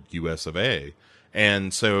good old US of A.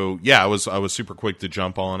 And so, yeah, I was super quick to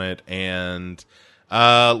jump on it, and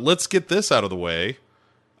Let's get this out of the way.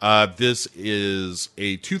 This is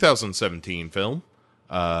a 2017 film,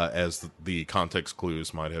 as the context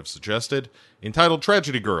clues might have suggested, entitled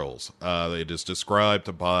Tragedy Girls. It is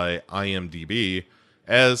described by IMDb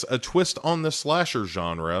as a twist on the slasher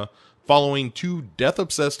genre, following two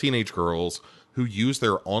death-obsessed teenage girls who use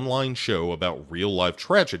their online show about real-life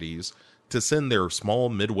tragedies to send their small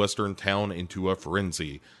Midwestern town into a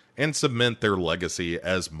frenzy and cement their legacy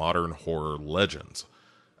as modern horror legends.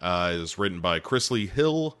 It is written by Chris Lee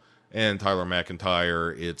Hill and Tyler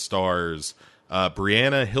McIntyre. It stars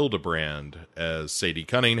Brianna Hildebrand as Sadie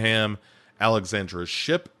Cunningham, Alexandra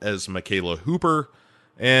Shipp as Michaela Hooper,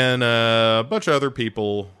 and a bunch of other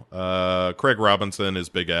people. Craig Robinson is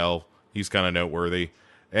Big Al. He's kind of noteworthy.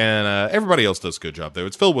 And everybody else does a good job, though.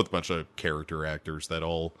 It's filled with a bunch of character actors that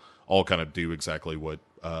all kind of do exactly what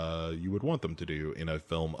you would want them to do in a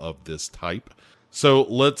film of this type. So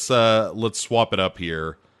let's swap it up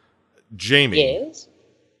here. Jamie, yes.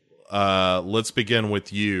 Let's begin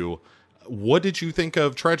with you. What did you think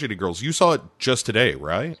of Tragedy Girls? You saw it just today,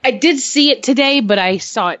 right? I did see it today, but I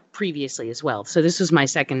saw it previously as well. So this was my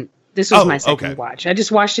second. Okay. Watch. I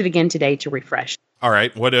just watched it again today to refresh. All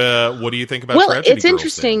right. What do you think about Tragedy Girls? It's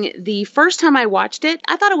interesting. Then? The first time I watched it,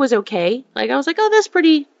 I thought it was okay. Like I was like, oh, that's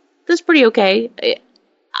pretty okay.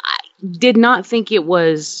 I did not think it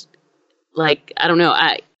was like, I don't know.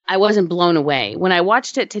 I wasn't blown away. When I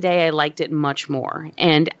watched it today, I liked it much more.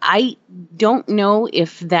 And I don't know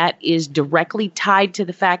if that is directly tied to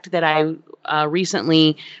the fact that I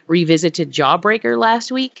recently revisited Jawbreaker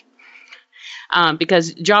last week.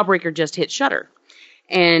 Because Jawbreaker just hit Shudder.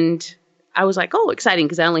 And I was like, oh, exciting,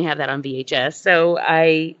 because I only have that on VHS. So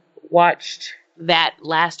I watched that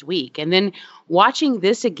last week. And then watching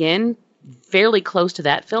this again, fairly close to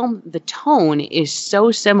that film, the tone is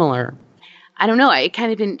so similar. I don't know. I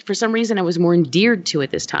kind of been, for some reason, I was more endeared to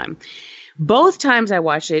it this time. Both times I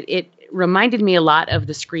watched it, it reminded me a lot of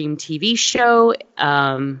the Scream TV show,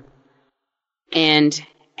 and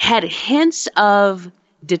had hints of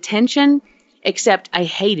Detention, except I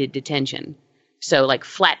hated Detention. So, like,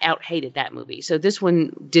 flat out hated that movie. So this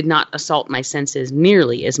one did not assault my senses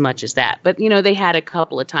nearly as much as that. But, you know, they had a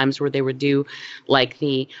couple of times where they would do, like,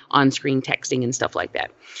 the on-screen texting and stuff like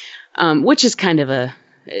that. Which is kind of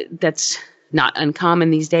that's not uncommon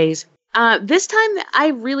these days. This time, I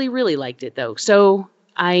really, really liked it, though. So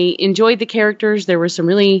I enjoyed the characters. There were some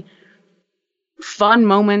really fun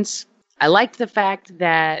moments. I liked the fact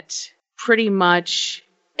that pretty much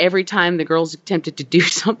every time the girls attempted to do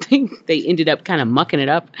something, they ended up kind of mucking it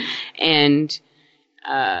up. And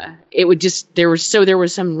it would just, there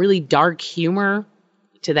was some really dark humor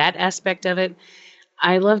to that aspect of it.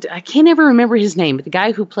 I can't ever remember his name, but the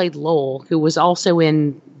guy who played Lowell, who was also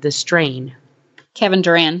in The Strain. Kevin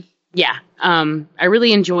Durant. Yeah. I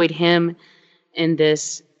really enjoyed him in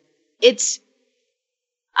this. It's,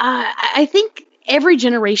 I think every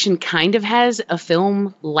generation kind of has a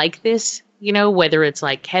film like this, you know, whether it's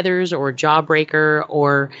like Heathers or Jawbreaker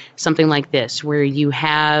or something like this, where you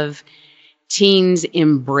have teens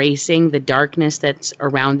embracing the darkness that's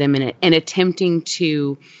around them and attempting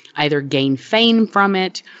to either gain fame from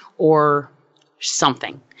it or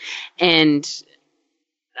something. And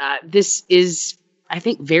this is, I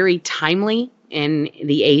think, very timely in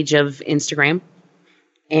the age of Instagram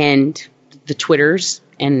and the Twitters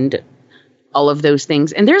and all of those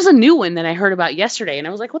things. And there's a new one that I heard about yesterday, and I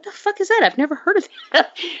was like, what the fuck is that? I've never heard of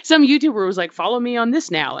that. Some YouTuber was like, follow me on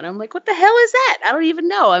this now. And I'm like, what the hell is that? I don't even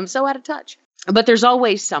know. I'm so out of touch. But there's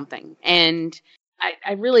always something. And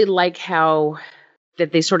I really like how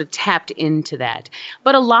that they sort of tapped into that.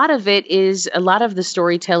 But a lot of the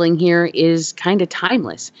storytelling here is kind of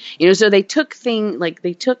timeless. You know, so they took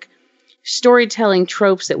storytelling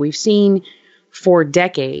tropes that we've seen for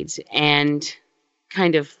decades and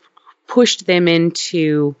kind of pushed them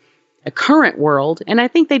into a current world. And I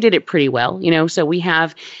think they did it pretty well. You know, so we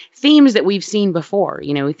have themes that we've seen before,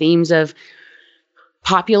 you know, themes of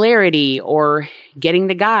popularity or getting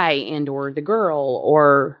the guy and or the girl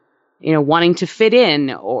or, you know, wanting to fit in,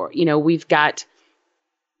 or, you know, we've got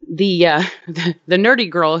the nerdy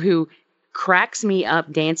girl who cracks me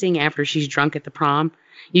up dancing after she's drunk at the prom.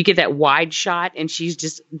 You get that wide shot and she's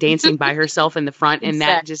just dancing by herself in the front, and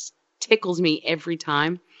that just tickles me every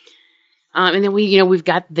time. And then we've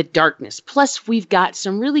got the darkness. Plus, we've got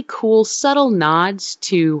some really cool, subtle nods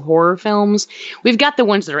to horror films. We've got the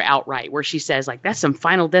ones that are outright, where she says, like, that's some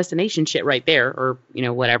Final Destination shit right there, or, you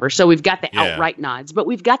know, whatever. So we've got the outright nods. But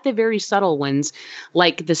we've got the very subtle ones,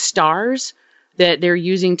 like the stars that they're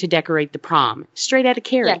using to decorate the prom. Straight out of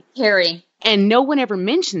Carrie. Yeah, Carrie. And no one ever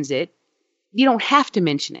mentions it. You don't have to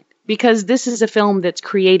mention it, because this is a film that's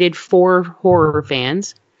created for horror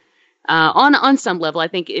fans. On some level, I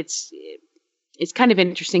think it's kind of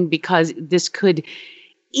interesting because this could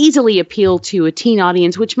easily appeal to a teen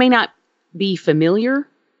audience, which may not be familiar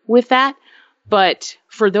with that. But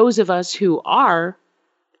for those of us who are,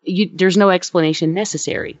 there's no explanation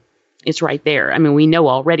necessary. It's right there. I mean, we know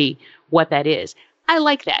already what that is. I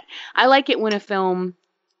like that. I like it when a film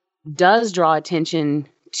does draw attention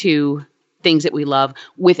to things that we love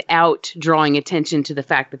without drawing attention to the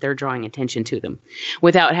fact that they're drawing attention to them,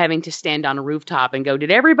 without having to stand on a rooftop and go, did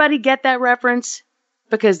everybody get that reference?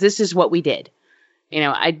 Because this is what we did.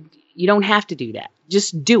 You don't have to do that.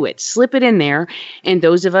 Just do it. Slip it in there. And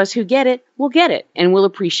those of us who get it will get it and will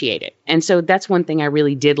appreciate it. And so that's one thing I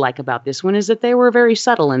really did like about this one, is that they were very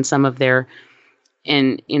subtle in some of their,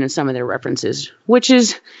 some of their references, which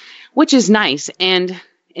is nice. And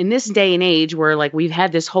in this day and age where like we've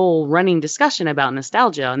had this whole running discussion about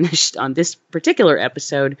nostalgia on this particular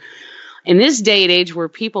episode, in this day and age where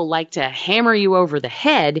people like to hammer you over the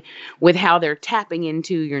head with how they're tapping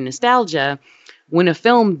into your nostalgia, when a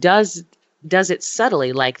film does it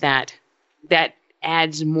subtly like that, that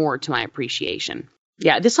adds more to my appreciation.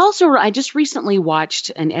 Yeah, this also, I just recently watched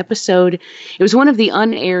an episode. It was one of the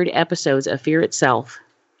unaired episodes of Fear Itself,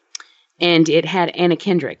 and it had Anna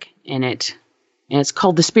Kendrick in it, and it's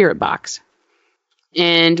called The Spirit Box.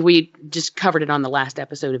 And we just covered it on the last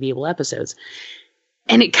episode of Evil Episodes.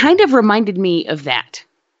 And it kind of reminded me of that.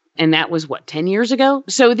 And that was, 10 years ago?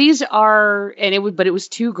 So these are, but it was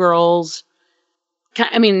two girls.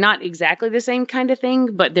 I mean, not exactly the same kind of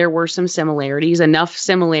thing, but there were some similarities, enough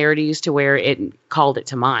similarities to where it called it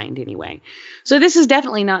to mind anyway. So this is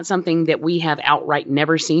definitely not something that we have outright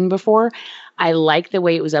never seen before. I like the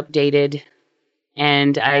way it was updated,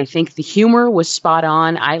 and I think the humor was spot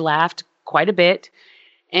on. I laughed quite a bit,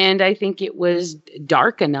 and I think it was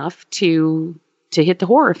dark enough to hit the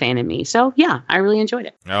horror fan in me. So yeah, I really enjoyed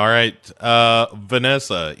it. All right.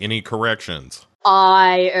 Vanessa, any corrections?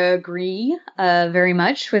 I agree very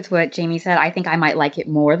much with what Jamie said. I think I might like it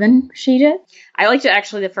more than she did. I liked it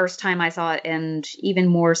actually the first time I saw it, and even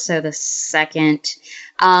more so the second.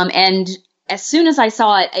 And as soon as I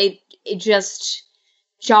saw it just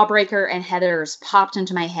Jawbreaker and Heathers popped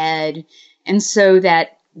into my head. And so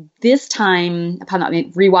that this time, upon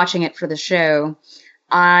rewatching it for the show,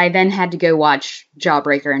 I then had to go watch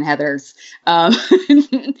Jawbreaker and Heathers.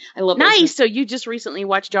 I love nice. So you just recently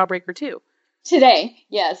watched Jawbreaker too. Today,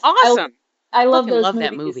 yes. Awesome. I love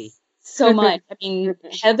that movie so much. I mean,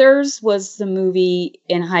 Heathers was the movie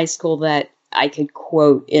in high school that I could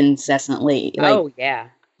quote incessantly. Yeah.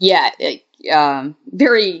 Yeah.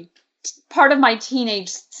 Very part of my teenage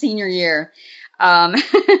senior year. And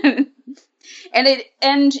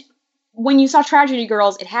when you saw Tragedy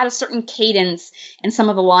Girls, it had a certain cadence and some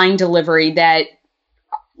of the line delivery that,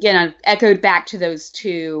 echoed back to those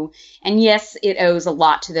two. And yes, it owes a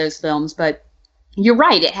lot to those films, but you're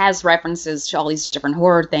right. It has references to all these different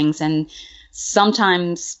horror things, and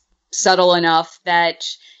sometimes subtle enough that,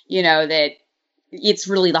 that it's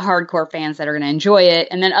really the hardcore fans that are going to enjoy it.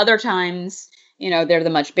 And then other times, they're the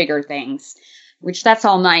much bigger things, which that's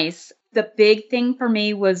all nice. The big thing for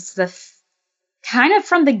me was kind of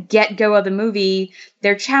from the get-go of the movie,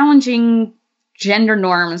 they're challenging gender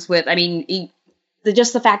norms with,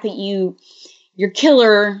 just the fact that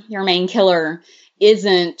your main killer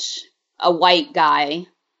isn't a white guy,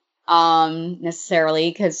 necessarily,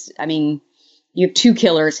 because, you have two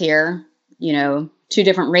killers here, two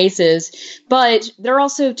different races, but they're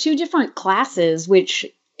also two different classes, which,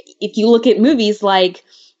 if you look at movies like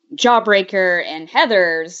Jawbreaker and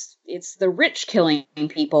Heathers, it's the rich killing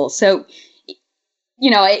people. So,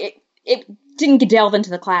 it didn't delve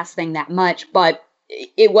into the class thing that much, but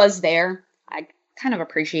it was there. I kind of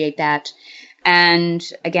appreciate that. And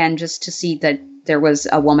again, just to see that there was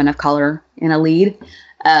a woman of color in a lead,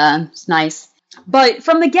 it's nice. But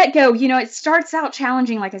from the get-go, it starts out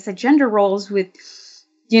challenging, like I said, gender roles with,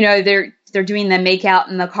 they're doing the make-out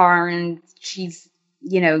in the car, and she's,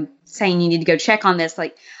 saying you need to go check on this.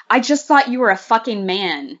 Like, I just thought you were a fucking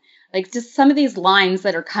man. Like, just some of these lines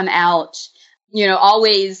that are come out,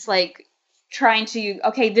 always, like, trying to,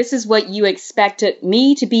 okay, this is what you expected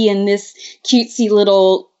me to be in this cutesy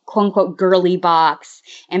little quote-unquote girly box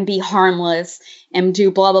and be harmless and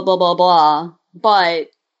do blah, blah, blah, blah, blah. But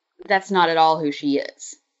that's not at all who she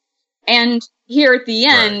is. And here at the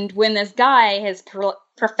end, when this guy has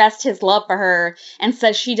professed his love for her and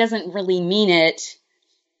says she doesn't really mean it,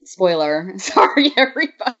 spoiler, sorry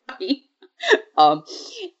everybody,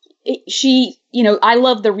 she, I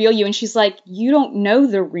love the real you, and she's like, you don't know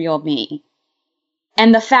the real me.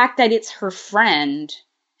 And the fact that it's her friend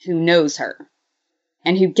who knows her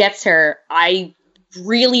and who gets her. I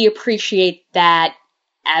really appreciate that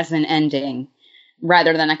as an ending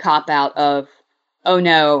rather than a cop-out of, oh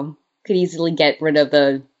no, could easily get rid of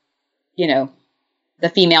the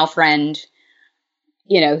female friend,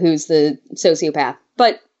 who's the sociopath.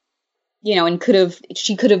 But, and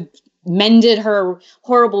she could have mended her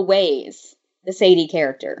horrible ways, the Sadie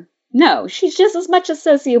character. No, she's just as much a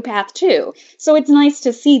sociopath too. So it's nice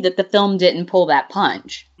to see that the film didn't pull that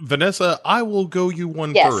punch. Vanessa, I will go you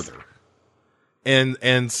one further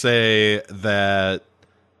and say that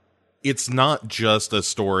it's not just a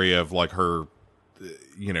story of like her,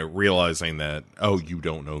 realizing that, oh, you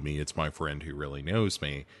don't know me, it's my friend who really knows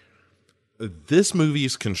me. This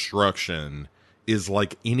movie's construction is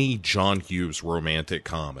like any John Hughes romantic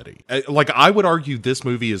comedy. Like, I would argue this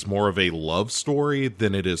movie is more of a love story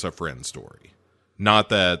than it is a friend story. Not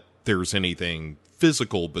that there's anything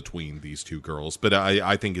physical between these two girls, but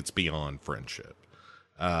I think it's beyond friendship.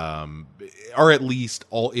 Or at least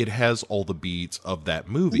it has all the beats of that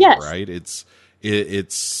movie, right? It's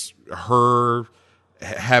her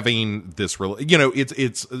having this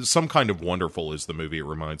it's Some Kind of Wonderful is the movie it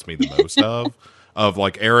reminds me the most of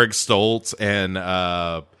like Eric Stoltz and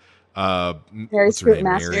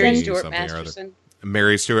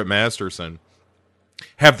Mary Stuart Masterson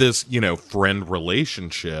have this friend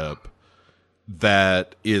relationship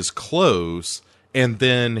that is close, and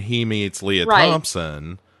then he meets Leah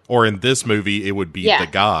Thompson, or in this movie it would be the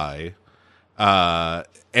guy,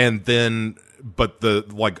 and then but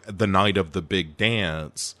the night of the big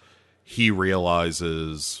dance, he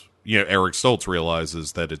realizes, Eric Stoltz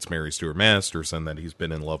realizes that it's Mary Stuart Masterson that he's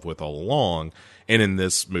been in love with all along. And in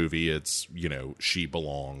this movie, it's, she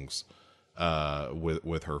belongs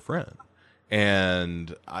with her friend.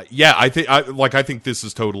 And I think this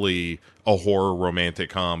is totally a horror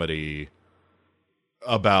romantic comedy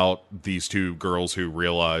about these two girls who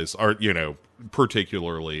realize,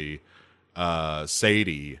 particularly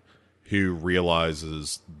Sadie, who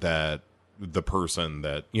realizes that the person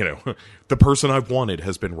that, the person I've wanted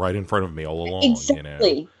has been right in front of me all along.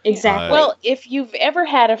 Exactly. Well, if you've ever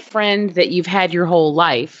had a friend that you've had your whole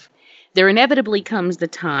life, there inevitably comes the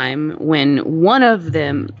time when one of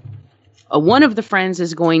the friends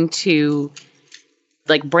is going to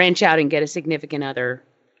like branch out and get a significant other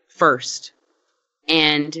first.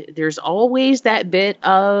 And there's always that bit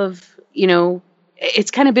of,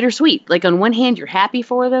 it's kind of bittersweet. Like on one hand, you're happy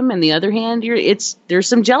for them, and the other hand, there's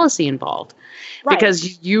some jealousy involved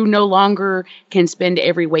because you no longer can spend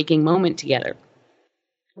every waking moment together.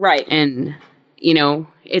 Right. And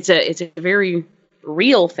it's a very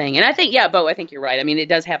real thing. And I think, Bo, I think you're right. I mean, it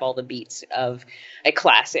does have all the beats of a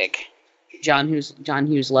classic John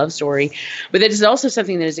Hughes love story, but it is also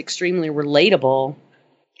something that is extremely relatable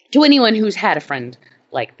to anyone who's had a friend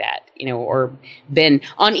like that, or been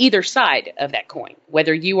on either side of that coin,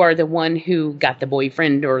 whether you are the one who got the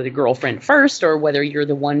boyfriend or the girlfriend first, or whether you're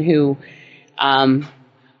the one who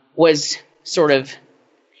was sort of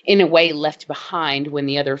in a way left behind when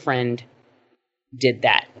the other friend did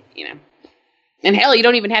that, and hell, you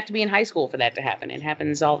don't even have to be in high school for that to happen. It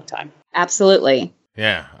happens all the time. Absolutely.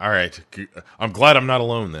 Yeah, all right. I'm glad I'm not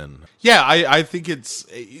alone then. Yeah, I think it's,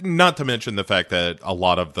 not to mention the fact that a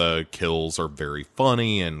lot of the kills are very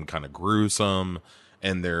funny and kind of gruesome,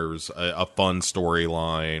 and there's a fun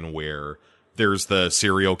storyline where there's the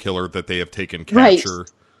serial killer that they have taken capture,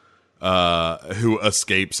 who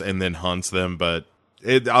escapes and then hunts them, but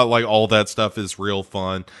like all that stuff is real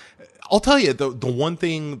fun. I'll tell you, the one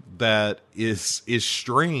thing that is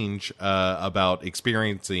strange about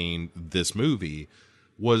experiencing this movie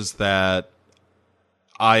was that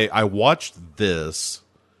I watched this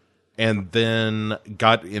and then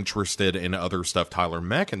got interested in other stuff Tyler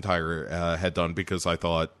McIntyre had done because I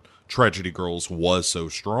thought Tragedy Girls was so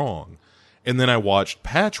strong. And then I watched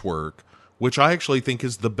Patchwork, which I actually think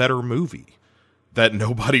is the better movie that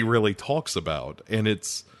nobody really talks about. And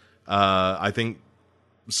it's, I think,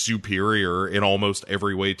 superior in almost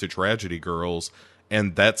every way to Tragedy Girls,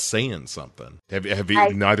 and that's saying something. Have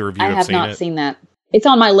you? Neither of you have seen it? I have not seen that. It's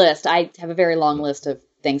on my list. I have a very long list of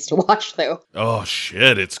things to watch, though. Oh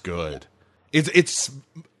shit, it's good. It's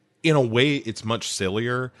in a way it's much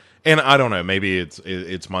sillier, and I don't know. Maybe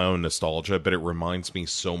it's my own nostalgia, but it reminds me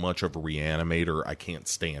so much of Reanimator. I can't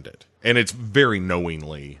stand it, and it's very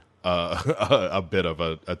knowingly a bit of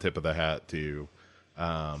a tip of the hat to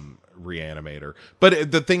Reanimator.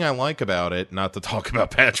 But the thing I like about it, not to talk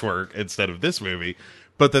about Patchwork instead of this movie,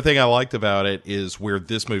 but the thing I liked about it is where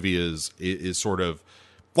this movie is sort of,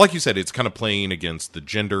 like you said, it's kind of playing against the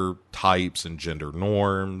gender types and gender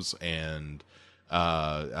norms and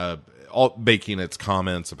making its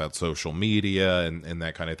comments about social media and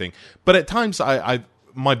that kind of thing. But at times,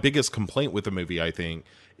 my biggest complaint with the movie, I think,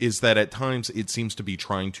 is that at times it seems to be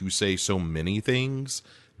trying to say so many things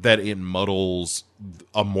that it muddles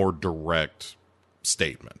a more direct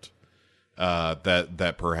statement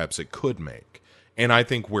that perhaps it could make. And I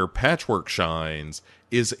think where Patchwork shines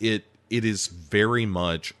is it is very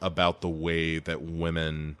much about the way that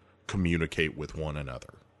women communicate with one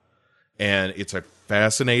another. And it's a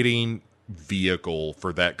fascinating vehicle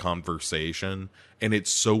for that conversation. And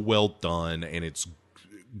it's so well done, and it's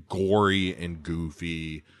gory and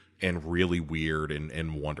goofy and really weird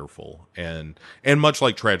and wonderful. And much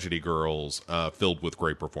like Tragedy Girls, filled with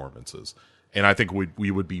great performances. And I think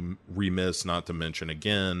we would be remiss not to mention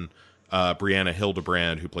again Brianna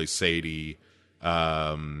Hildebrand, who plays Sadie,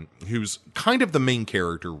 who's kind of the main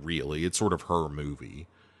character, really. It's sort of her movie.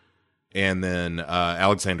 And then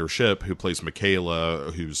Alexander Shipp, who plays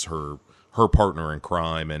Michaela, who's her partner in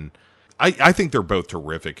crime. And I think they're both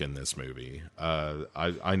terrific in this movie.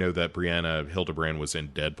 I know that Brianna Hildebrand was in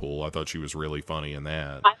Deadpool. I thought she was really funny in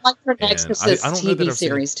that. I like her Exorcist TV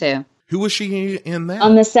series, too. Who was she in that?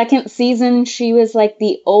 On the second season, she was like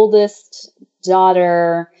the oldest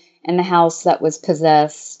daughter in the house that was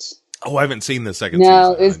possessed. Oh, I haven't seen the second season.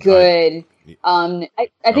 No, it was good. I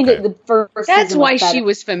think the first That's season why was better. she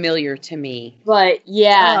was familiar to me. But,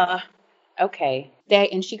 yeah. Okay.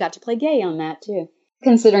 And she got to play gay on that, too.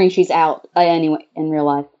 Considering she's out anyway in real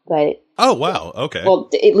life. But oh, wow. Okay. Well,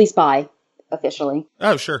 at least bi, officially.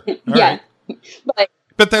 Oh, sure. All yeah. Right.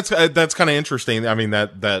 But that's kind of interesting. I mean,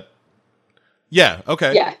 that yeah,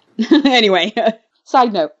 okay. Yeah. Anyway,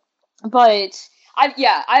 side note. But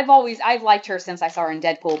I've liked her since I saw her in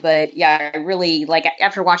Deadpool, but yeah, I really like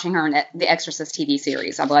after watching her in the Exorcist TV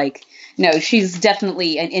series, I'm like, no, she's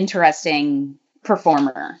definitely an interesting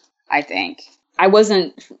performer, I think. I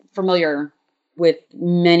wasn't familiar with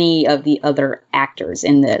many of the other actors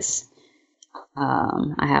in this,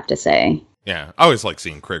 I have to say. Yeah, I always like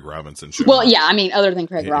seeing Craig Robinson show. Well, yeah, I mean, other than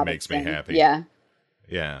Craig Robinson. It makes me happy. Yeah.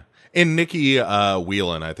 Yeah. And Nikki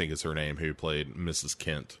Whelan, I think is her name, who played Mrs.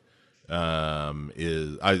 Kent,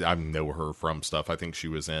 I know her from stuff. I think she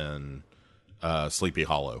was in Sleepy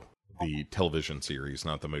Hollow, the television series,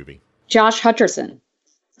 not the movie. Josh Hutcherson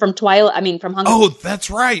from Twilight, from Hunger. Oh, that's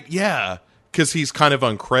right, yeah. Because he's kind of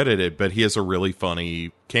uncredited, but he has a really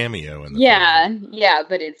funny cameo in the film. Yeah,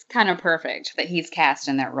 but it's kind of perfect that he's cast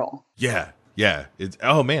in that role. Yeah.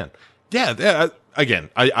 Oh, man. Yeah, again,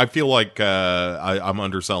 I feel like I'm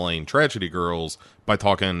underselling Tragedy Girls by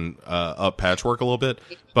talking up Patchwork a little bit,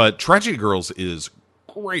 but Tragedy Girls is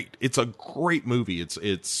great. It's a great movie.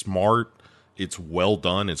 It's smart. It's well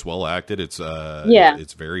done. It's well acted. It's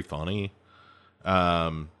very funny.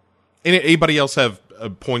 Anybody else have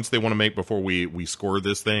points they want to make before we score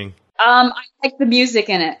this thing? I like the music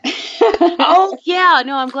in it. Oh yeah,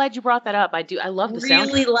 no, I'm glad you brought that up. I do. I love the sound.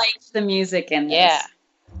 Really liked the music in this. Yeah,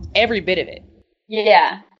 every bit of it.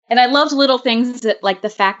 Yeah, and I loved little things that, like the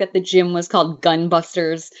fact that the gym was called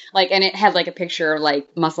Gunbusters, and it had a picture of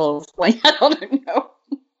muscles. I don't know.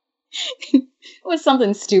 It was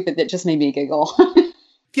something stupid that just made me giggle.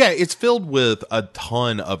 Yeah, it's filled with a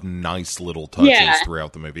ton of nice little touches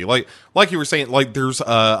throughout the movie. Like you were saying, there's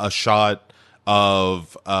a shot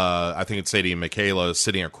of I think it's Sadie and Michaela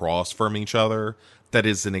sitting across from each other. That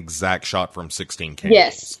is an exact shot from 16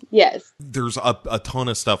 Candles. Yes. There's a ton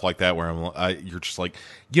of stuff like that where you're just like,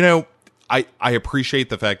 I appreciate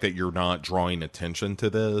the fact that you're not drawing attention to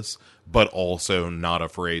this, but also not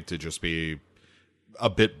afraid to just be a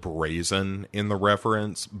bit brazen in the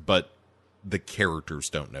reference, but the characters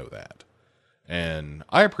don't know that. And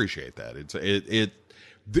I appreciate that.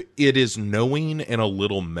 It is knowing and a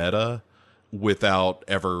little meta without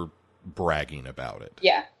ever bragging about it.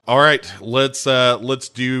 Yeah. All right, let's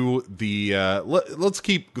do the let's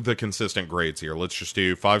keep the consistent grades here. Let's just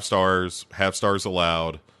do 5 stars, half stars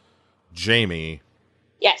allowed. Jamie.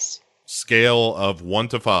 Yes. Scale of 1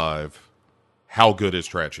 to 5. How good is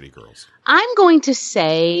Tragedy Girls? I'm going to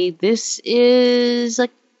say this is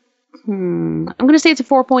I'm going to say it's a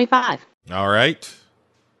 4.5. All right.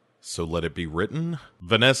 So let it be written.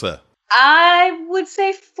 Vanessa. I would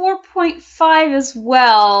say 4.5 as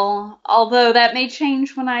well, although that may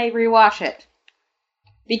change when I rewatch it.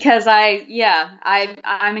 Because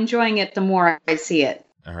I'm enjoying it the more I see it.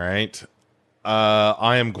 All right.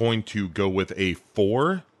 I am going to go with a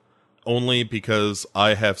 4, only because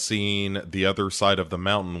I have seen The Other Side of the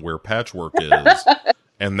Mountain where Patchwork is,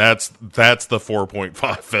 and that's the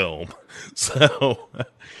 4.5 film. So,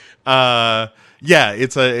 yeah,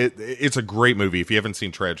 it's a great movie. If you haven't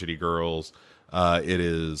seen Tragedy Girls, It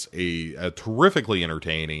is a terrifically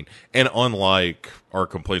entertaining, and unlike our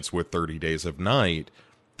complaints with 30 Days of Night,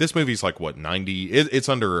 this movie's like, what, 90? It's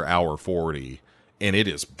under hour 40, and it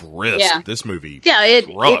is brisk. Yeah. This movie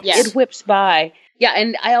it whips by. Yeah,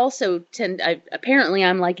 and I also apparently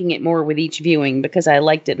I'm liking it more with each viewing because I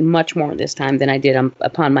liked it much more this time than I did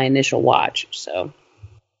upon my initial watch. So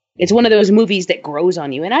it's one of those movies that grows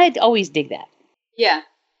on you, and I always dig that. Yeah,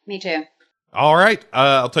 me too. All right.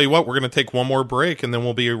 I'll tell you what, we're going to take one more break, and then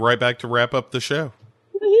we'll be right back to wrap up the show.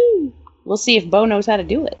 Woo-hoo. We'll see if Bo knows how to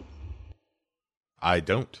do it. I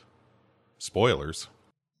don't. Spoilers.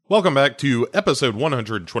 Welcome back to episode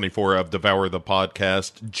 124 of Devour the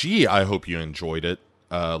Podcast. Gee, I hope you enjoyed it,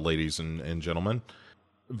 ladies and gentlemen.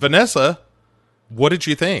 Vanessa, what did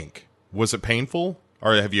you think? Was it painful?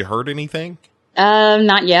 Or have you heard anything?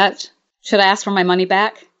 Not yet. Should I ask for my money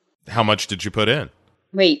back? How much did you put in?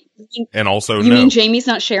 Wait. And also, you mean Jamie's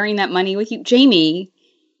not sharing that money with you? Jamie,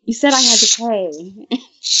 you said I had to pay.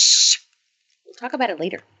 Shh. We'll talk about it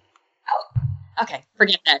later. Oh, okay.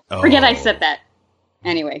 Forget that. Forget I said that.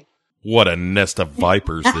 Anyway. What a nest of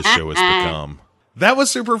vipers this show has become. That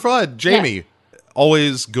was super fun. Jamie,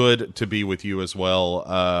 always good to be with you as well.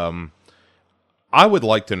 I would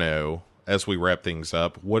like to know, as we wrap things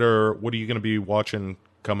up, what are you going to be watching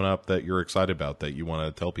coming up that you're excited about that you want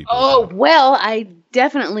to tell people about? Well, I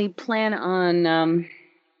definitely plan on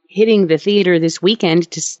hitting the theater this weekend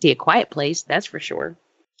to see A Quiet Place, that's for sure.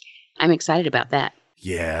 I'm excited about that.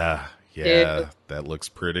 Yeah, that looks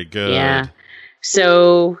pretty good. Yeah.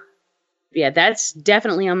 So, yeah, that's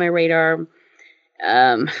definitely on my radar.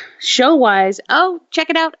 Show-wise, check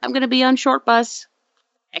it out. I'm going to be on Short Bus.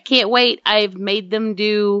 I can't wait. I've made them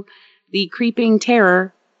do The Creeping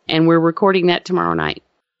Terror, and we're recording that tomorrow night.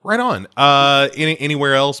 Right on.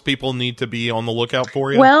 Anywhere else people need to be on the lookout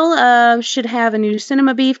for you? Well, should have a new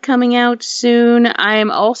Cinema Beef coming out soon. I am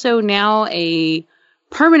also now a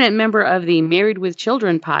permanent member of the Married with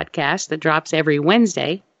Children podcast that drops every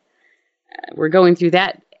Wednesday. We're going through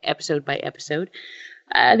that episode by episode.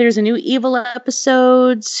 There's a new Evil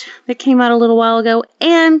episodes that came out a little while ago,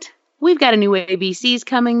 and we've got a new ABCs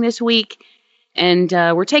coming this week. And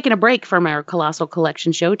we're taking a break from our Colossal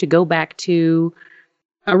Collection show to go back to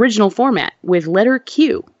original format with letter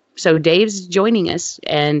Q. So Dave's joining us,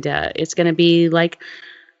 and it's going to be like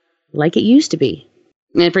it used to be.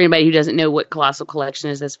 And for anybody who doesn't know what Colossal Collection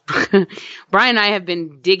is, that's Brian and I have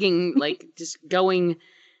been digging, just going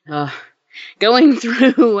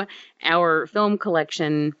through our film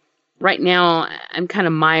collection. Right now, I'm kind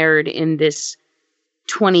of mired in this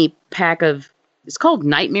 20-pack of, it's called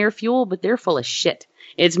Nightmare Fuel, but they're full of shit.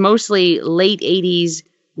 It's mostly late 80s,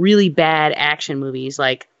 really bad action movies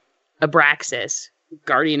like Abraxas,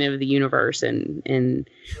 Guardian of the Universe, and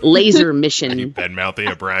Laser Mission. You bad-mouthy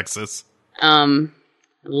Abraxas.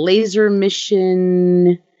 Laser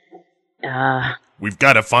Mission. We've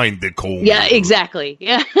got to find the coal. Yeah, exactly.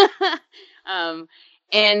 Yeah.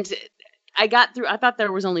 And I got through, I thought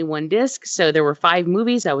there was only one disc, so there were 5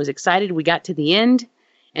 movies. I was excited. We got to the end.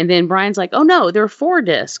 And then Brian's like, oh no, there are 4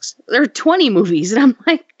 discs. There are 20 movies. And I'm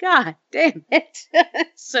like, God damn it.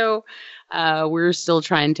 So we're still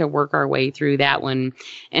trying to work our way through that one.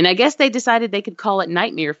 And I guess they decided they could call it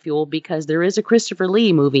Nightmare Fuel because there is a Christopher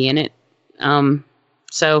Lee movie in it. But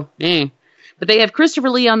they have Christopher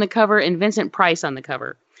Lee on the cover and Vincent Price on the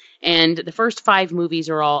cover. And the first 5 movies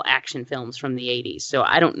are all action films from the 80s. So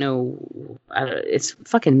I don't know. It's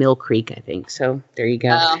fucking Mill Creek, I think. So there you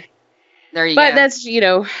go. There you go. But that's,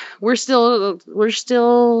 we're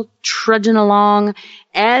still trudging along.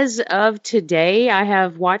 As of today, I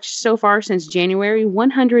have watched so far since January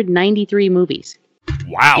 193 movies.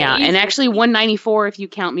 Wow. Yeah, and actually 194 if you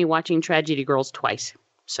count me watching Tragedy Girls twice.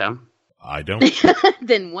 So I don't.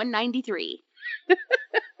 Then 193.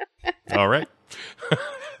 All right.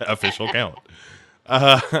 Official count.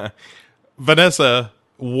 Vanessa,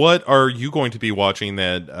 what are you going to be watching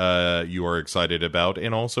that you are excited about?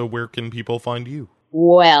 And also, where can people find you?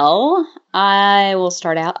 Well, I will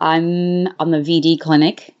start out. I'm on the VD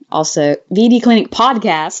Clinic, also VD Clinic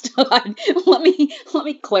podcast. let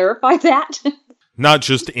me clarify that. Not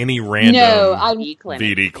just any random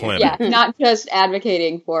VD Clinic. Yeah, not just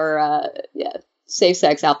advocating for safe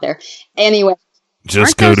sex out there. Anyway.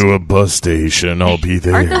 Just go to a bus station. I'll be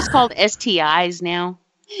there. Aren't those called STIs now?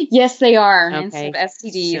 Yes, they are. Okay. Instead of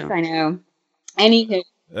STDs, so. I know. Anywho.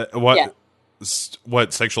 What? Yeah.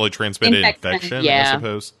 What, sexually transmitted infection, I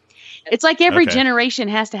suppose? It's like every generation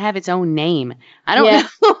has to have its own name. I don't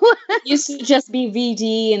know. It used to just be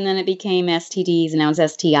VD, and then it became STDs, and now it's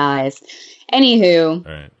STIs.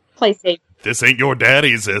 Anywho, play safe. This ain't your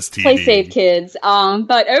daddy's STD. Play safe, kids.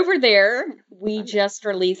 But over there, we just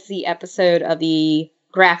released the episode of the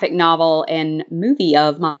graphic novel and movie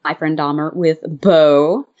of My Friend Dahmer with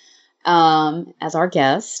Bo as our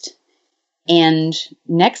guest. And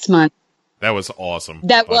next month... That was awesome.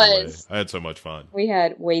 That was. I had so much fun. We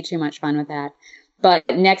had way too much fun with that. But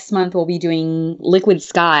next month we'll be doing Liquid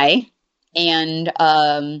Sky and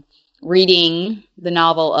reading the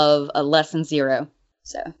novel of Lesson Zero.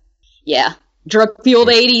 So, yeah. Drug-fueled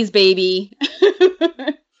 80s, baby.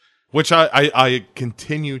 Which I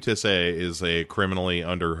continue to say is a criminally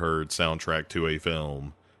underheard soundtrack to a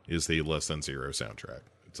film, is the Less Than Zero soundtrack.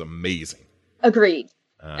 It's amazing. Agreed.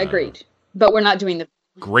 But we're not doing the...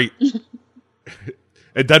 Great.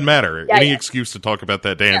 It doesn't matter. Any excuse to talk about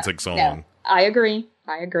that Danzig song. No. I agree.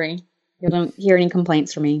 You don't hear any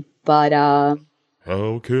complaints from me. But,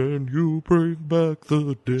 how can you bring back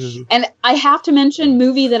the dead? And I have to mention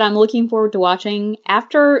movie that I'm looking forward to watching.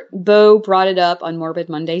 After Bo brought it up on Morbid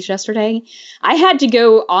Mondays yesterday, I had to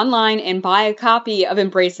go online and buy a copy of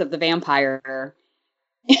Embrace of the Vampire.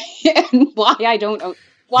 And why I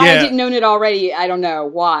didn't own it already, I don't know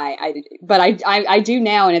why. But I do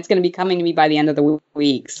now, and it's going to be coming to me by the end of the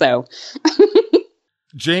week. So,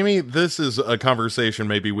 Jamie, this is a conversation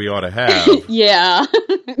maybe we ought to have. Yeah.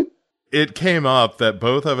 It came up that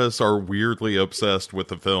both of us are weirdly obsessed with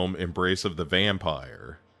the film Embrace of the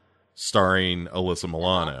Vampire, starring Alyssa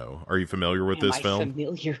Milano. Are you familiar with this film? I'm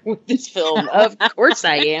familiar with this film. Of course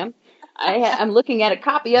I am. I'm looking at a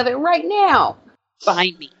copy of it right now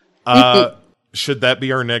behind me. Should that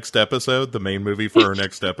be our next episode? The main movie for our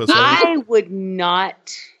next episode? I would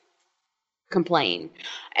not complain.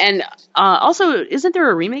 And also, isn't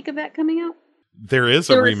there a remake of that coming out? There is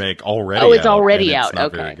a remake already. Oh, it's out, already it's out. Not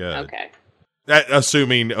Okay. very good. Okay.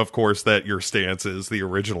 Assuming, of course, that your stance is the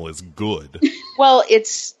original is good. Well,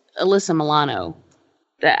 it's Alyssa Milano.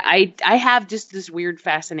 I have just this weird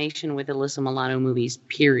fascination with Alyssa Milano movies.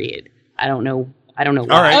 Period. I don't know why.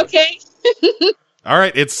 All right. Okay. All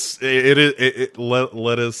right.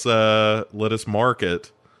 Let us mark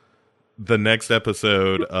it. The next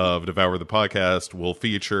episode of Devour the Podcast will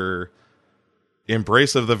feature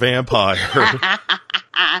Embrace of the Vampire,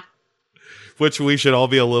 which we should all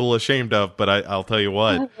be a little ashamed of, but I'll tell you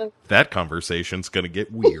what, that conversation's going to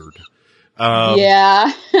get weird.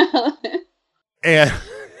 Yeah. And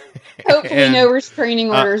hopefully no restraining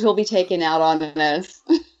orders will be taken out on us.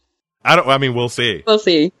 We'll see. We'll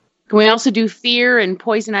see. Can we also do Fear and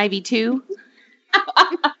Poison Ivy too?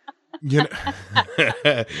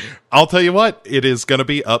 I'll tell you what, it is going to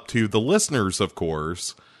be up to the listeners, of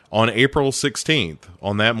course. On April 16th,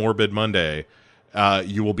 on that Morbid Monday,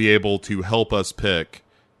 you will be able to help us pick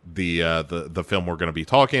the film we're going to be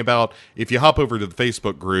talking about. If you hop over to the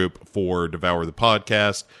Facebook group for Devour the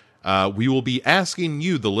Podcast, we will be asking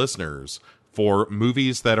you, the listeners, for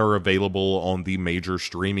movies that are available on the major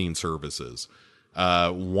streaming services.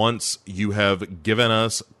 Once you have given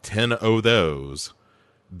us 10 of those,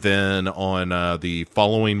 then on the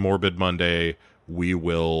following Morbid Monday, we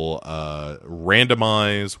will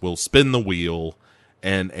randomize, we'll spin the wheel,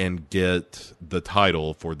 and get the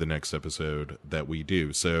title for the next episode that we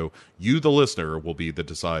do. So you, the listener, will be the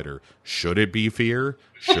decider. Should it be Fear?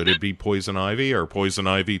 Should it be Poison Ivy, or Poison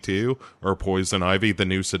Ivy 2, or Poison Ivy The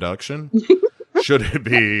New Seduction? Should it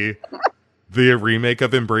be the remake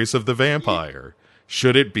of Embrace of the Vampire?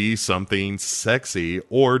 Should it be something sexy,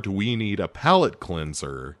 or do we need a palate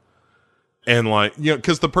cleanser? And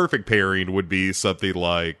because the perfect pairing would be something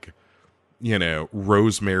like,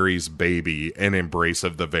 Rosemary's Baby and Embrace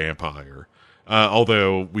of the Vampire.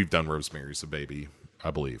 Although we've done Rosemary's Baby, I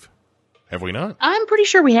believe. Have we not? I'm pretty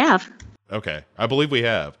sure we have. Okay, I believe we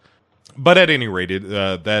have. But at any rate,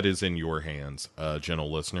 that is in your hands,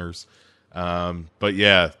 gentle listeners. But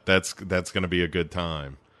yeah, that's going to be a good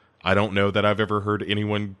time. I don't know that I've ever heard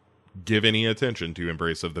anyone give any attention to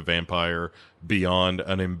Embrace of the Vampire beyond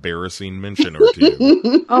an embarrassing mention or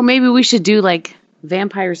two. Oh, maybe we should do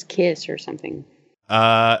Vampire's Kiss or something.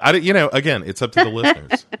 Again, it's up to the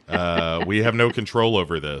listeners. We have no control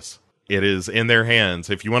over this. It is in their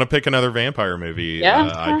hands. If you want to pick another vampire movie,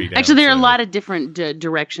 I'd be down. Actually, there are a lot of different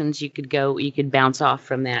directions you could go. You could bounce off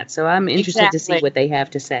from that. So I'm interested to see what they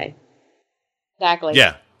have to say. Exactly.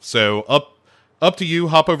 Yeah. So up to you.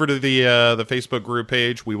 Hop over to the Facebook group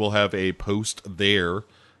page. We will have a post there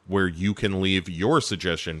where you can leave your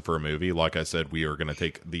suggestion for a movie. Like I said, we are going to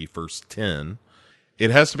take the first 10. It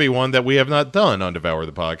has to be one that we have not done on Devour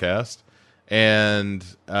the Podcast. And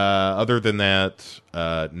other than that,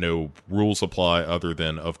 no rules apply other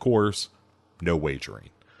than, of course, no wagering.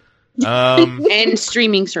 And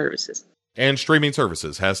streaming services. And streaming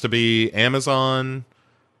services. Has to be Amazon,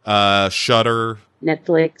 Shudder,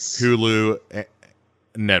 Netflix, Hulu,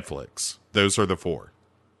 Netflix. Those are the 4.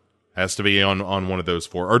 Has to be on one of those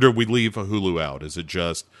 4. Or do we leave a Hulu out? Is it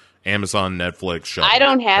just Amazon, Netflix, Shudder? I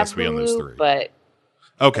don't have has to be Hulu, on those 3. but...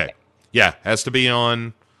 Okay. Yeah, has to be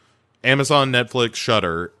on Amazon, Netflix,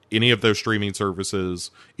 Shudder, any of those streaming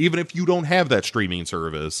services. Even if you don't have that streaming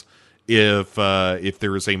service, if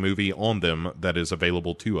there is a movie on them that is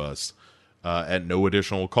available to us at no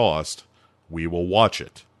additional cost, we will watch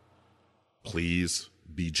it. Please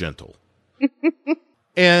be gentle.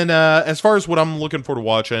 And as far as what I'm looking forward to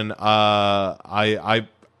watching, I'm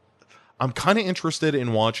kind of interested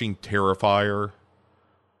in watching Terrifier.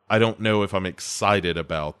 I don't know if I'm excited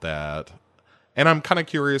about that. And I'm kind of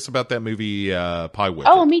curious about that movie, Pie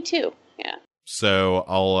Wicket. Oh, me too. Yeah. So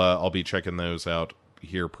I'll be checking those out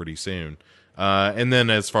here pretty soon. And then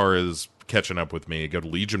as far as catching up with me, go to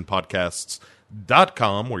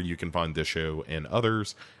legionpodcasts.com where you can find this show and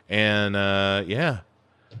others. And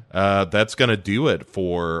that's going to do it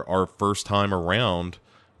for our first time around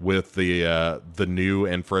with the new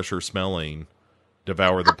and fresher smelling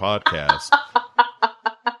Devour the Podcast.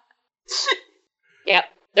 Yep.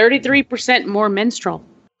 33% more menstrual.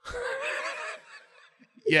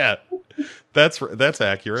 Yeah, that's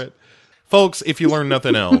accurate. Folks, if you learned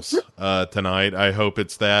nothing else tonight, I hope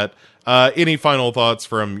it's that. Any final thoughts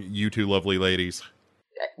from you two lovely ladies?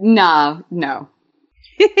 No. No,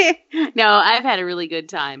 I've had a really good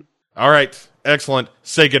time. All right, excellent.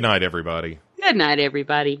 Say goodnight, everybody. Good night,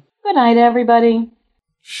 everybody. Good night, everybody.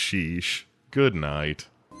 Sheesh. Good night.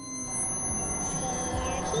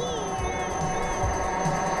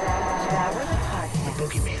 The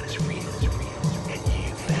boogeyman is real, and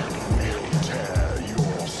you found him. Tear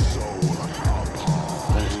your soul apart.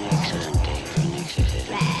 What an excellent day for an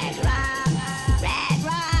exorcism.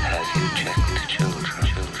 Have you checked the children?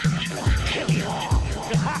 Kill you all.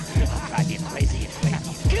 Drive you crazy.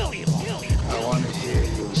 Kill you all. I want to hear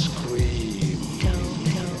you scream.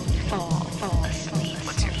 Fall asleep.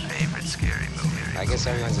 What's your favorite scary movie? I guess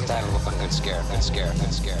everyone's entitled to a fun good scare. Good scare.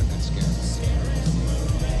 Good scare. Good scare.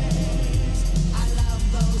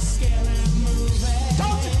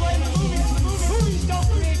 Don't just blame the movies. Movies don't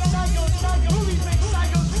create psychos. Movies make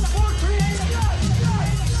psychos or create us.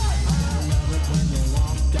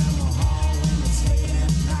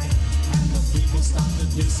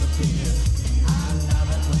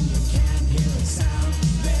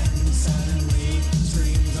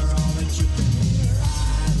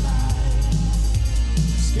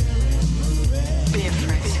 Be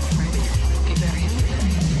afraid. Be very afraid.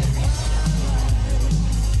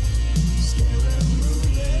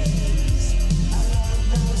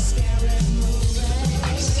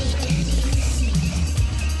 I see Danny.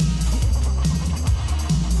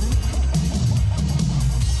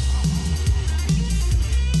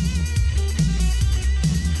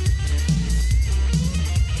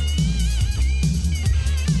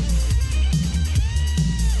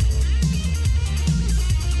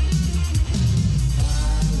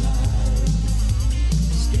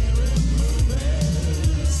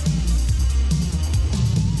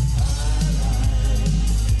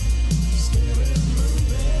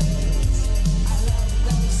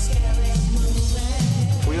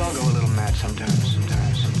 We all go a little mad sometimes.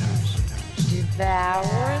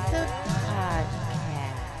 Devour the